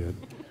like you did,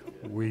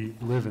 we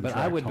live in But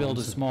tract I would build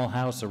a homes. small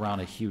house around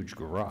a huge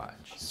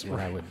garage, is what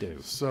I would do.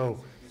 So,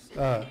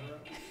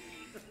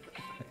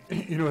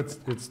 you know,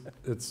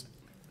 it's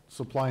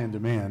supply and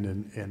demand,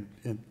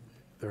 and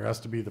there has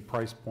to be the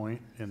price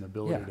point and the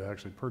ability Yeah. to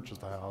actually purchase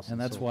the house. And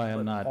that's so why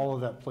I'm not- All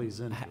of that plays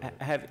into it.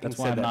 Having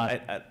why said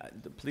I'm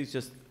that, please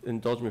just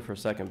indulge me for a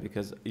second,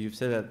 because you've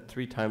said that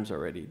 3 times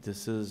already.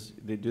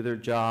 They do their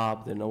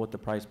job, they know what the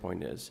price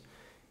point is.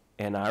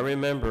 And I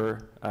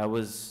remember I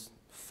was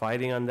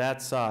fighting on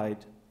that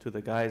side to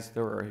the guys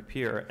that were up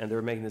here, and they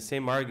were making the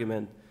same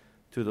argument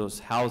to those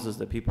houses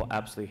that people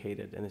absolutely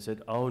hated. And they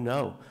said, oh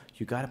no,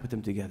 you gotta put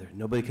them together.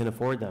 Nobody can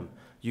afford them.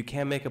 You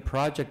can't make a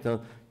project.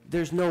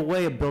 There's no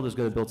way a builder's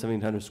gonna build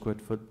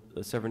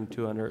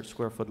 7,200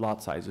 square foot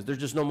lot sizes. There's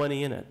just no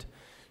money in it.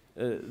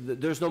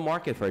 There's no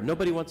market for it.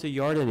 Nobody wants a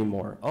yard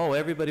anymore. Oh,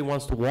 everybody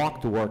wants to walk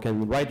to work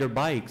and ride their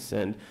bikes,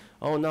 and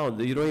oh no,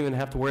 you don't even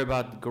have to worry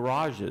about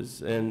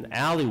garages and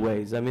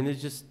alleyways. I mean,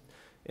 it's just,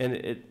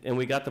 and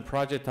we got the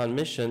project on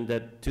Mission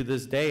that to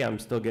this day I'm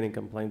still getting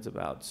complaints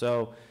about.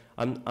 So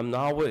I'm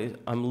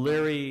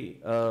leery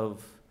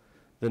of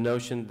the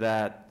notion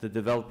that the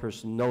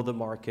developers know the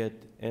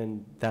market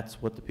and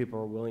that's what the people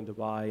are willing to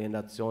buy and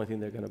that's the only thing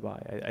they're going to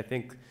buy. I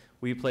think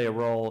we play a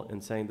role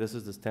in saying this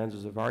is the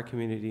standards of our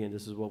community and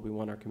this is what we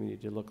want our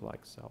community to look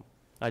like. So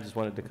I just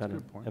wanted to kind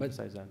of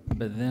emphasize that.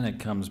 But then it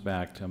comes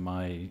back to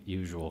my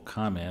usual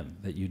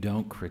comment that you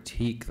don't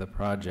critique the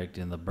project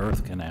in the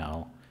birth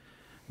canal,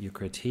 you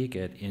critique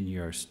it in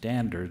your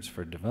standards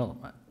for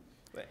development.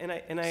 And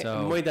I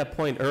So- made that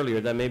point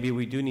earlier, that maybe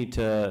we do need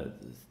to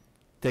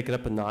take it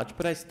up a notch,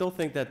 but I still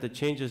think that the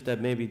changes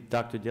that maybe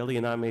Dr. Dilly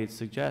and I may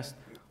suggest,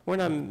 we're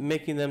not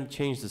making them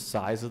change the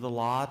size of the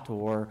lot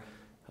or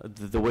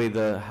the way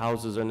the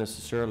houses are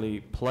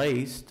necessarily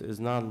placed is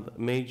not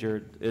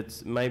major.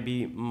 It's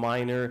maybe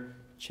minor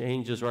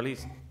changes, or at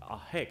least,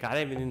 heck, I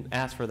didn't even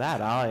ask for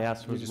that. All I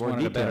asked You was just more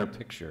wanted a detail. better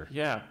picture.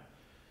 Yeah.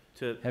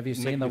 Have you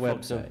make seen the me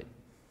focus on- website?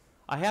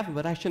 I haven't,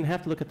 but I shouldn't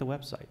have to look at the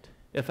website.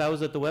 If I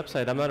was at the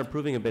website, I'm not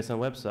approving it based on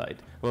website.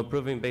 I'm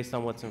approving based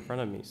on what's in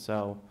front of me.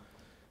 So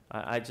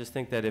I just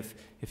think that if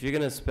you're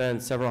going to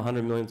spend several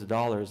hundred millions of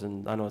dollars,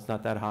 and I know it's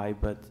not that high,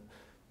 but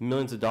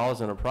millions of dollars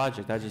on a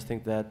project, I just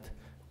think that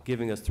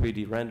giving us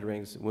 3D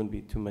renderings wouldn't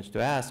be too much to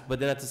ask.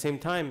 But then at the same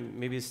time,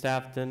 maybe the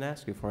staff didn't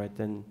ask you for it,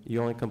 then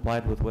you only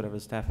complied with whatever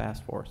the staff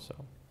asked for, so.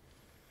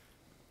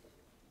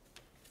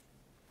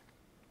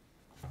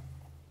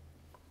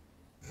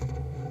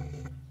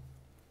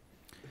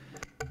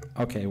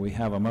 Okay, we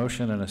have a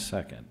motion and a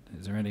second.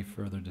 Is there any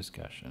further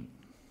discussion?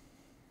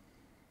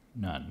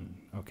 None.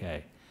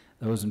 Okay.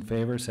 Those in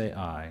favor say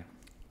aye.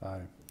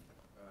 Aye.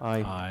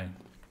 Aye.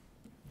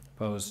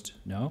 Opposed,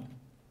 no?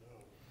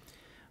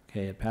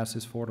 Okay, it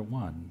passes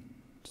 4-1.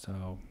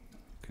 So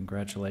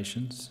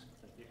congratulations.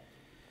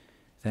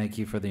 Thank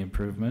you for the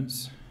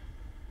improvements.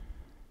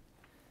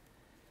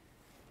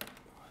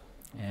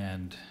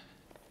 And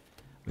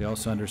we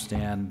also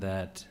understand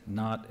that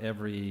not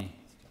every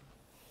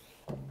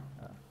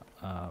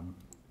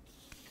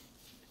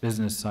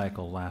business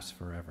cycle lasts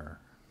forever.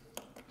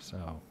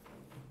 So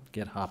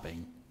get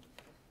hopping.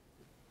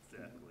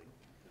 Exactly.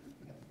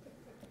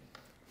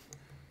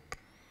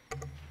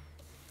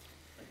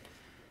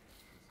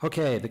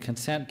 Okay, the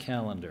consent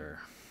calendar.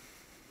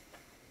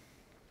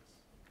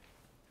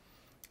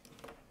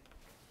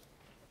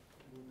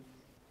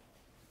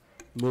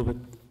 Move it.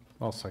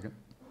 I'll second.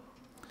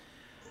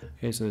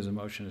 Okay, so there's a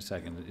motion, a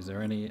second. Is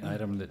there any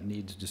item that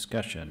needs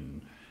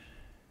discussion?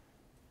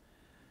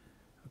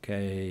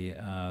 Okay,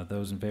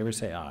 those in favor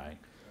say aye.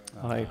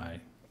 Aye.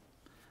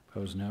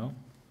 Opposed, no?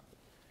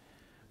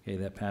 Okay,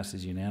 that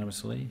passes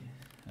unanimously.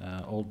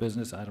 Old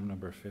business, item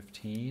number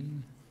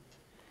 15.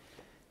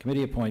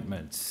 Committee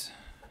appointments.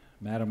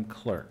 Madam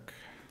Clerk.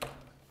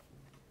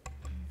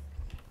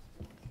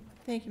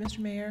 Thank you, Mr.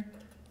 Mayor.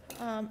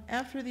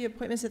 After the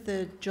appointments at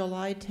the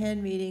July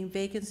 10 meeting,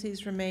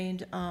 vacancies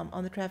remained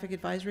on the Traffic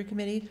Advisory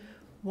Committee.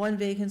 One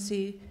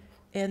vacancy,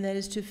 and that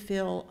is to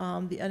fill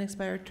the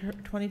unexpired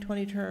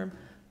 2020 term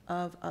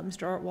of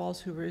Mr. Art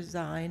Walls, who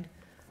resigned.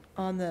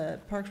 On the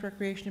Parks,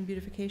 Recreation, and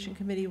Beautification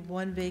Committee,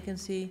 one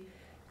vacancy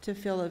to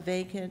fill a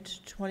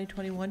vacant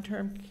 2021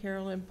 term.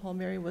 Carolyn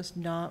Palmieri was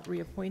not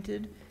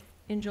reappointed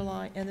in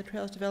July. And the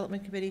Trails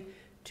Development Committee,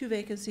 two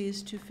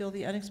vacancies to fill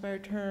the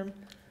unexpired term,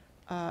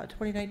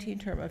 2019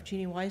 term of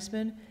Jeannie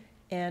Weissman,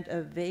 and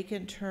a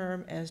vacant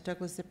term as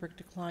Douglas Zipprick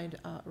declined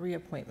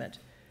reappointment.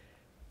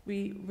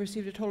 We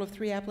received a total of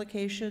 3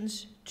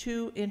 applications,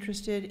 2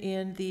 interested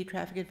in the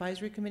Traffic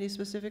Advisory Committee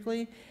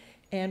specifically,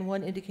 and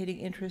 1 indicating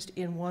interest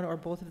in one or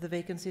both of the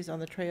vacancies on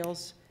the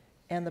Trails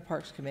and the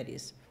Parks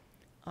Committees.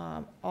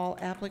 All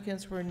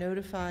applicants were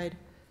notified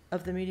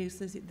of the meetings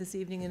this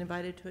evening and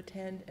invited to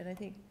attend, and I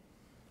think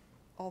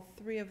all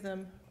 3 of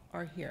them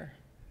are here.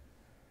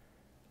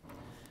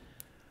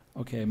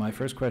 Okay, my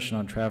first question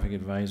on traffic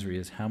advisory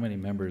is how many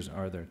members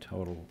are there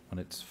total when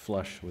it's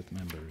flush with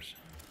members?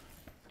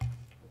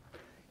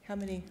 How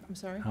many, I'm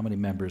sorry? How many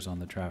members on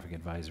the traffic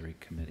advisory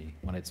committee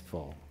when it's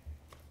full?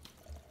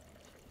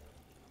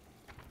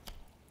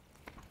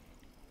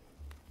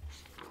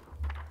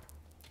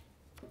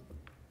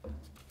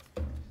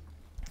 The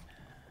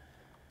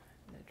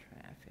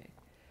traffic.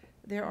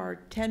 There are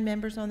 10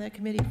 members on that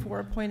committee, 4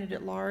 appointed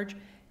at large,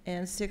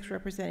 and 6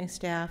 representing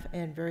staff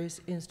and various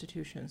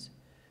institutions.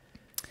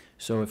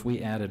 So if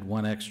we added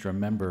 1 extra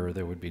member,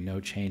 there would be no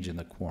change in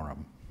the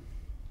quorum.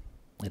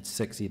 It's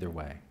 6 either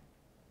way,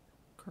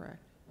 Correct.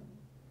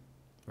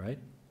 right?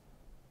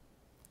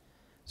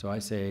 So I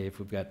say if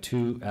we've got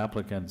 2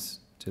 applicants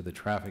to the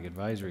traffic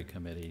advisory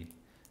committee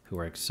who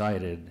are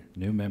excited,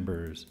 new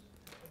members,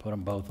 put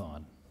them both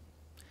on.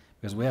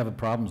 Because we have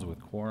problems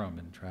with quorum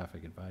in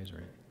traffic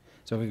advisory.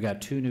 So if we've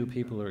got 2 new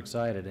people who are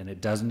excited and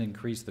it doesn't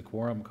increase the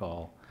quorum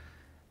call,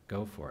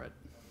 go for it.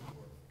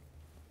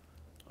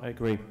 I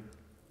agree.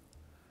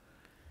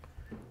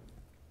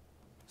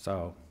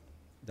 So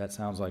that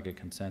sounds like a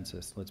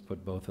consensus. Let's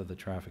put both of the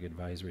traffic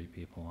advisory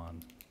people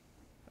on.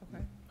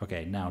 Okay.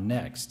 Okay, now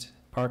next,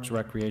 Parks,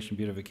 Recreation,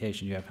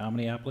 Beautification. You have how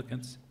many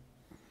applicants?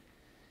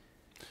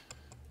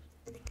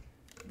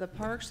 The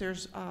Parks,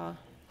 there's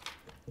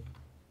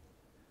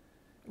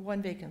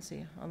 1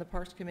 vacancy on the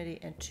Parks Committee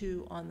and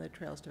 2 on the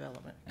Trails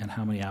Development. And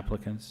how many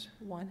applicants?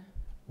 1.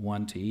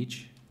 1 to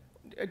each?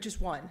 Just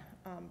 1.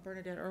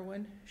 Bernadette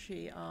Irwin,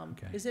 she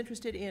Okay. is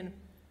interested in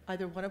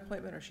either one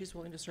appointment or she's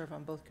willing to serve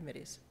on both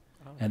committees.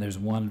 And there's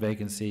one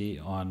vacancy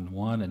on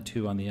one and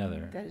two on the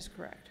other. That is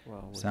correct.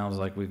 Well, Sounds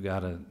like we've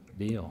got a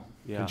deal.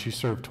 yeah. Did she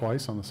serve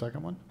twice on the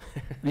second one?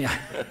 Yeah,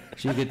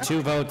 you get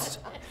 2 votes,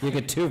 you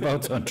get 2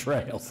 votes on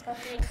trails.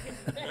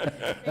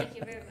 Thank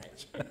you very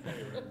much.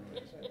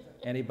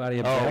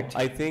 Anybody Oh, object?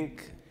 I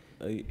think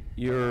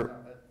you're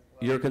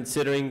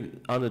considering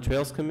on the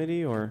Trails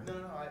Committee, or? No,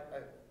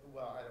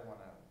 well, I don't want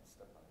to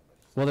step on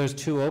it. Well, there's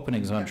 2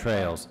 openings on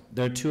trails.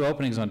 There are 2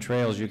 openings on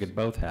trails, you could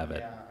both have it.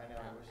 Yeah, I know,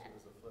 I wish it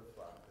was a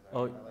flip-flop, because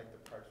Oh. I like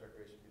the Parks,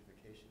 Recreation,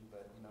 Beautification,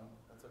 but, you know,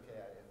 that's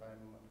okay. If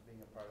I'm being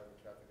a part of the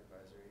traffic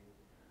advisory,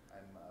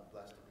 I'm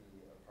blessed to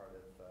be a part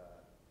of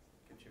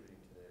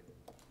contributing to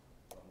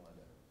the Loma,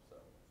 so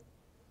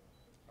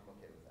I'm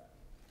okay with that.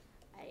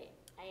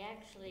 I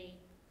actually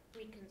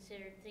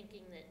reconsidered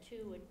thinking that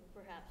 2 would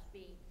perhaps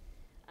be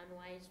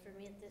unwise for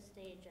me at this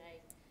stage.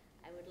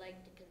 I would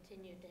like to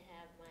continue to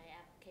have my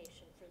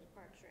application for the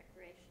Parks,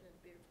 Recreation, and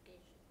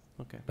Beautification.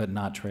 Okay, But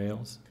not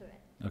trails?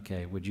 Correct.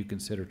 Okay, would you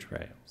consider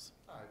trails?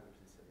 I would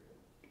consider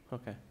it.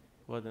 okay.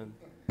 Well then,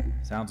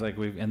 Sounds like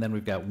and then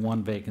we've got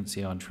 1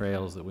 vacancy on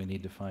trails that we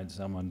need to find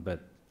someone,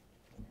 but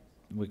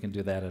we can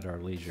do that at our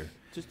leisure.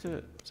 just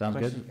a Sounds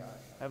good? question.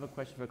 I have a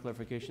question for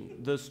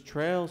clarification. Does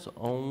trails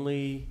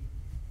only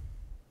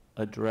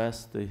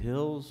address the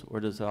hills, or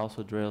does it also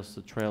address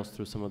the trails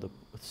through some of the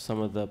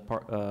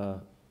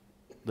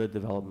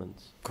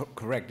developments?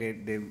 Correct,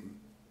 they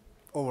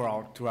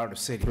overall throughout the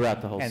city.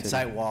 Throughout the whole And city?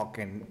 sidewalk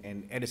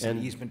and Edison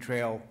And- Eastman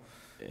Trail,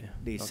 Yeah,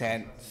 the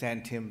okay.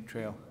 San Tim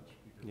Trail.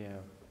 Yeah,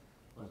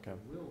 okay.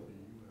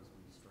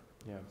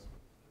 Yeah,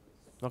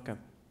 okay.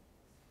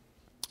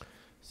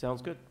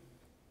 Sounds good.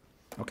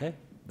 Okay,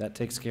 that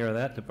takes care of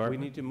that We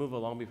department? need to move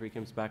along before he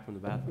comes back from the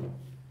bathroom.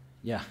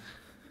 Yeah.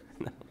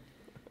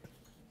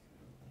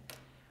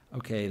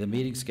 Okay, the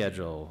meeting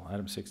schedule,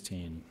 item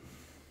 16.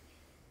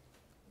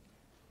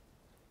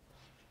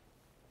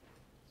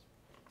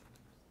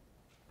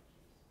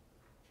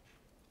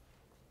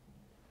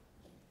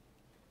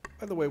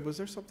 By the way, was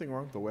there something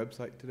wrong with the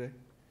website today?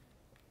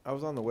 I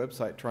was on the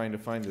website trying to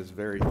find this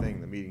very thing,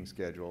 the meeting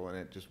schedule, and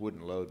it just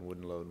wouldn't load and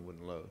wouldn't load and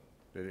wouldn't load.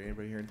 Did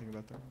anybody hear anything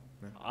about that?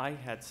 No? I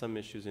had some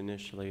issues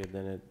initially, and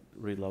then it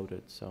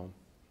reloaded, so.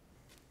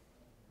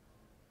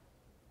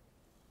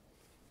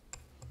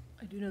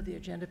 I do know the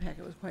agenda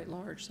packet was quite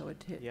large, so it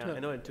took. Yeah, I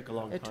know it took a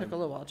long time. It took a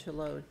little while to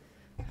load.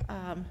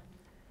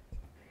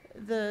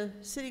 The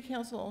city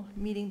council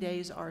meeting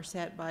days are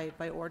set by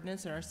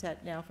ordinance and are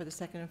set now for the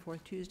 2nd and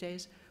 4th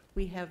Tuesdays.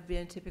 We have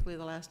been typically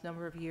the last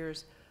number of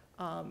years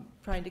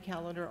trying to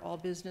calendar all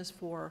business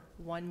for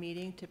 1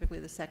 meeting, typically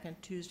the 2nd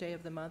Tuesday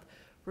of the month,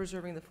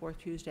 reserving the 4th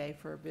Tuesday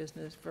for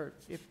business,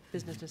 if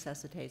business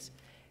necessitates.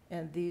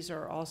 And these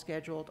are all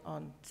scheduled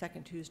on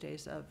 2nd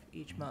Tuesdays of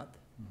each month.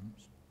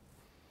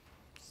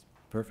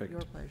 Perfect.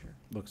 Your pleasure.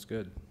 Looks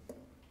good.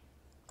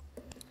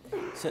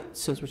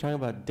 Since we're talking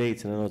about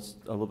dates, and I know it's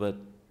a little bit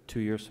 2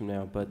 years from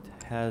now, but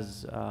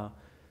has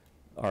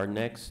our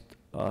next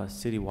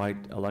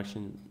citywide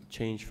election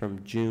changed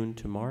from June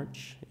to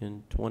March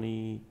in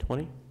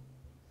 2020?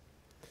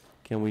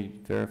 Can we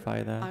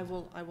verify that? I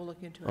will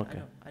look into it.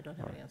 Okay. I don't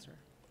have All an right. answer.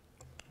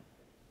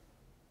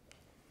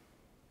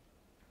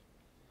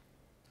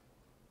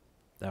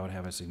 That would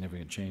have a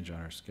significant change on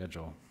our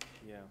schedule.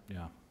 Yeah.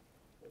 Yeah.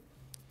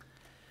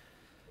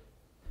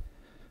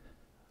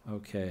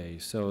 Okay,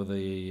 so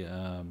the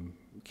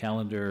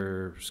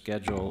calendar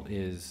schedule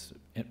is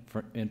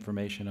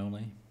information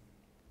only?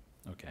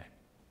 Okay.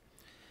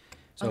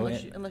 So,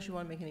 Unless you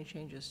want to make any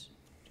changes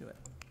to it.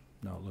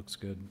 no, it looks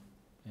good.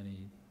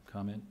 Any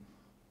comment?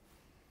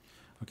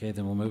 Okay,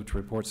 then we'll move to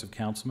reports of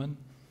councilmen.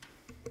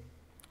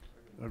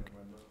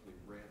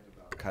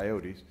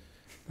 Coyotes.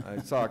 I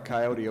saw a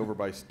coyote over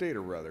by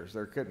Stater Brothers.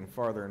 They're getting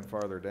farther and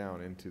farther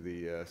down into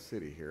the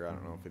city here. I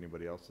don't know if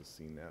anybody else has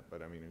seen that,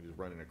 but I mean, he was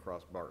running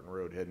across Barton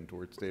Road heading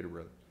towards Stater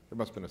Brothers. There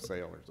must have been a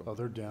sale or Oh, something.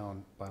 they're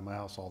down by my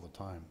house all the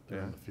time. They're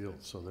in Yeah. the field,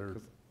 so they're,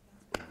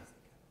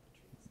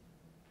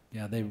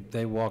 Yeah,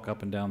 they walk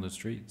up and down the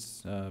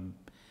streets,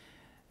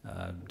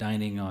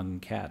 dining on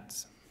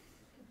cats.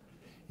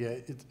 yeah,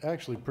 it's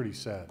actually pretty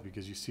sad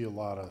because you see a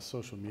lot of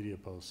social media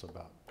posts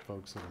about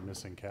folks that are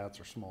missing cats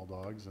or small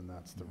dogs, and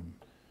that's the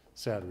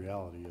sad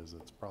reality is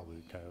it's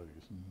probably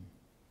coyotes.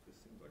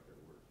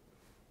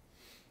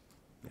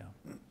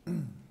 Yeah.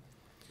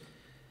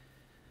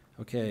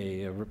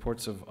 Okay,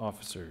 reports of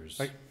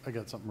officers. I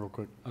got something real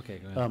quick. Okay,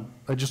 go ahead.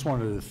 I just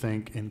wanted to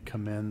thank and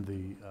commend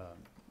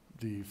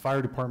the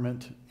fire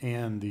department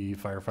and the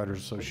firefighters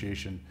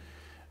association.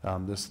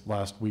 This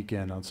last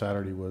weekend on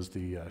Saturday was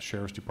the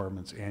sheriff's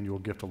department's annual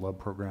Gift of Love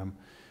program.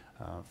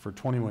 For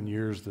 21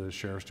 years, the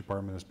sheriff's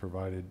department has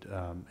provided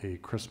a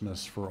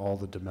Christmas for all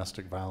the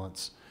domestic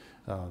violence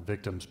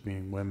victims,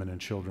 being women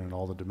and children, in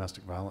all the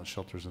domestic violence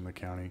shelters in the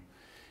county.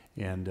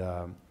 And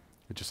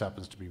it just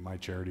happens to be my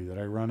charity that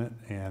I run it.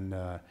 And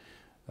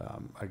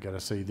I got to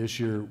say, this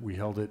year we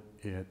held it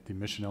at the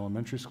Mission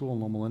Elementary School in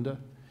Loma Linda.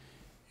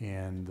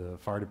 And the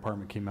fire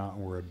department came out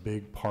and were a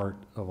big part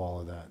of all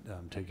of that,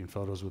 taking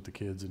photos with the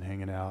kids and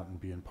hanging out and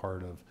being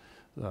part of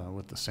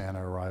with the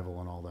Santa arrival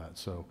and all that.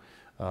 So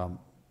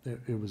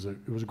it was a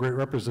great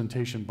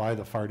representation by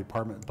the fire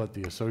department, but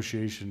the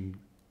association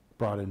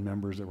brought in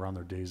members that were on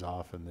their days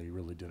off, and they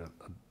really did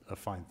a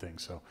fine thing.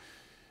 So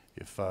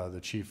if the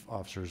chief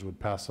officers would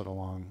pass that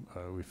along,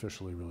 we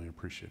officially really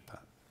appreciate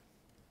that.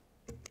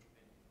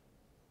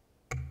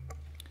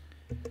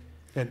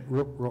 And I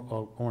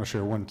want to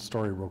share one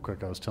story real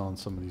quick. I was telling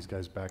some of these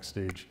guys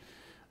backstage.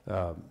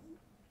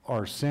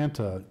 Our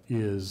Santa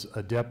is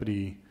a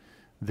deputy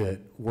that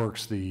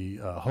works the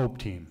HOPE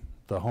team,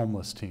 the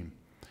homeless team.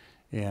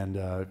 And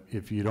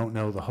if you don't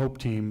know, the HOPE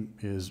team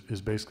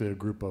is basically a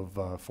group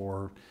of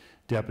 4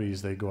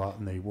 deputies. They go out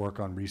and they work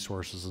on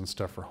resources and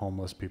stuff for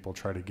homeless people,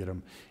 try to get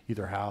them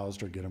either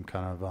housed or get them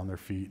kind of on their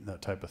feet and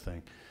that type of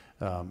thing.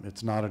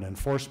 It's not an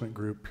enforcement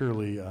group,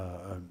 purely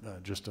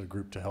just a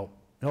group to help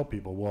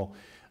people. Well,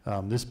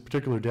 this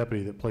particular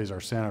deputy that plays our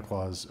Santa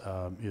Claus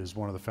is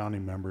one of the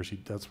founding members.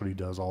 That's what he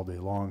does all day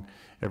long.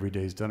 Every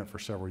day. He's done it for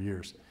several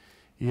years.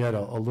 He had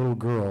a little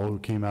girl who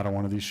came out of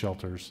one of these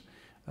shelters.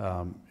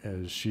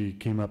 As she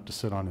came up to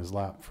sit on his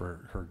lap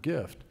for her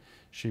gift,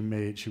 she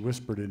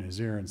whispered in his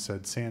ear and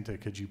said, "Santa,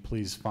 could you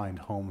please find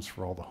homes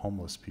for all the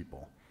homeless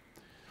people?"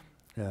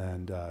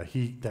 And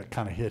that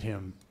kind of hit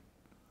him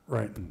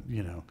right,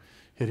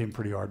 hit him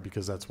pretty hard,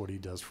 because that's what he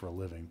does for a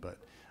living. But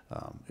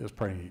it was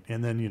pretty neat.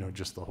 And then,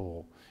 just the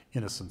whole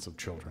innocence of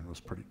children was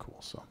pretty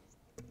cool. So.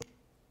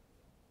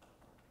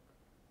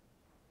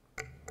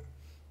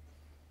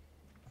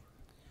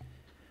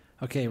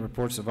 Okay,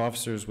 reports of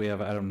officers. We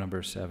have item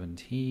number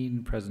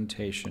 17,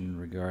 presentation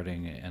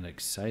regarding an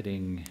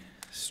exciting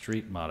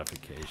street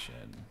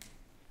modification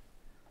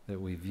that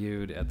we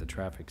viewed at the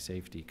Traffic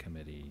Safety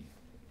Committee.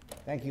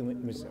 Thank you,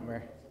 Mr.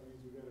 Mayor.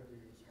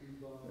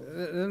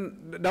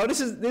 No,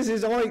 this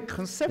is only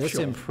conceptual. This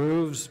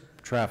improves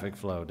traffic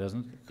flow,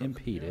 doesn't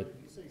impede it.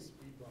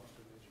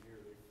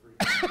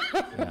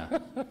 Yeah.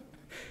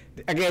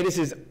 Again, this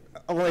is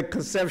only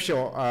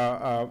conceptual.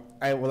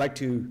 I would like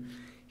to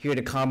hear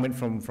the comment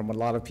from a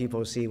lot of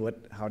people, see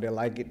how they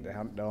like it,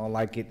 how they don't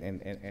like it,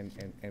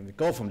 and we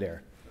go from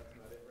there.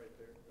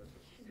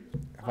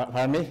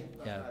 Pardon me?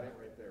 Yeah.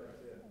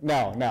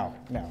 No.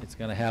 It's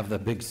going to have the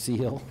big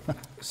seal.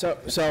 So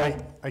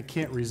I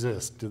can't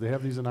resist. Do they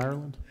have these in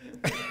Ireland?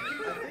 I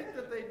think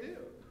that they do.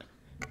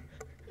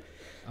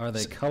 Are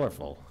they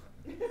colorful?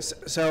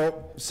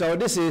 So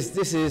this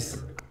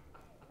is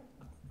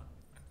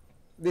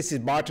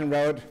Barton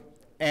Road,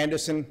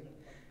 Anderson,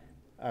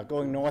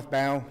 going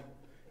northbound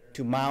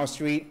to Mile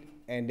Street,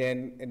 and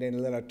then a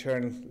little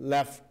turn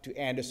left to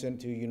Anderson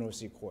to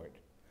University Court.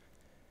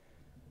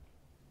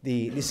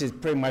 This is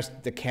pretty much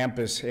the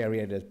campus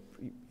area that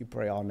you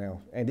probably all know,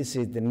 and this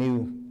is the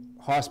new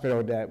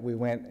hospital that we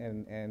went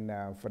and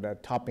for the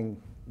topping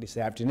this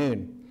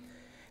afternoon.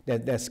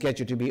 That's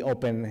scheduled to be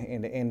open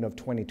in the end of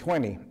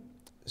 2020.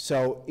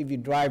 So if you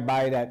drive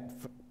by that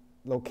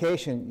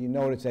location, you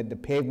notice that the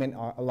pavement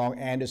along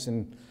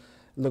Anderson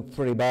looked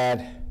pretty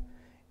bad,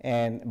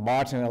 and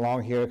Barton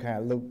along here kind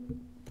of looked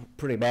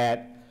pretty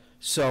bad.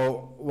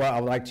 So what I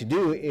would like to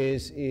do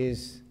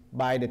is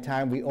by the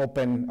time we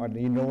open, or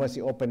the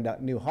university opened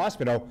that new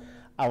hospital,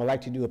 I would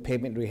like to do a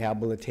pavement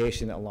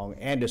rehabilitation along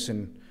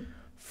Anderson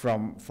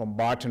from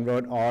Barton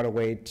Road all the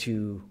way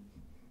to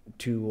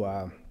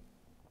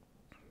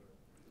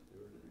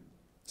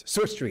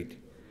Stewart Street.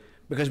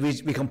 Because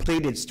we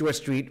completed Stewart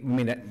Street,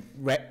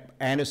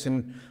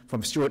 Anderson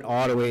from Stewart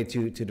all the way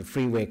to the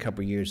freeway a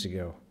couple years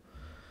ago.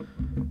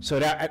 So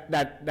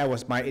that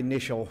was my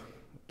initial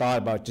thought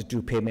about just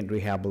do pavement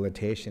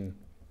rehabilitation.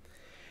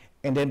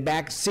 And then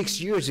back 6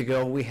 years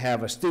ago, we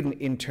have a student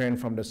intern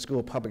from the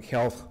School of Public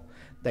Health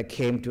that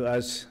came to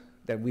us,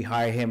 that we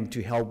hired him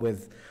to help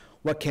with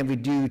what can we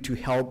do to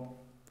help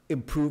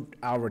improve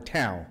our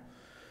town.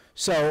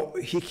 So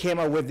he came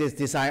up with this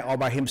design all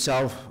by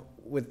himself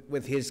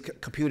with his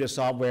computer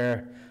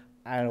software.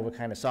 I don't know what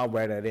kind of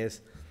software that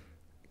is.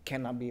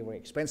 Cannot be very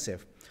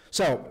expensive.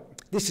 So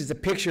this is a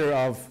picture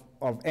of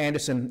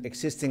Anderson,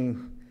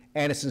 existing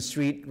Anderson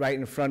Street right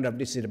in front of,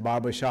 this is the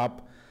barber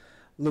shop,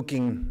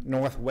 looking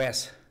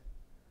northwest,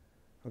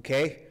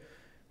 okay?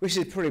 Which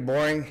is pretty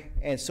boring,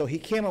 and so he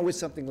came up with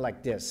something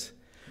like this.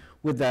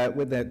 With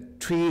the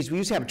trees, we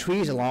used to have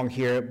trees along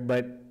here,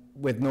 but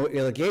with no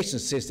irrigation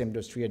system,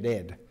 those trees are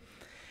dead.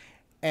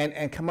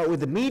 And come up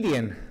with a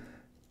median,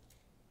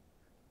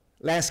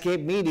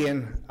 landscape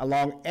median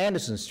along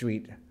Anderson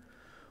Street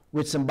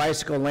with some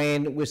bicycle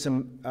lane, with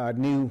some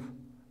new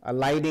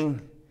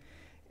lighting,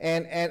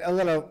 and a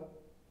little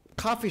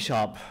coffee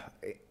shop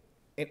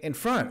in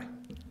front.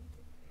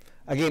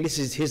 Again, this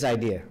is his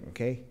idea,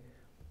 okay?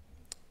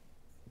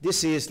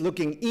 This is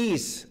looking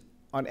east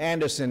on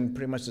Anderson,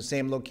 pretty much the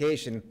same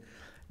location.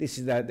 This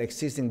is the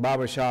existing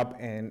barber shop,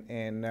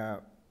 and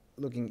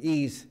looking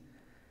east.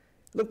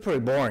 Look pretty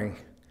boring.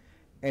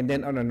 And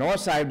then on the north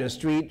side of the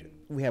street,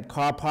 we have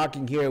car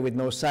parking here with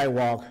no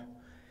sidewalk,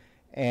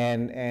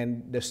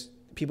 and the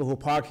people who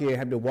park here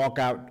have to walk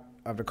out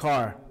of the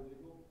car.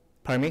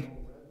 Pardon me?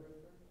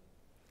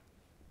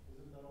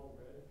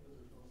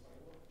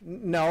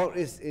 No,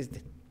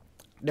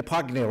 they're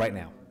parking there right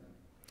now.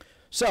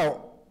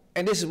 So,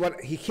 and this is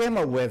what he came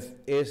up with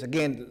is,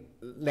 again,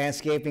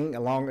 landscaping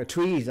along the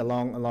trees,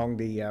 along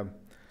the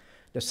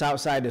south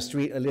side of the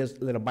street, a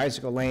little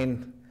bicycle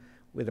lane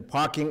with the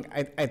parking.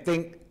 I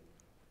think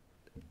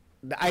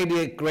the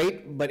idea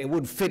great, but it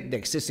wouldn't fit the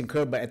existing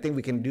curb, but I think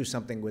we can do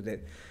something with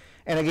it.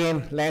 And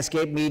again,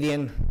 landscape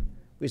median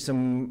with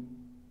some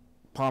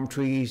palm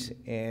trees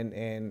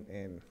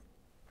and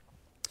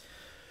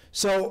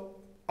so,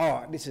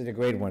 oh, this is a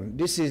great one.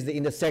 This is the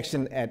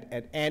intersection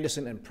at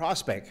Anderson and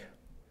Prospect.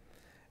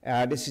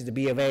 This is the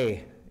B of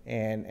A,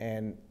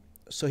 and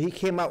so he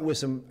came up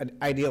with an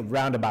idea of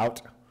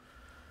roundabout,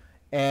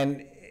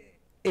 and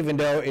even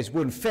though it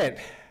wouldn't fit,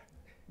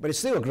 but it's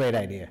still a great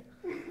idea.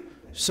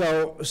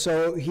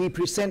 So he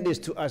presented this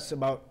to us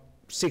about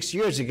 6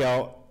 years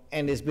ago,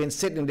 and it's been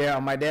sitting there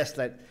on my desk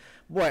like,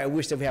 boy, I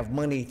wish that we have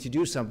money to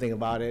do something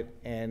about it,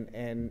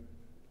 and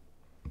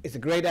it's a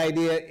great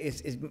idea.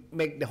 It's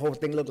make the whole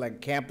thing look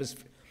like campus.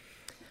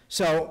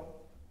 So,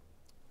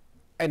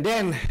 and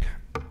then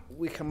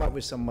we come up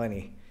with some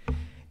money.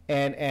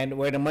 And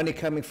where the money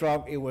coming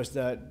from, it was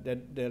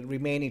the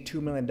remaining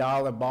 $2 million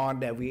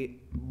bond that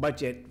we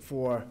budget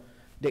for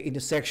the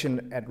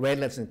intersection at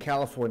Redlands and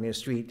California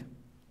Street,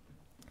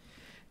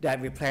 that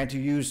we plan to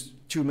use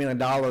 $2 million.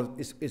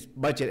 Its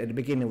budget at the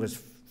beginning was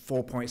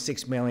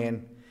 $4.6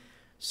 million.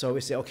 So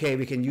we said, okay,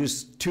 we can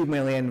use $2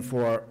 million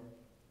for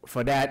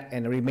that,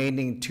 and the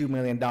remaining $2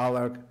 million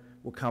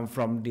will come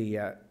from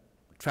the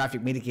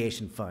traffic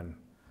mitigation fund.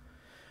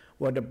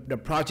 Well, the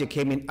project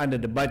came in under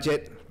the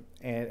budget,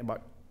 and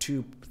about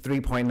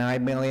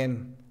 $3.9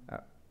 million.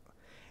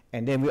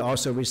 And then we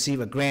also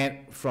received a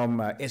grant from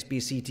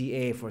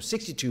SBCTA for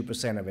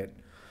 62% of it.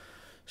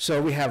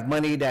 So we have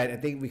money that I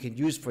think we can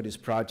use for this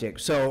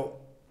project. So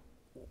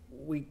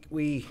we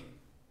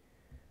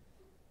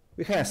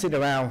kind of sit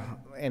around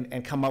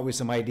and come up with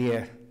some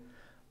idea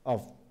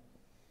of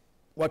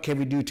what can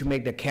we do to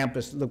make the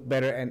campus look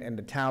better and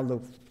the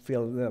town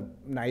feel a little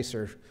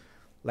nicer,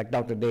 like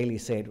Dr. Daly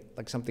said,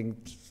 like something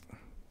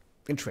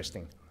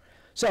interesting.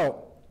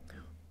 So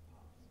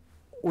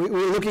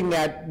we're looking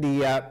at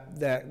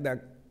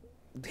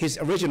his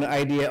original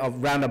idea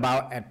of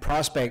roundabout at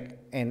Prospect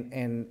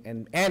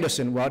and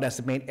Anderson. Well, that's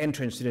the main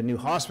entrance to the new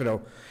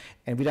hospital,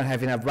 and we don't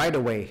have enough right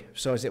of way.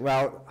 So I said,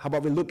 well, how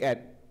about we look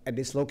at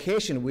this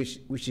location,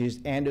 which is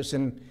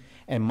Anderson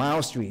and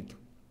Miles Street.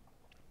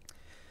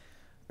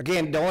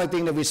 Again, the only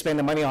thing that we spend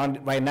the money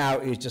on right now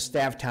is just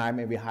staff time,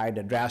 and we hired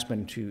a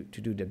draftsman to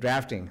do the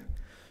drafting.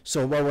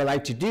 So what we'd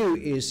like to do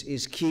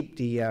is keep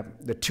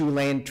the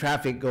two-lane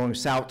traffic going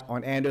south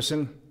on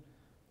Anderson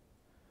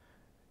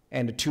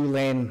and the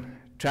two-lane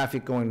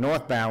traffic going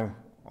northbound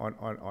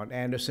on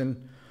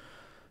Anderson.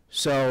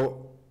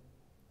 So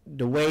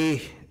the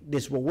way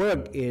this will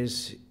work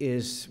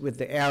is with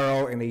the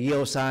arrow and the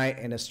yield sign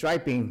and the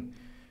striping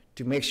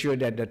to make sure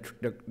that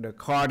the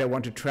car that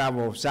want to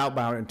travel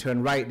southbound and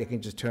turn right, they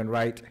can just turn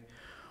right.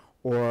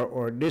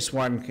 Or this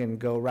one can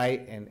go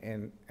right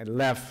and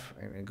left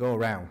and go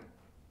around.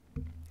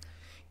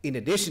 In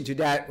addition to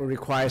that, we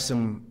require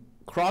some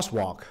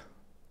crosswalk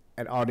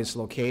at all this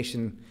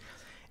location.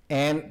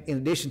 And in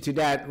addition to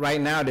that,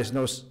 right now there's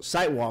no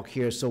sidewalk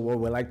here, so what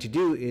we'd like to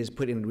do is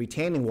put in a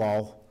retaining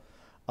wall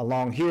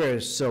along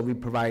here so we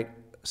provide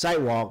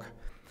sidewalk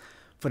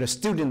for the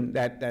student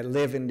that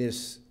live in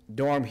this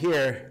dorm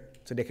here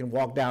so they can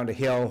walk down the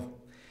hill,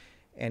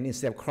 and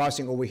instead of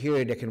crossing over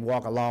here, they can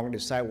walk along the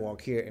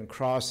sidewalk here and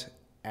cross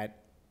at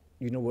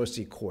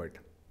University Court.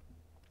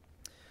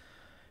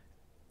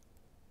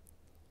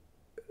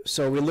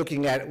 So we're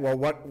looking at, well,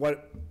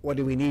 what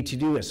do we need to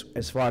do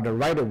as far as the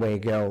right-of-way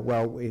go?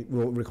 Well, it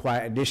will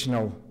require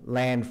additional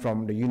land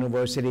from the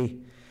university.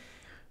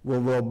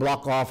 We'll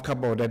block off a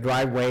couple of the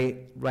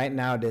driveway. Right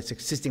now, there's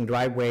existing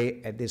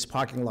driveway at this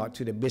parking lot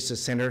to the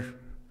business center.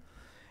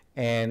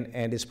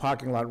 And this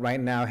parking lot right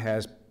now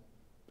has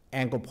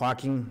angle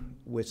parking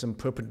with some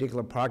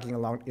perpendicular parking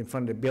along in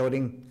front of the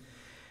building.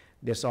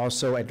 There's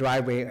also a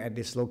driveway at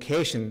this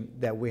location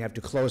that we have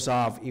to close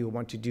off if we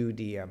want to do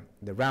the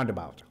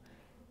roundabout.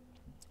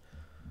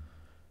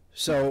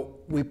 So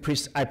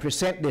I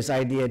present this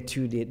idea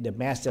to the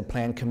master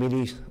plan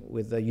committee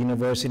with the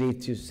university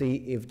to see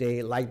if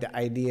they like the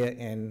idea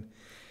and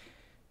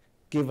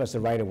give us the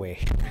right of way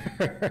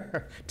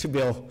to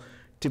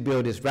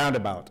build this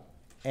roundabout.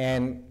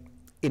 And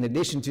in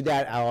addition to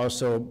that, I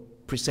also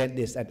present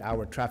this at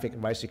our traffic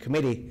advisory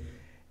committee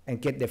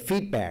and get their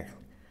feedback.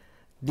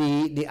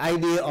 The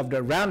idea of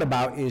the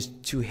roundabout is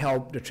to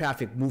help the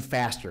traffic move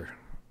faster,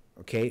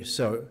 okay?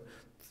 So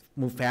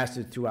move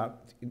faster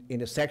throughout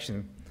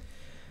intersection.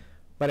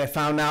 But I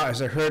found out,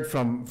 as I heard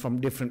from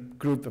different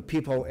group of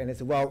people, and they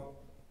said, well,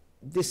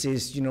 this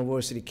is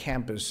university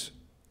campus,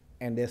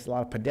 and there's a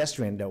lot of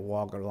pedestrians that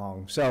walk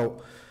along.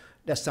 So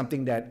that's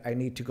something that I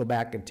need to go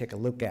back and take a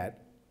look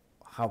at.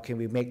 How can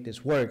we make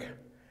this work?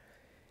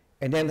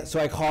 And then, so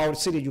I called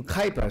City of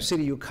Yucaipa.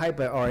 City of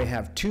Yucaipa already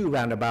have 2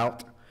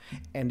 roundabouts,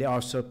 and they're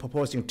also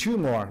proposing 2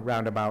 more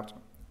roundabouts.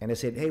 And they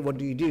said, hey, what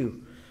do you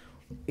do?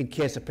 in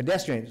case of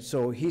pedestrians.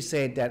 So he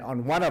said that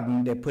on one of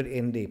them, they put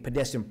in the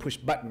pedestrian push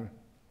button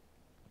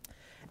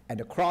at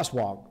the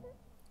crosswalk.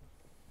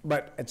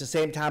 But at the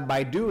same time,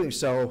 by doing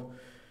so,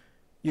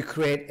 you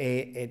create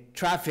a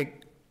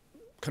traffic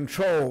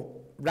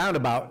control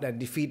roundabout that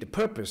defeat the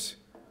purpose.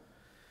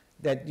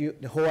 That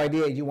the whole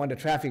idea, you want the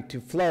traffic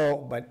to flow,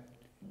 but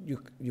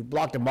you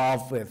block them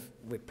off with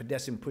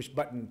pedestrian push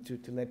button to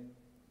let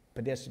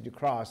pedestrians to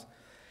cross.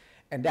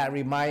 And that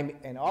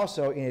and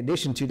also in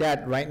addition to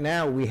that, right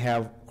now we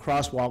have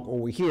crosswalk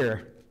over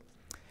here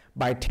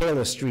by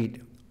Taylor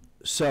Street.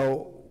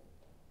 So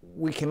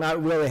we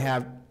cannot really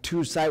have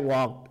two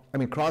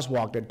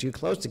crosswalk that are too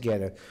close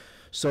together.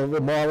 So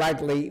we're more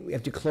likely we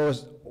have to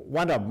close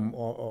one of them,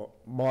 or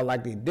more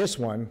likely this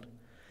one.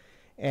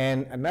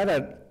 And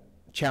another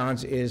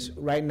challenge is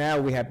right now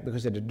we have,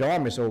 because of the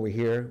dormers over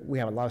here, we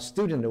have a lot of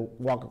students that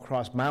walk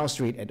across Mount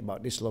Street at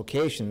about this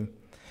location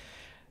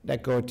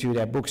that go to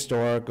their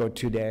bookstore, go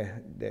to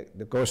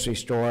the grocery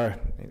store,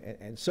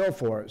 and so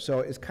forth. So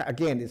it's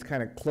again, it's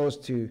kind of close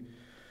to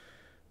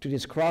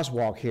this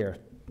crosswalk here.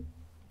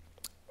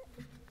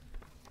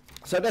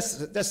 So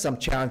that's some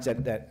challenge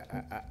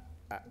that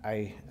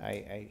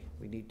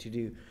we need to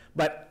do.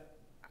 But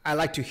I'd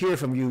like to hear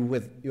from you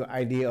with your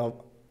idea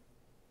of,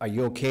 are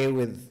you okay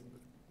with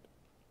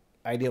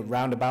idea of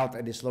roundabout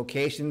at this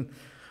location,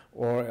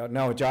 or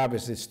no,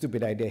 Jarvis, it's a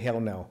stupid idea, hell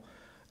no.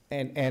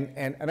 And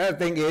another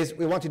thing is,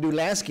 we want to do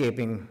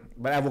landscaping,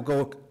 but I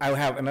will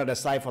have another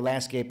slide for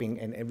landscaping,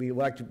 and we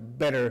would like to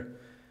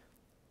better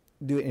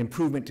do an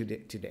improvement to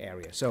the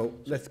area. So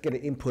let's get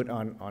an input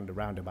on the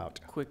roundabout.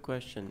 Quick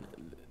question.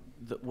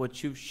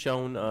 What you've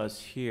shown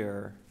us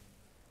here,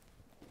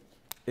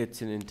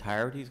 it's in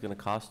entirety is going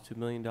to cost $2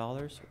 million,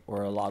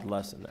 or a lot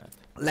less than that?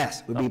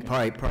 Less, would be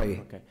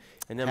probably. Okay.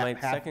 And then my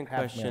second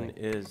question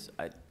is,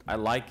 I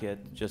like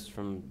it, just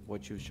from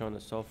what you've shown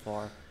us so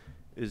far.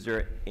 Is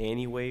there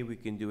any way we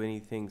can do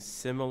anything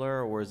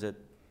similar, or is it,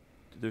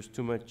 there's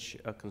too much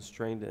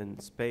constraint in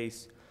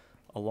space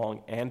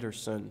along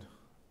Anderson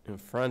in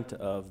front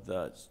of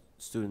the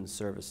Student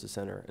Services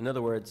Center? In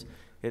other words,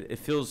 it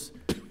feels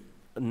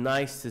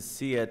nice to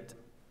see it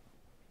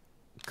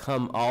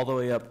come all the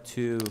way up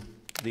to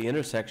the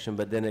intersection,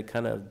 but then it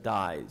kind of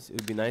dies. It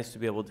would be nice to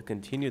be able to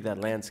continue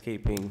that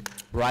landscaping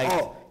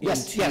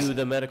into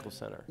the medical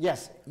center.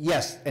 Yes,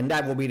 and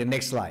that will be the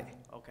next slide.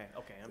 Okay.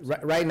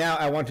 Right now,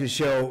 I want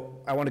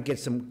to get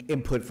some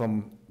input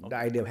from the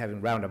idea of having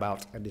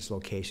roundabouts at this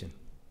location.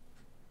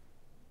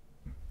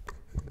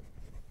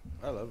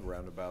 I love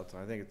roundabouts.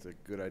 I think it's a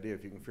good idea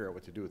if you can figure out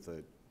what to do with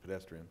the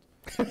pedestrians.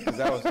 'Cause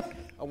that was,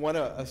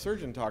 a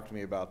surgeon talked to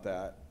me about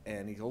that,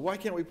 and he goes, why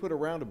can't we put a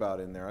roundabout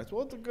in there? I said,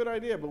 well, it's a good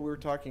idea, but we were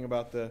talking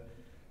about the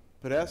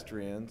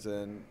pedestrians,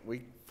 and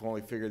we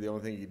only figured the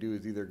only thing you do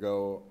is either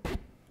go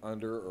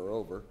under or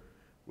over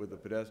with the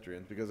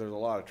pedestrians, because there's a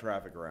lot of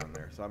traffic around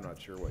there, so I'm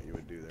not sure what you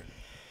would do there.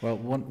 Well,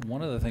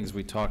 one of the things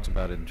we talked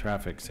about in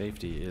traffic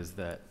safety is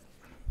that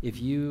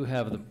if you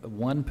have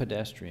one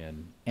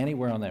pedestrian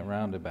anywhere on that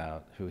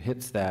roundabout who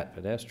hits that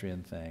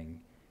pedestrian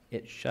thing,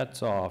 it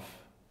shuts off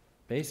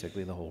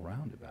basically the whole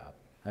roundabout.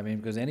 I mean,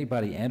 because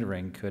anybody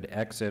entering could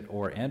exit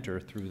or enter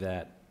through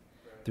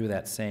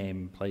that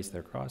same place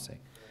they're crossing.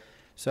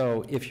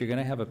 So if you're going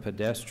to have one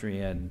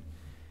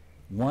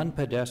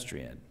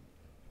pedestrian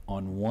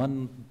on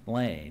one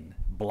lane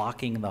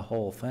blocking the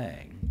whole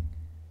thing,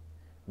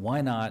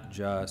 why not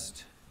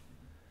just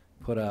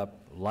put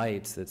up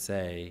lights that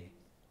say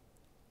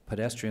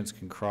pedestrians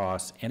can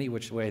cross any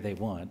which way they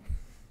want,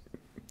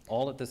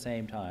 all at the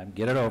same time,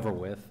 get it over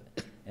with,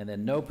 and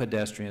then no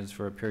pedestrians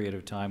for a period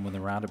of time when the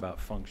roundabout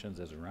functions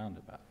as a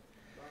roundabout,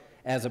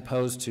 as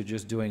opposed to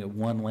just doing it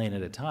one lane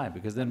at a time,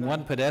 because then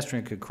one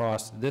pedestrian could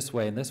cross this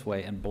way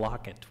and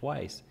block it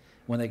twice,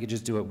 when they could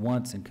just do it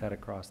once and cut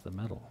across the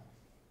middle.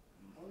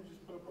 Why don't we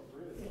just put up a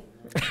bridge?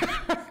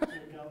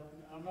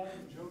 I'm not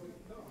even joking,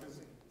 because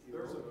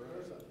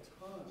there's a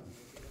ton of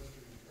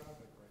pedestrian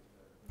traffic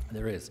right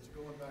there. There is. It's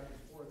going back and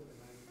forth, and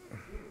I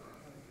think it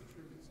kind of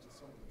contributes to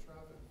some of the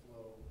traffic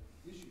flow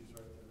issues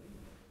right there.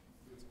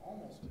 It's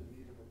almost in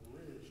need of a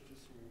bridge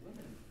just so we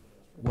eliminate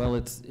pedestrian. Well,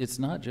 it's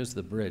not just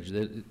the bridge.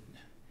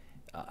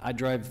 I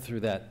drive through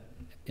that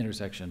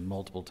intersection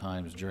multiple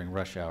times during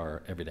rush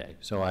hour every day,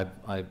 so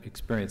I've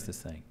experienced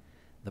this thing.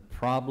 The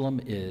problem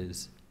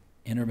is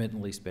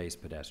intermittently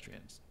spaced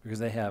pedestrians, because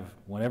they have,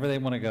 whenever they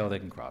want to go, they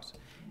can cross.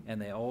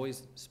 And they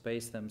always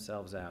space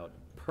themselves out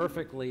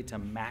perfectly to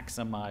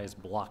maximize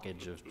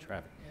blockage of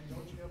traffic. And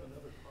don't you have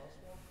another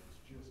crosswalk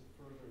that's just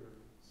further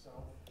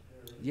south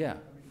there? Yeah,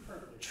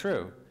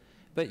 true.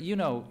 But you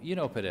know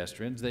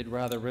pedestrians, they'd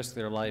rather risk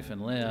their life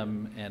and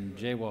limb and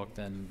jaywalk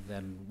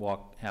than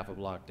walk half a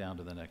block down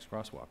to the next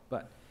crosswalk.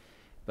 But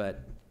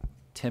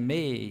to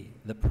me,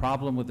 the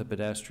problem with the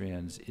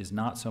pedestrians is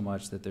not so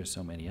much that there's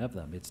so many of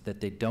them, it's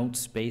that they don't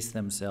space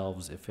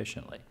themselves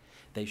efficiently.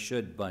 They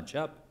should bunch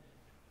up,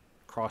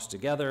 cross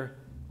together,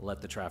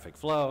 let the traffic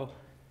flow,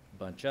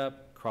 bunch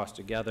up, cross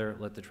together,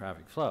 let the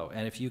traffic flow.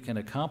 And if you can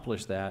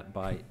accomplish that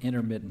by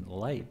intermittent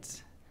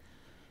lights,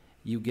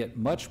 you get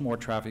much more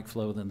traffic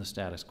flow than the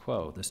status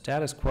quo. The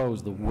status quo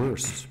is the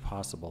worst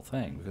possible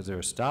thing, because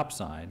there's a stop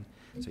sign,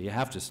 so you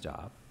have to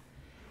stop.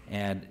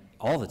 And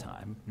all the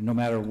time, no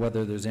matter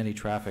whether there's any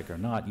traffic or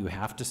not, you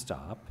have to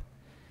stop.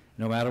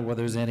 No matter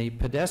whether there's any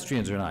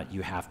pedestrians or not,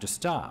 you have to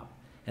stop.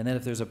 And then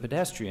if there's a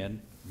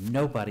pedestrian,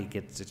 nobody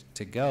gets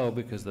to go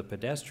because the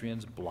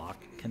pedestrians block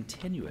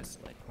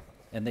continuously.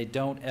 And they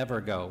don't ever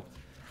go,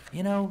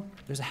 you know,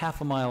 there's a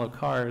half a mile of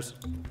cars,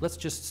 let's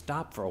just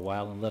stop for a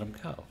while and let them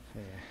go.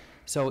 Yeah.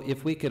 So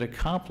if we could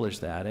accomplish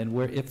that, and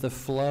if the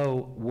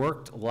flow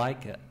worked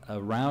like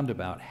a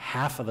roundabout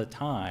half of the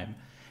time,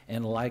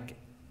 and like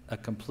a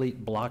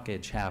complete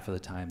blockage half of the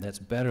time, that's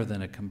better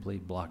than a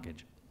complete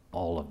blockage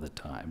all of the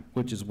time,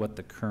 which is what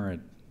the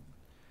current.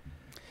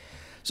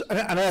 So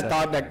another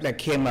thought that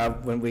came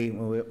up when we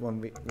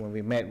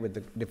met with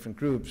the different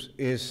groups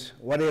is,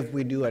 what if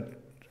we do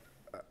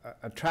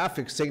a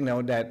traffic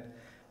signal that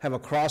have a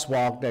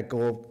crosswalk that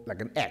go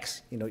like an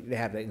X? You know, they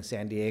have that in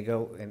San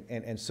Diego,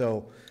 and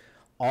so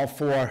all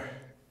four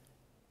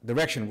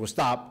direction will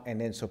stop,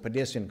 and then so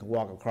pedestrian can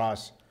walk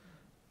across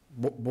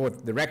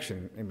both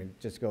direction. I mean,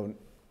 just go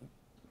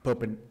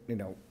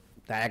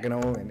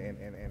diagonal and.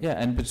 Yeah,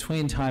 and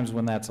between times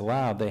when that's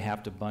allowed, they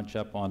have to bunch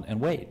up on and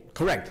wait.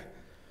 Correct.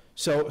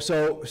 So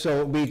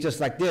we just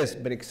like this,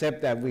 but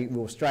except that we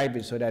will stripe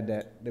it so that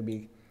there'll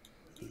be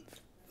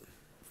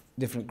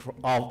different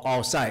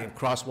all side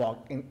crosswalk,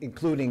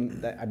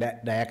 including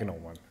that diagonal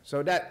one.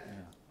 So that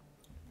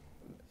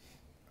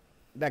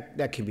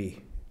can be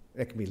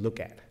looked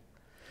at.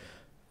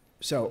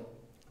 So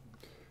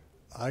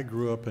I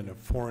grew up in a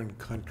foreign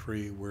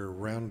country where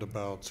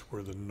roundabouts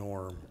were the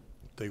norm.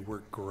 They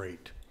work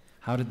great.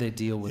 How did they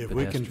deal with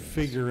pedestrians? If we can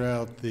figure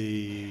out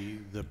the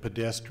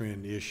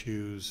pedestrian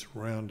issues,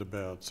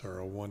 roundabouts are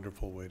a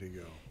wonderful way to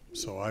go.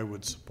 So I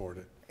would support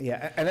it.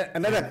 Yeah, and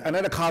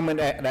another comment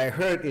that I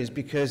heard is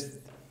because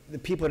the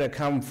people that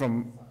come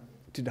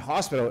to the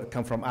hospital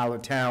come from out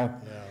of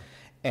town,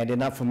 and they're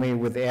not familiar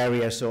with the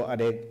area, so are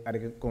they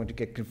going to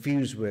get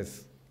confused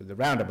with the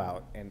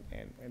roundabout? And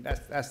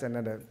that's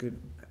another good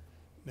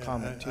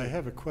comment too. I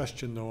have a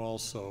question though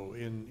also.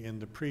 In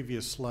the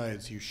previous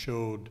slides, you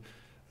showed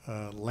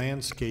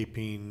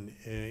landscaping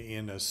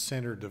in a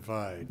center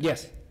divide.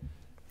 Yes.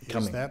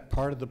 Is that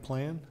part of the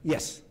plan?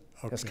 Yes,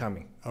 okay. That's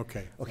coming.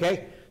 Okay.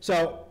 Okay,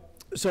 so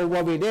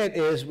what we did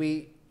is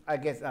I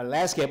guess a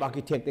landscape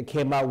architect that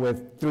came out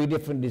with 3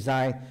 different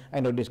designs. I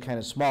know this kind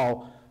of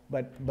small,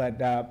 but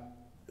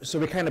so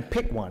we kind of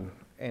pick one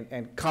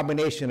and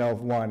combination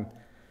of one.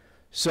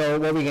 So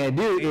what we're going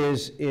to do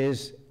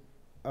is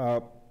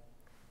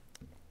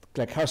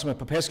like Councilman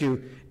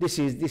Popescu, this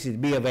is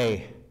B of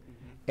A.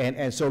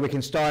 And so we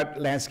can start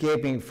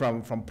landscaping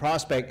from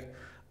Prospect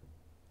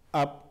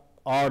up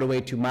all the way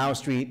to Mile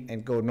Street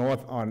and go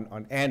north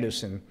on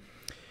Anderson.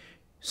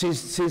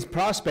 Since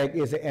Prospect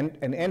is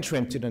an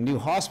entrance to the new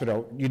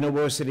hospital,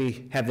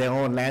 University have their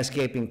own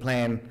landscaping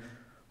plan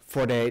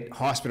for the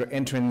hospital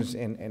entrance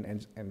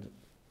and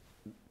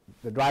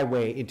the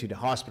driveway into the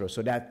hospital.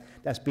 So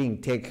that's being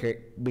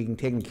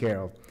taken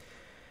care of.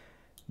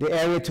 The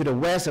area to the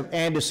west of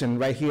Anderson,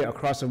 right here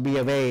across the B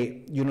of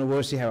A,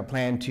 University have a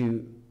plan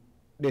to.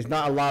 There's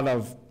not a lot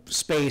of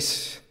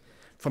space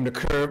from the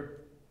curb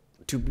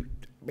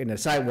in the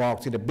sidewalk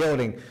to the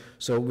building,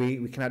 so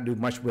we cannot do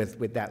much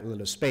with that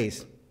little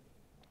space.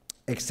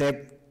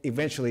 Except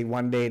eventually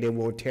one day they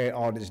will tear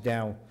all this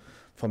down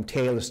from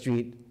Taylor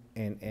Street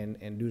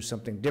and do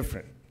something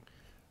different.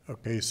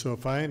 Okay, so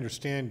if I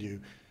understand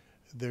you,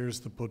 there's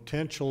the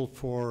potential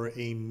for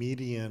a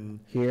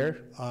median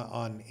here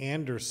on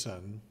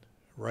Anderson,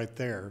 right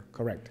there.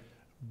 Correct.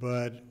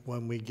 But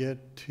when we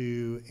get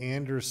to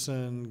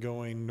Anderson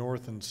going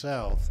north and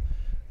south,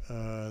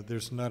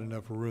 there's not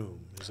enough room.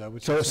 Is that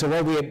what you're saying?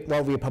 So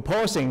what we're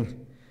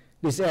proposing,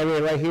 this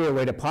area right here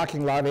where the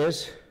parking lot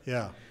is,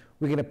 yeah,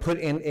 we're going to put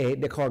in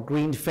they call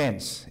green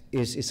fence.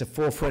 It's a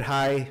 4-foot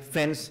high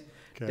fence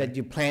that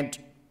you plant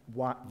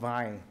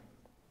vine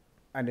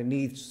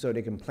underneath so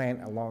they can plant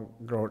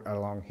grow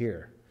along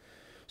here.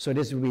 So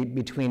this will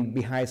be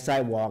behind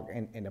sidewalk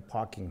and the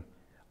parking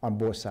on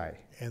both sides.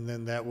 And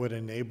then that would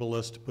enable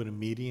us to put a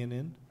median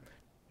in?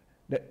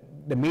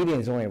 The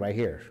median is only right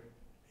here.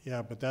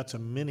 Yeah, but that's a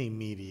mini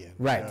median.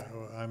 Right.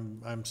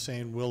 I'm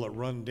saying, will it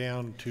run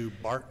down to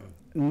Barton?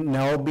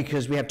 No,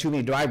 because we have too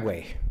many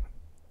driveway.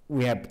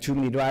 We have too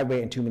many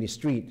driveway and too many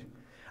street.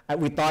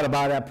 We thought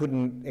about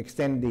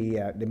extend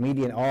the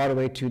median all the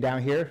way to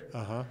down here.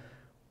 Uh-huh.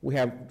 We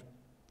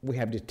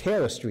have the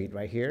Taylor Street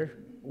right here.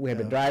 We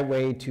have a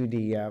driveway to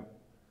the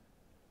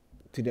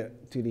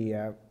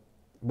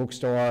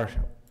bookstore,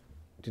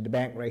 to the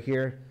bank right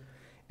here,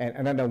 and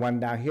another one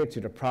down here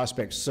to the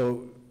Prospect.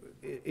 So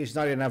it's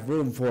not enough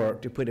room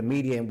to put a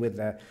median with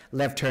a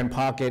left turn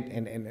pocket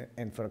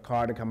and for a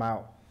car to come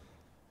out.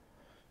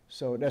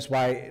 So that's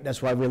why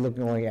we're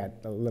looking only at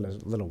a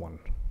little one.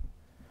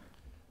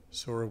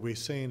 So are we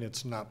saying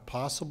it's not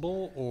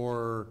possible,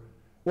 or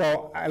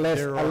well,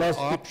 there are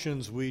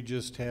options we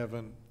just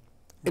haven't?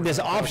 There's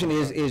an option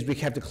is we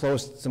have to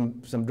close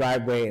some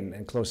driveway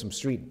and close some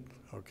street.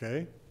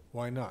 Okay,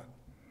 why not?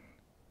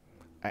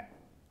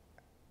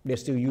 They're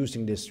still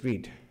using this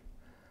street.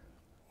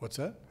 What's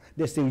that?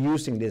 They're still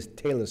using this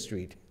Taylor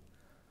Street.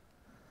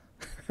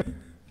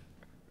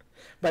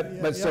 But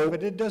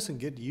it doesn't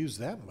get used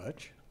that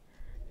much.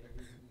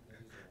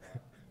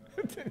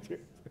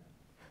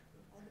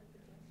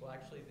 Well,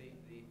 actually,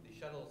 the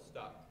shuttle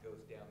stop goes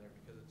down there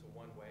because it's a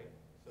one-way,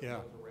 so Yeah.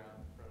 it goes around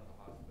in front of the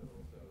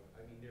hospital. So, I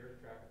mean, there is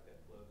traffic that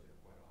flows there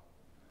quite often.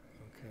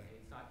 Okay. And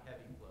it's not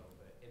heavy flow,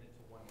 and it's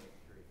a one-way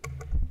street.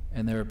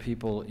 And there are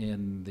people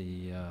in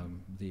the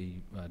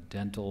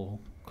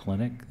dental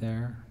clinic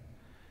there?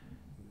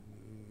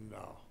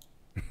 No.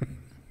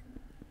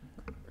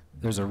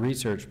 There's a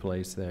research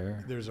place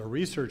there, There's a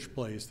research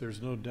place,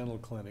 there's no dental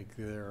clinic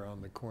there on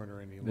the corner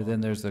any longer. but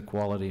then there's the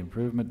quality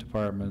improvement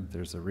department,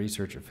 there's the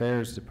research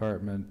affairs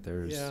department,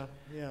 there's, Yeah,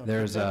 yeah.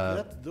 there's but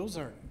a, those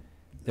aren't,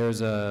 there's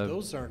a,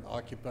 those aren't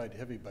occupied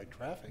heavy by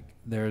traffic.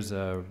 there's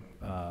a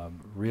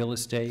real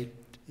estate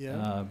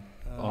Yeah.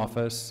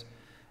 office.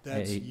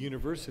 That's a-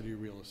 university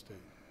real estate.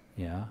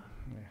 Yeah,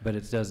 but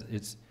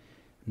it's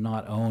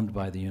not owned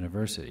by the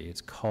university.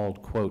 It's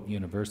called, quote,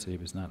 university,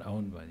 but it's not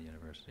owned by the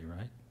university,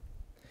 right?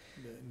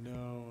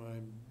 No,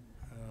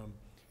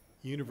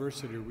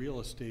 university real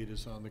estate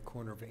is on the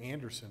corner of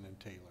Anderson and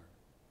Taylor.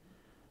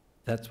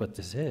 That's what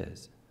this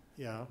is.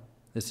 Yeah,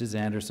 This is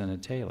Anderson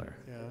and Taylor.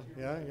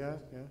 yeah.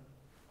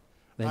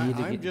 They need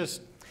to I'm get,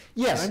 just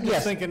Yes, I'm yes.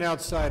 just thinking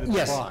outside of the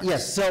Yes, box.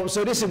 yes, so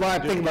this is what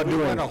I'm thinking about We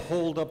doing. want to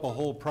hold up a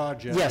whole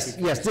project. Yes,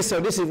 because- yes,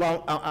 this is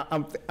what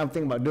I'm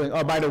thinking about doing.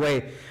 Oh, by the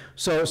way,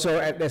 so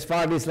as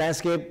far as this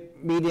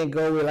landscape median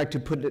go, we like to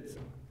put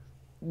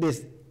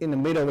this in the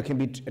middle. It can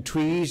be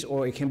trees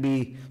or it can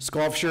be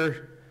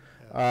sculpture.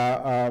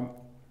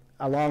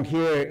 Along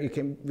here, we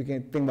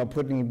can think about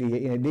putting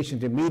in addition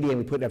to median,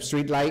 we put a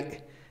street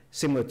light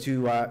similar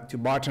to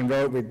Barton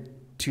Road with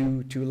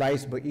two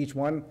lights for each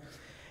one,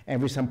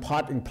 and with some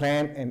potting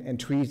plant and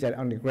trees that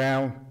are in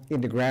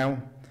the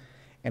ground,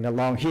 and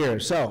along here.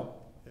 So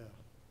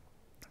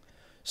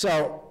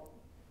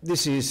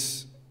this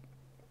is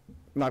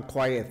not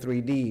quite a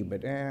 3D,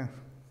 but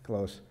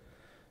close.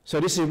 So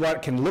this is what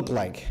it can look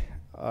like.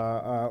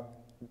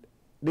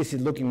 This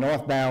is looking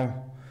northbound.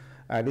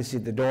 This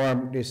is the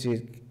dorm. This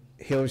is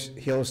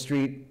Hill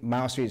Street.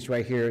 Mount Street is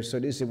right here. So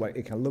this is what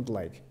it can look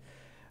like,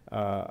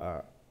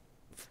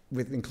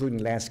 with including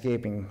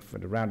landscaping for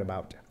the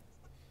roundabout.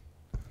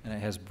 and it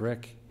has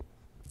brick.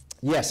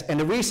 Yes, and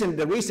the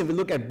reason we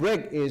look at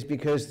brick is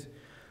because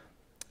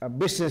a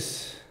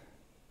business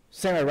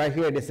center right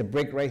here, there's a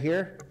brick right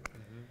here,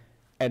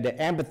 and the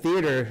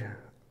amphitheater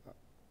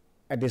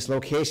at this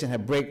location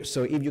have brick.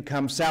 So if you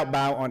come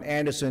southbound on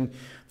Anderson,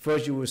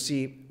 first you will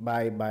see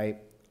by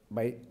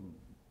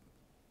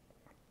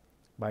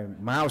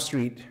Miles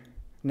Street,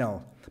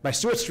 no, by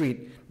Stewart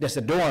Street, there's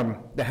a dorm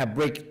that have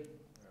brick.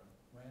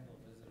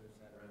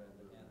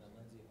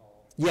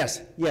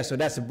 Yes, so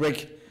that's a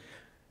brick.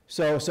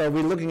 So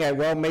we're looking at,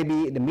 well,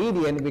 maybe the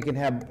median, we can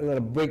have a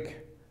little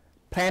brick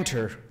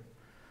planter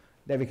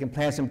that we can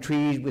plant some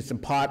trees with some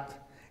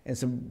pot and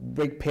some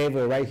brick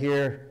paver right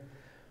here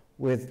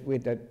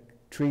with a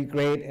tree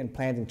grate and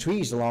planting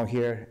trees along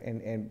here.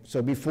 And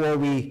so before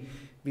we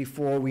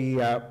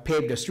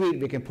pave the street,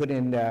 we can put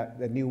in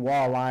the new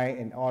wall line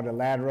and all the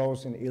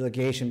laterals and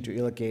irrigation to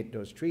irrigate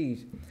those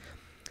trees.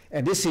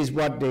 And this is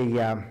what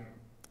the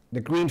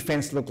green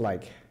fence look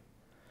like.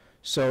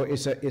 So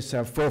it's a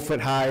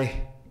 4-foot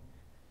high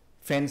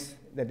fence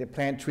that they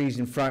plant trees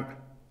in front.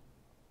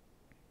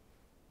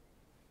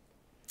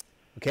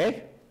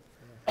 Okay?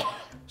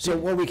 So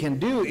what we can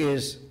do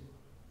is.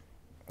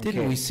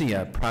 Didn't we see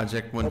a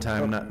project one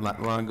time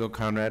not long ago,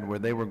 Conrad, where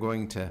they were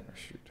going to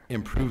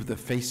improve the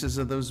faces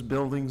of those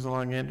buildings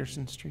along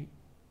Anderson Street?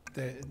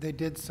 They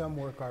did some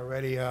work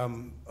already.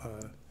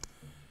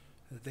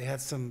 They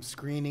had some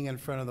screening in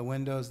front of the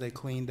windows they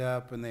cleaned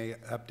up, and they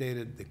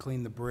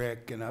cleaned the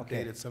brick and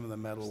updated some of the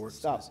metal work.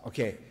 Stop,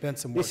 okay. Been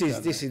some work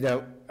This is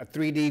a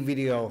 3D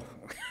video.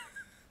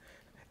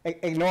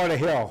 Ignore the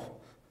hill.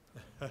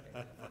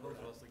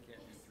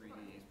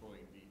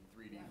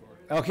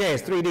 Okay,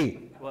 it's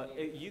 3D. Well,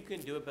 you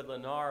can do it, but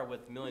Lennar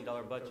with $1 million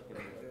budget can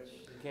do it. You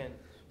can't.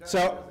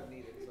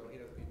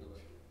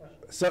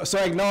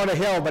 So ignore the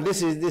hill, but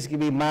this could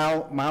be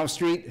Mile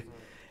Street,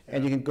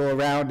 and you can go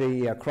around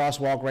the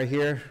crosswalk right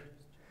here.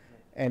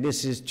 And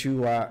this is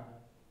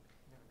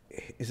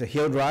it's a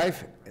Hill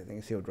Drive. I think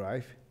it's Hill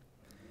Drive.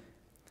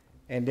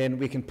 And then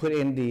we can put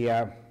in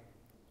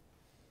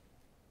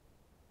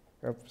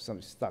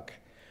something's stuck.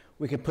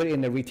 We can put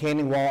in the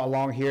retaining wall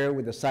along here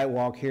with the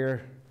sidewalk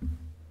here.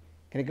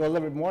 Can it go a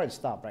little bit more? It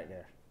stopped right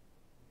there.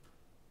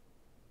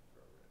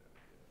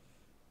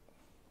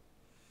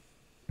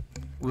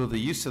 Will the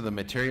use of the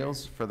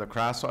materials for the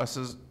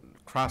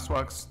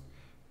crosswalks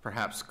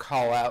perhaps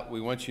call out,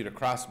 we want you to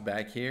cross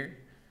back here?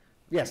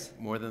 Yes.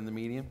 More than the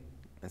median?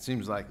 It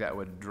seems like that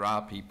would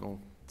draw people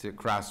to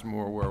cross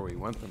more where we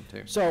want them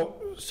to.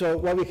 So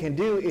what we can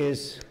do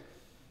is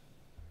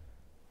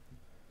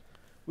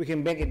we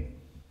can make it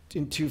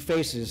in two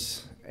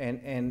faces,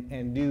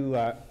 and do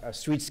a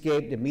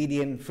streetscape, the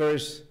median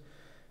first,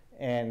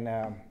 and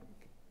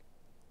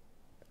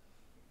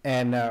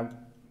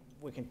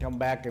we can come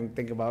back and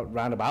think about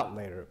roundabout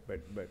later,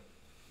 but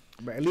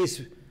at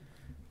least,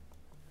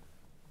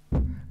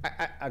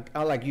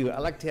 I like you, I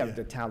like to have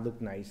the town look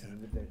nice.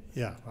 And with the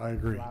Yeah, I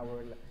agree.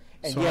 flower.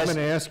 And So I'm yes, going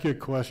to ask you a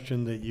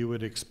question that you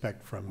would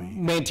expect from me.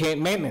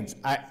 maintenance,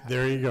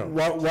 There you go.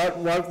 what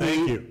Thank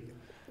we. you.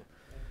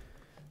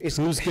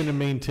 Who's going to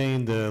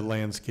maintain the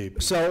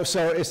landscape? So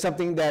it's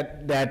something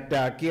that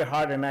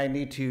Gerhard and I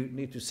need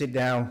to sit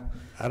down.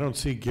 I don't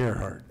see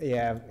Gerhard.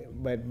 Yeah,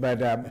 but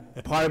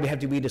part of it have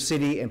to be the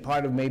city, and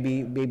part of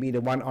maybe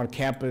the one on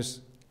campus,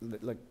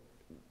 like,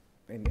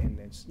 and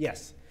it's,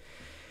 yes.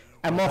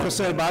 I'm more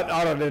concerned about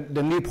all of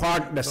the new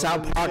park, the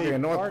South Park and the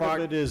North Part Park.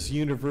 of it is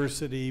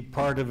university,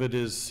 part of it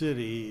is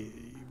city.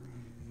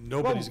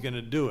 Nobody's going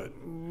to do it.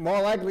 More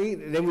likely,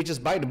 then we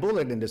just bite the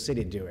bullet and the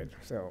city do it,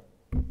 so,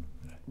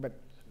 but.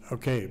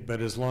 Okay,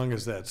 but as long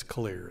as that's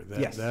clear,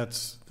 Yes.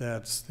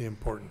 that's the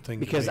important thing.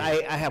 to Because me.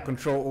 I have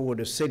control over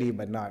the city,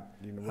 but not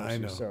university. I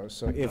know.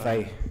 So if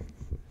I,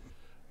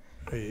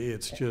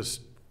 It's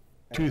just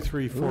 2,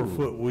 3, 4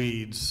 foot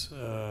weeds,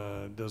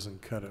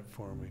 doesn't cut it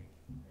for me.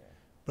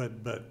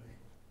 But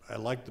I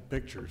like the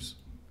pictures.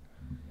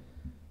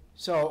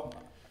 so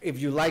if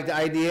you like the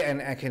idea and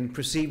I can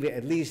proceed with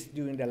at least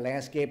doing the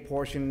landscape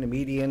portion, the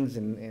medians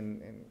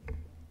and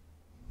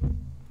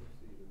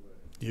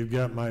You've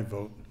got my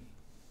vote,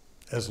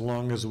 as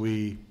long as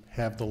we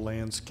have the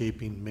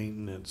landscaping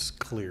maintenance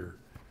clear.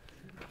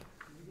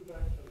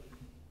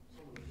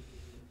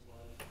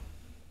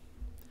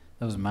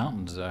 Those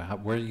mountains,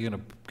 where are you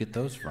going to get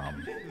those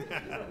from?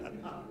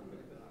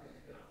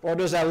 or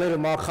those are a little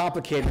more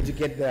complicated to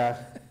get the,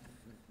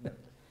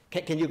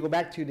 can you go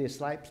back to the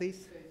slide,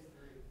 please?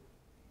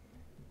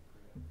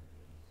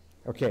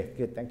 Okay,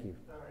 good, thank you.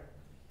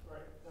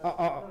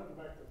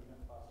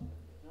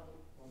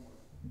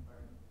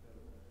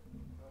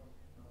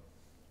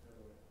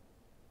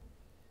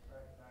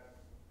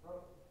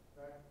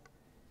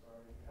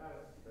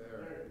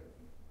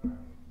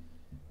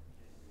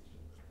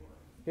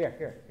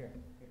 Here.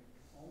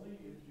 Only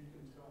if you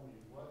can tell me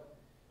what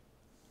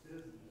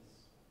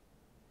business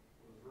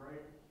was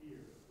right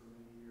here for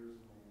many years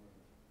in Loma.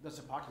 That's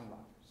a parking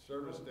lot.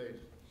 Service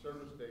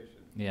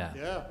station. Yeah.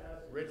 Yeah,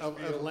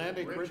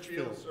 Atlantic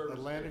Richfield, Service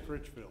Atlantic Station.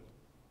 Richfield.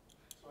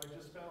 So I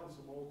just found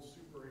some old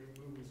Super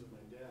 8 movies of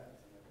my dad's,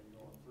 and I've been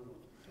going through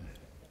them.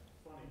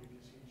 Funny,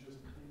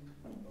 because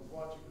I was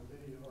watching a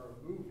video, or a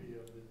movie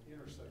of the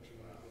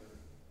intersection right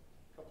there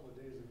a couple of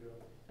days ago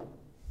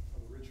on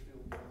the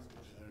Richfield gas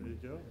station. There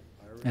you go.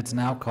 It's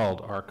now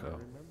called Arco.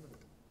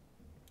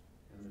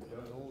 And the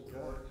Justice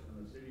Court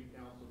and the city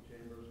council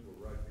chambers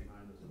were right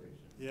behind the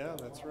station. Yeah,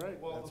 that's right,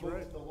 that's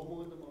right. The Loma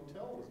Linda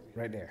Motel was behind.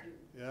 Right there.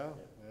 Yeah,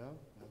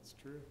 that's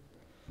true.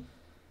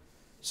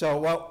 So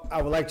what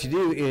I would like to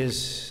do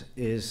is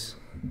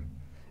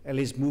at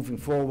least moving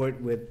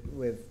forward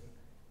with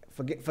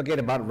forget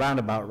about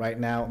roundabout right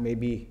now,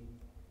 maybe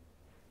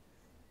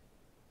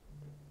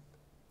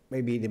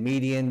the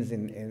medians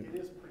and. It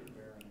is pretty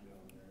barren down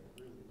there,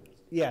 it really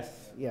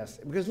is. Yes,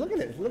 because look at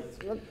it, look,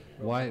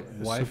 Why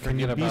So can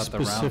you forget be about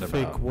the specific?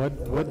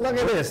 roundabout? What? look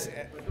at this.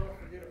 But don't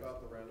forget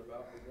about the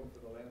roundabout, we go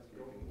for the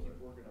landscaping,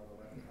 keep working on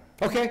the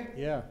roundabout. Okay,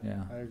 Yeah,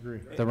 Yeah. I agree.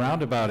 The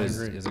roundabout I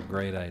is agree. a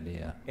great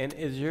idea. And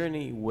is there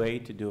any way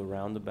to do a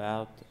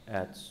roundabout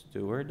at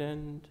Stewart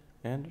and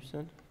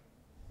Anderson?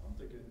 I'm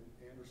thinking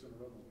Anderson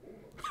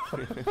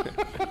Rebels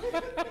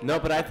Boulevard. No,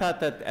 but I thought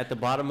that at the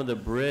bottom of the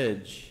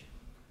bridge,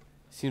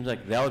 seems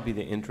like that would be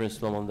the entrance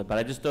to Loma, but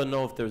I just don't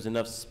know if there's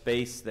enough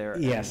space there.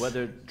 and Yes.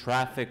 whether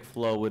traffic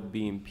flow would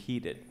be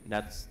impeded.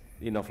 That's,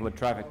 from a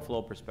traffic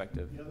flow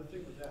perspective. The other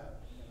thing with that,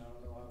 and I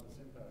don't know how this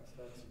impacts,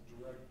 that's a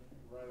direct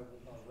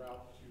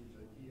route to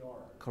the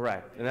ER.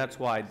 Correct, and that's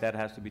why that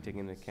has to be taken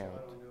into account. I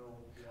don't know,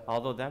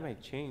 Although that may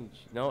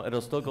change. No, it'll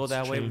still go It's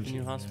that way with the changing,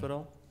 new yeah.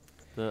 hospital?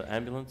 The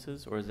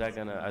ambulances, or are they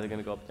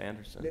gonna go up to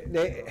Anderson?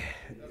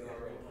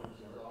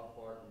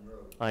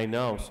 I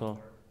know, so.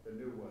 The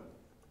new one.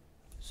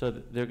 So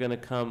they're gonna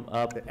come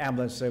up, the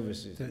ambulance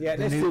services. The- Yeah,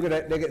 the they're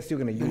still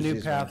gonna The use new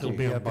this path will one.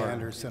 be be on up Barton.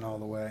 Anderson all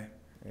the way.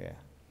 Yeah.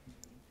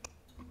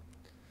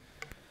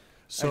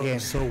 So, Again.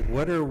 so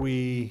what are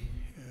we,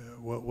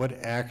 what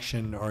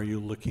action are you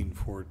looking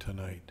for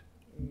tonight?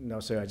 No,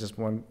 sir, I just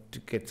want to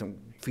get some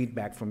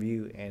feedback from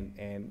you,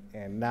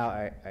 and now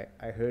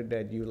I heard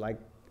that you like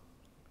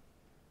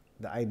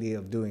the idea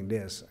of doing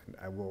this.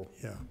 I will,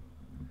 Yeah.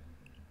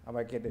 I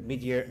might get at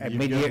mid-year,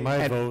 You've got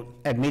my vote.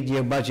 at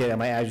mid-year budget, I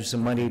might add you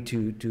some money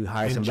to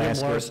hire some And Jim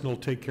landscape. Larson will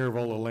take care of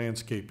all the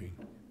landscaping.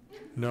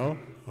 No?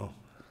 Oh.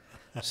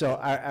 So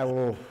I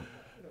will,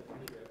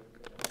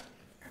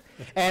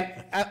 and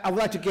I would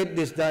like to get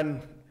this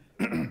done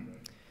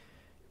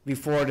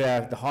before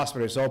the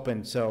hospital is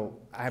open, so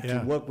I have to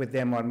Yeah. work with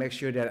them on, make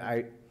sure that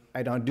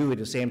I don't do it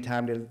the same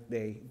time that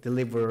they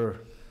deliver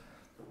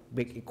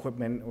big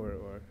equipment,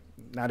 or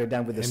now they're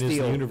done with the And is the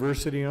steel.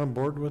 university on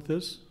board with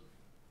this?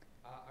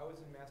 I was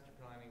in master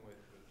planning with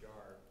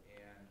JAR,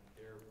 and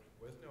there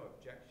was no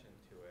objection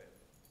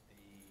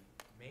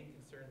main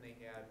concern they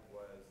had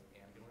was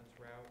ambulance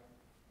route,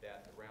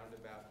 that the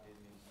roundabout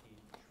didn't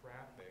impede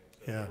traffic.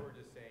 So Yeah. they were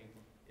just saying,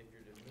 if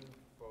you're to move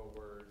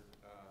forward,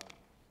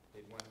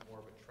 they'd want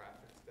more of a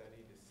traffic study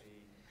to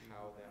see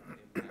how that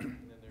would impact.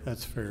 And then there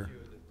That's was fair. the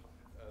issue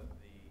of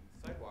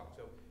the sidewalk.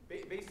 So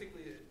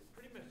basically, it's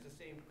pretty much the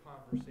same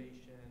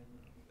conversation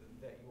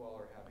that you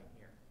all are having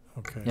here.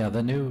 Okay. Yeah,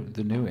 the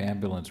new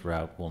ambulance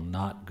route will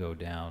not go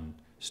down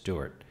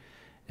Stewart.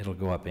 It'll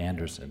go up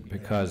Anderson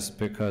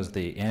because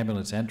the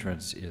ambulance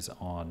entrance is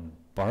on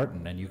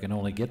Barton and you can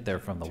only get there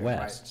from the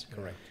west.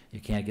 Correct. You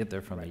can't get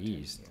there from the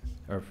east,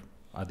 or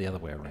the other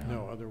way around.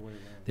 No, other way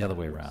around. The other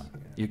way around.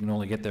 You can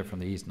only get there from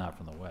the east, not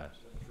from the west.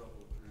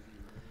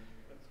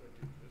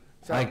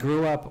 I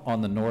grew up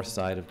on the north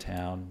side of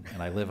town,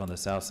 and I live on the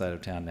south side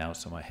of town now,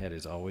 so my head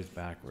is always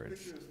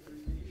backwards.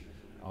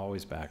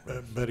 Always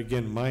backwards. But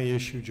again, my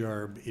issue,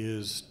 Jarb,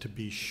 is to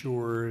be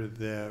sure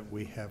that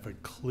we have a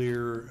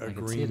clear I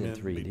can see it in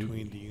agreement 3D.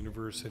 between the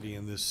university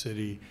and this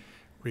city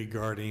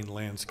regarding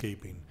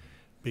landscaping.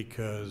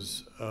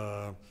 Because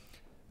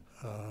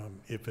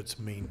if it's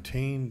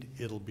maintained,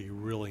 it'll be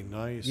really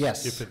nice.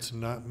 Yes. If it's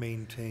not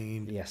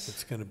maintained, Yes.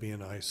 it's gonna be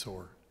an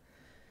eyesore.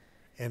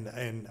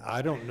 And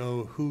I don't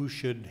know who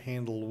should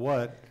handle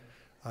what.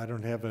 I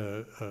don't have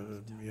a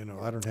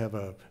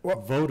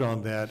vote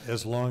on that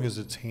as long as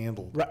it's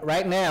handled.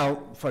 Right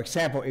now, for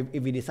example,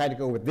 if we decide to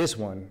go with this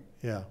one,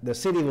 Yeah, the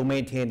city will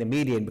maintain the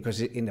median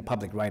because it's in the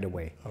public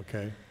right-of-way.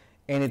 okay,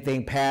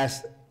 Anything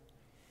past,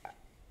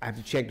 I have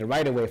to check the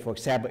right-of-way. For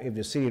example, if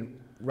the city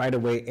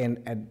right-of-way and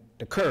at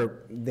the curb,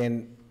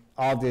 then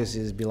all this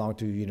is belong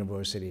to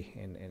university,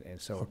 and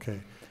so. okay.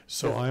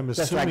 So I'm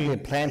Just like the assuming,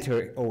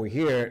 planter over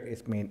here,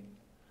 it's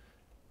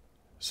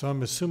so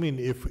I'm assuming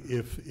if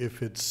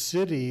it's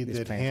city This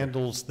that planter.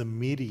 handles the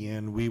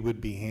median, we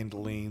would be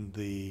handling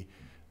the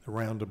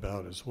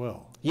roundabout as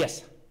well.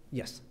 yes,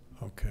 yes,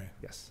 Okay.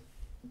 yes.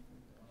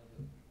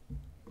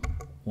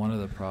 One of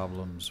the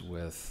problems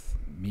with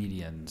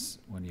medians,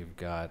 when you've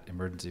got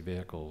emergency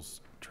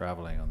vehicles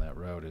traveling on that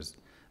road, is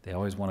they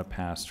always want to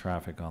pass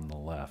traffic on the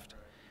left.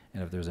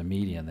 And if there's a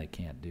median, they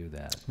can't do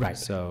that. Right.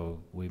 So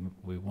we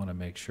want to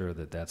make sure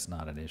that that's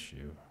not an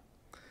issue.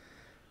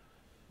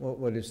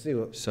 What is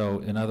still, So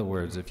in other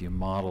words, if you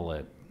model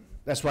it,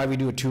 that's why we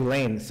do a 2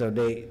 lane, so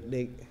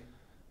they,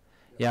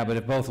 yeah, but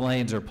if both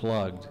lanes are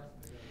plugged,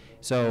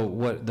 so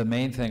what, the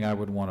main thing I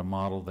would want to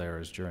model there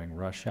is during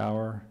rush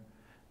hour,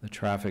 the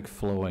traffic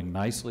flowing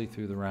nicely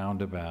through the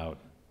roundabout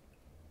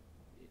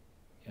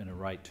in a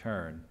right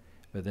turn,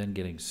 but then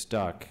getting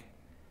stuck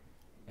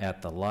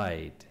at the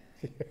light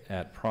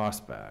at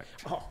Prospect.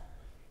 Oh.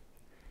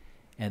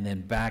 And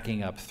then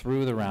backing up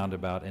through the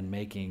roundabout and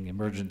making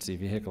emergency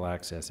vehicle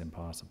access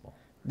impossible.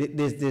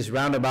 This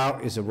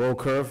roundabout is a roll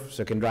curve,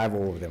 so it can drive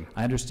over them.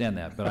 I understand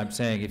that, but I'm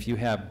saying if you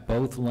have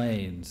both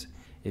lanes,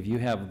 if you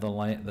have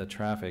the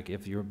traffic,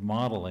 if your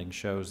modeling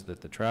shows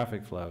that the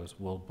traffic flows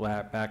will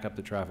back up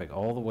the traffic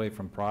all the way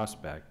from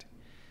Prospect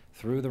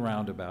through the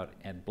roundabout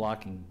and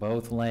blocking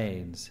both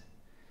lanes,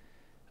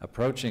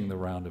 approaching the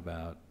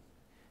roundabout,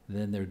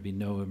 then there'd be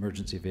no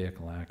emergency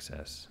vehicle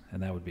access,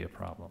 and that would be a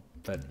problem.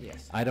 But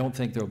Yes. I don't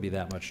think there'll be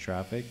that much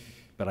traffic,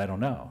 but I don't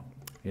know.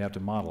 You have to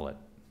model it,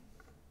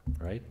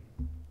 right?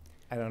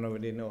 I don't know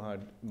if they know how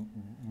to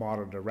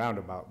model the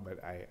roundabout,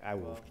 but I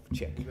will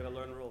check. You're gonna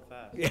learn real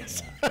fast.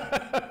 Yes.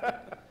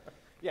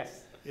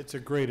 Yes. It's a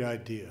great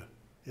idea.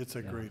 It's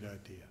a Yeah. great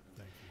idea.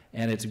 Thank you.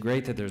 And it's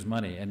great that there's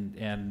money,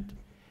 and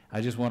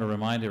I just want to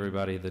remind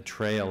everybody the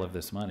trail of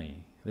this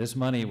money. This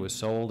money was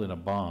sold in a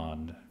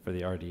bond for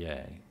the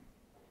RDA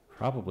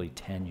probably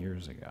 10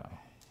 years ago.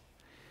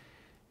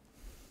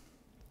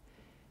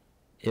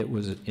 It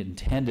was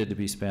intended to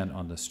be spent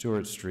on the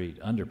Stewart Street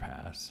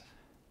underpass.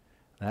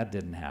 That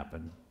didn't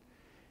happen.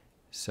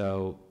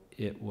 So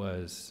it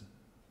was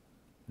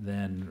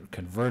then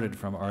converted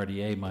from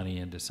RDA money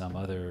into some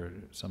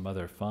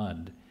other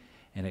fund,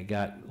 and it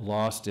got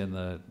lost in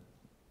the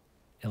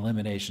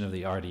elimination of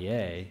the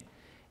RDA,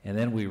 and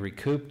then we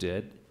recouped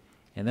it,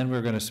 and then we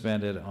were going to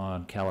spend it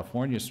on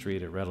California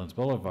Street at Redlands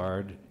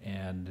Boulevard,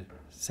 and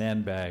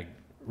Sandbag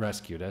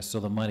rescued us, so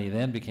the money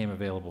then became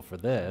available for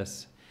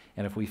this,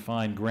 and if we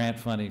find grant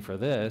funding for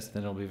this,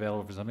 then it'll be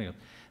available for something else.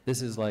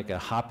 This is like a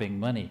hopping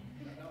money.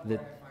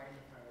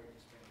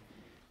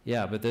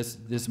 Yeah, but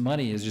this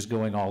money is just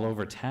going all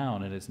over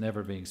town, and it's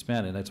never being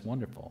spent, and it's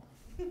wonderful.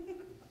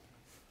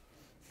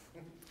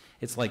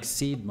 It's like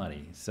seed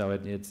money, so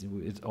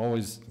it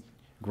always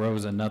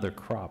grows another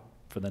crop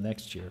for the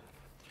next year.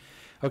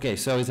 Okay,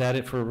 so is that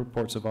it for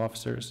reports of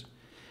officers?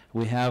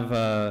 We have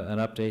an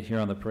update here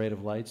on the Parade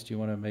of Lights. Do you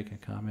want to make a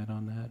comment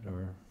on that,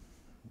 or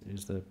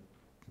is the...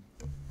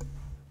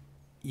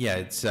 Yeah,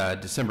 it's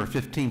December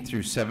 15th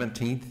through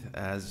 17th,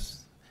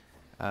 as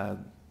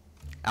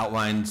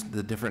outlines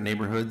the different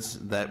neighborhoods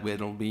that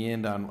it'll be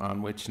in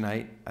on which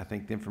night. I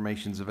think the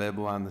information's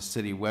available on the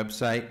city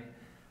website.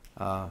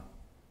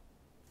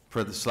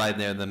 For the slide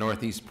there, the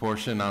northeast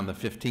portion on the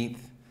 15th,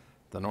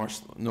 the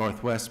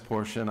northwest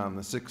portion on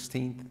the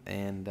 16th,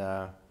 and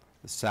the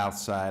south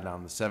side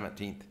on the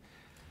 17th.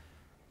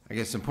 I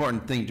guess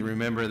important thing to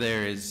remember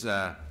there is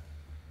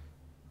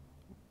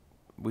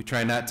we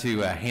try not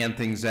to hand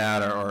things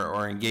out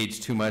or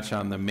engage too much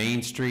on the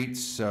main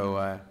streets.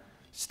 So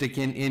stick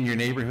in your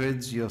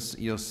neighborhoods.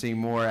 You'll see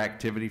more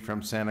activity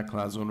from Santa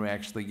Claus when we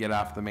actually get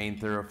off the main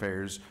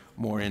thoroughfares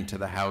more into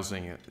the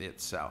housing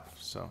itself.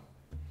 So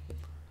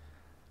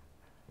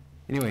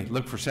anyway,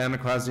 look for Santa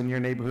Claus in your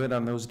neighborhood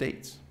on those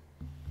dates.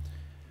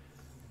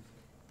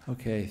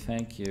 Okay,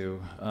 thank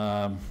you.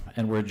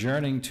 And we're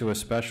adjourning to a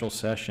special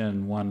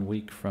session 1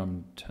 week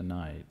from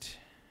tonight.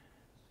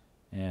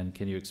 And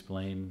can you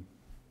explain,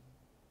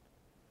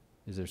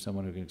 is there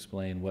someone who can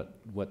explain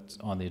what's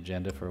on the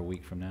agenda for a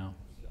week from now?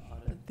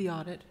 The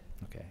audit,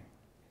 Okay.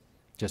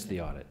 Just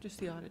the audit, just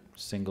the audit.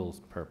 single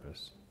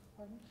purpose.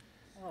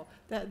 Oh,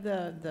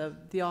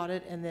 the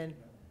audit, and then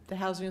the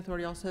Housing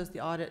Authority also has the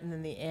audit, and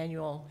then the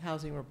annual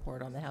housing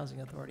report on the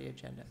Housing Authority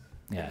agenda.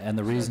 Yeah, and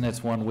the reason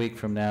it's 1 week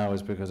from now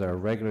is because our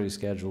regularly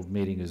scheduled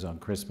meeting is on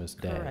Christmas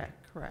Day.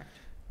 Correct.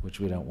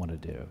 Which we don't want to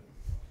do.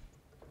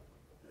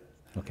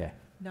 Okay.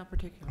 Not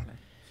particularly.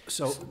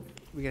 So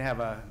we can have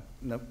a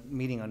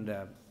meeting on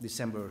the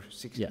December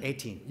Yeah.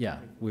 18th. Yeah,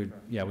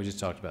 we just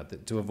talked about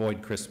that, to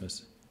avoid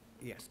Christmas.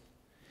 Yes.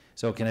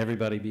 So can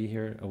everybody be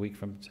here a week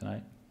from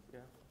tonight?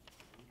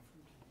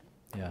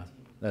 Yeah,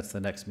 that's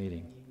the next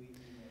meeting.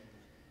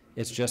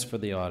 It's just for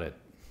the audit.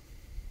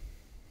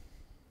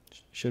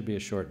 Should be a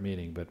short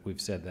meeting, but we've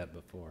said that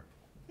before.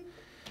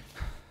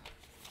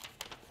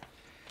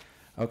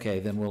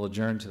 Okay, then we'll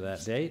adjourn to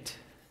that date.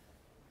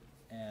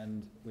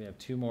 And we have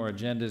 2 more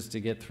agendas to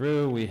get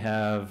through. We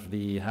have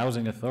the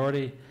Housing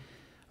Authority.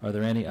 Are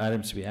there any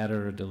items to be added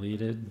or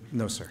deleted?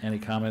 No, sir. Any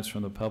comments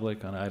from the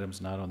public on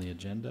items not on the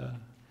agenda?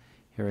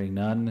 Hearing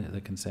none,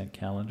 the consent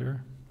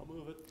calendar. I'll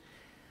move it.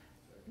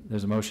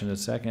 There's a motion and a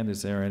second.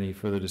 Is there any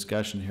further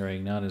discussion?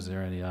 Hearing none. Is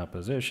there any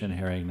opposition?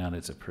 Hearing none,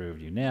 it's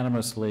approved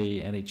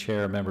unanimously. Any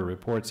chair member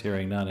reports?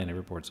 Hearing none. Any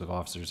reports of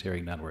officers?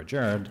 Hearing none, we're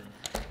adjourned.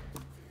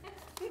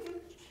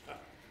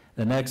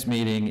 The next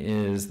meeting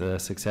is the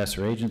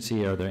successor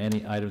agency. Are there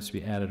any items to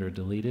be added or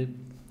deleted?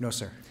 No,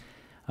 sir.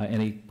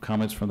 Any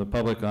comments from the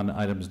public on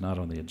items not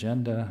on the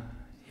agenda?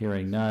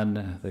 Hearing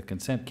none, the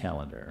consent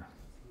calendar.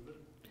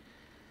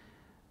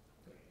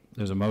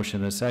 There's a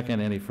motion and a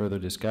second. Any further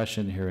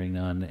discussion? Hearing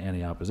none.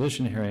 Any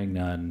opposition? Hearing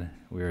none.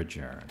 We're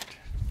adjourned.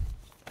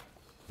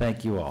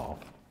 Thank you all.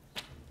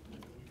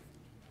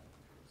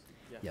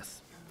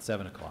 Yes,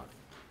 7 o'clock.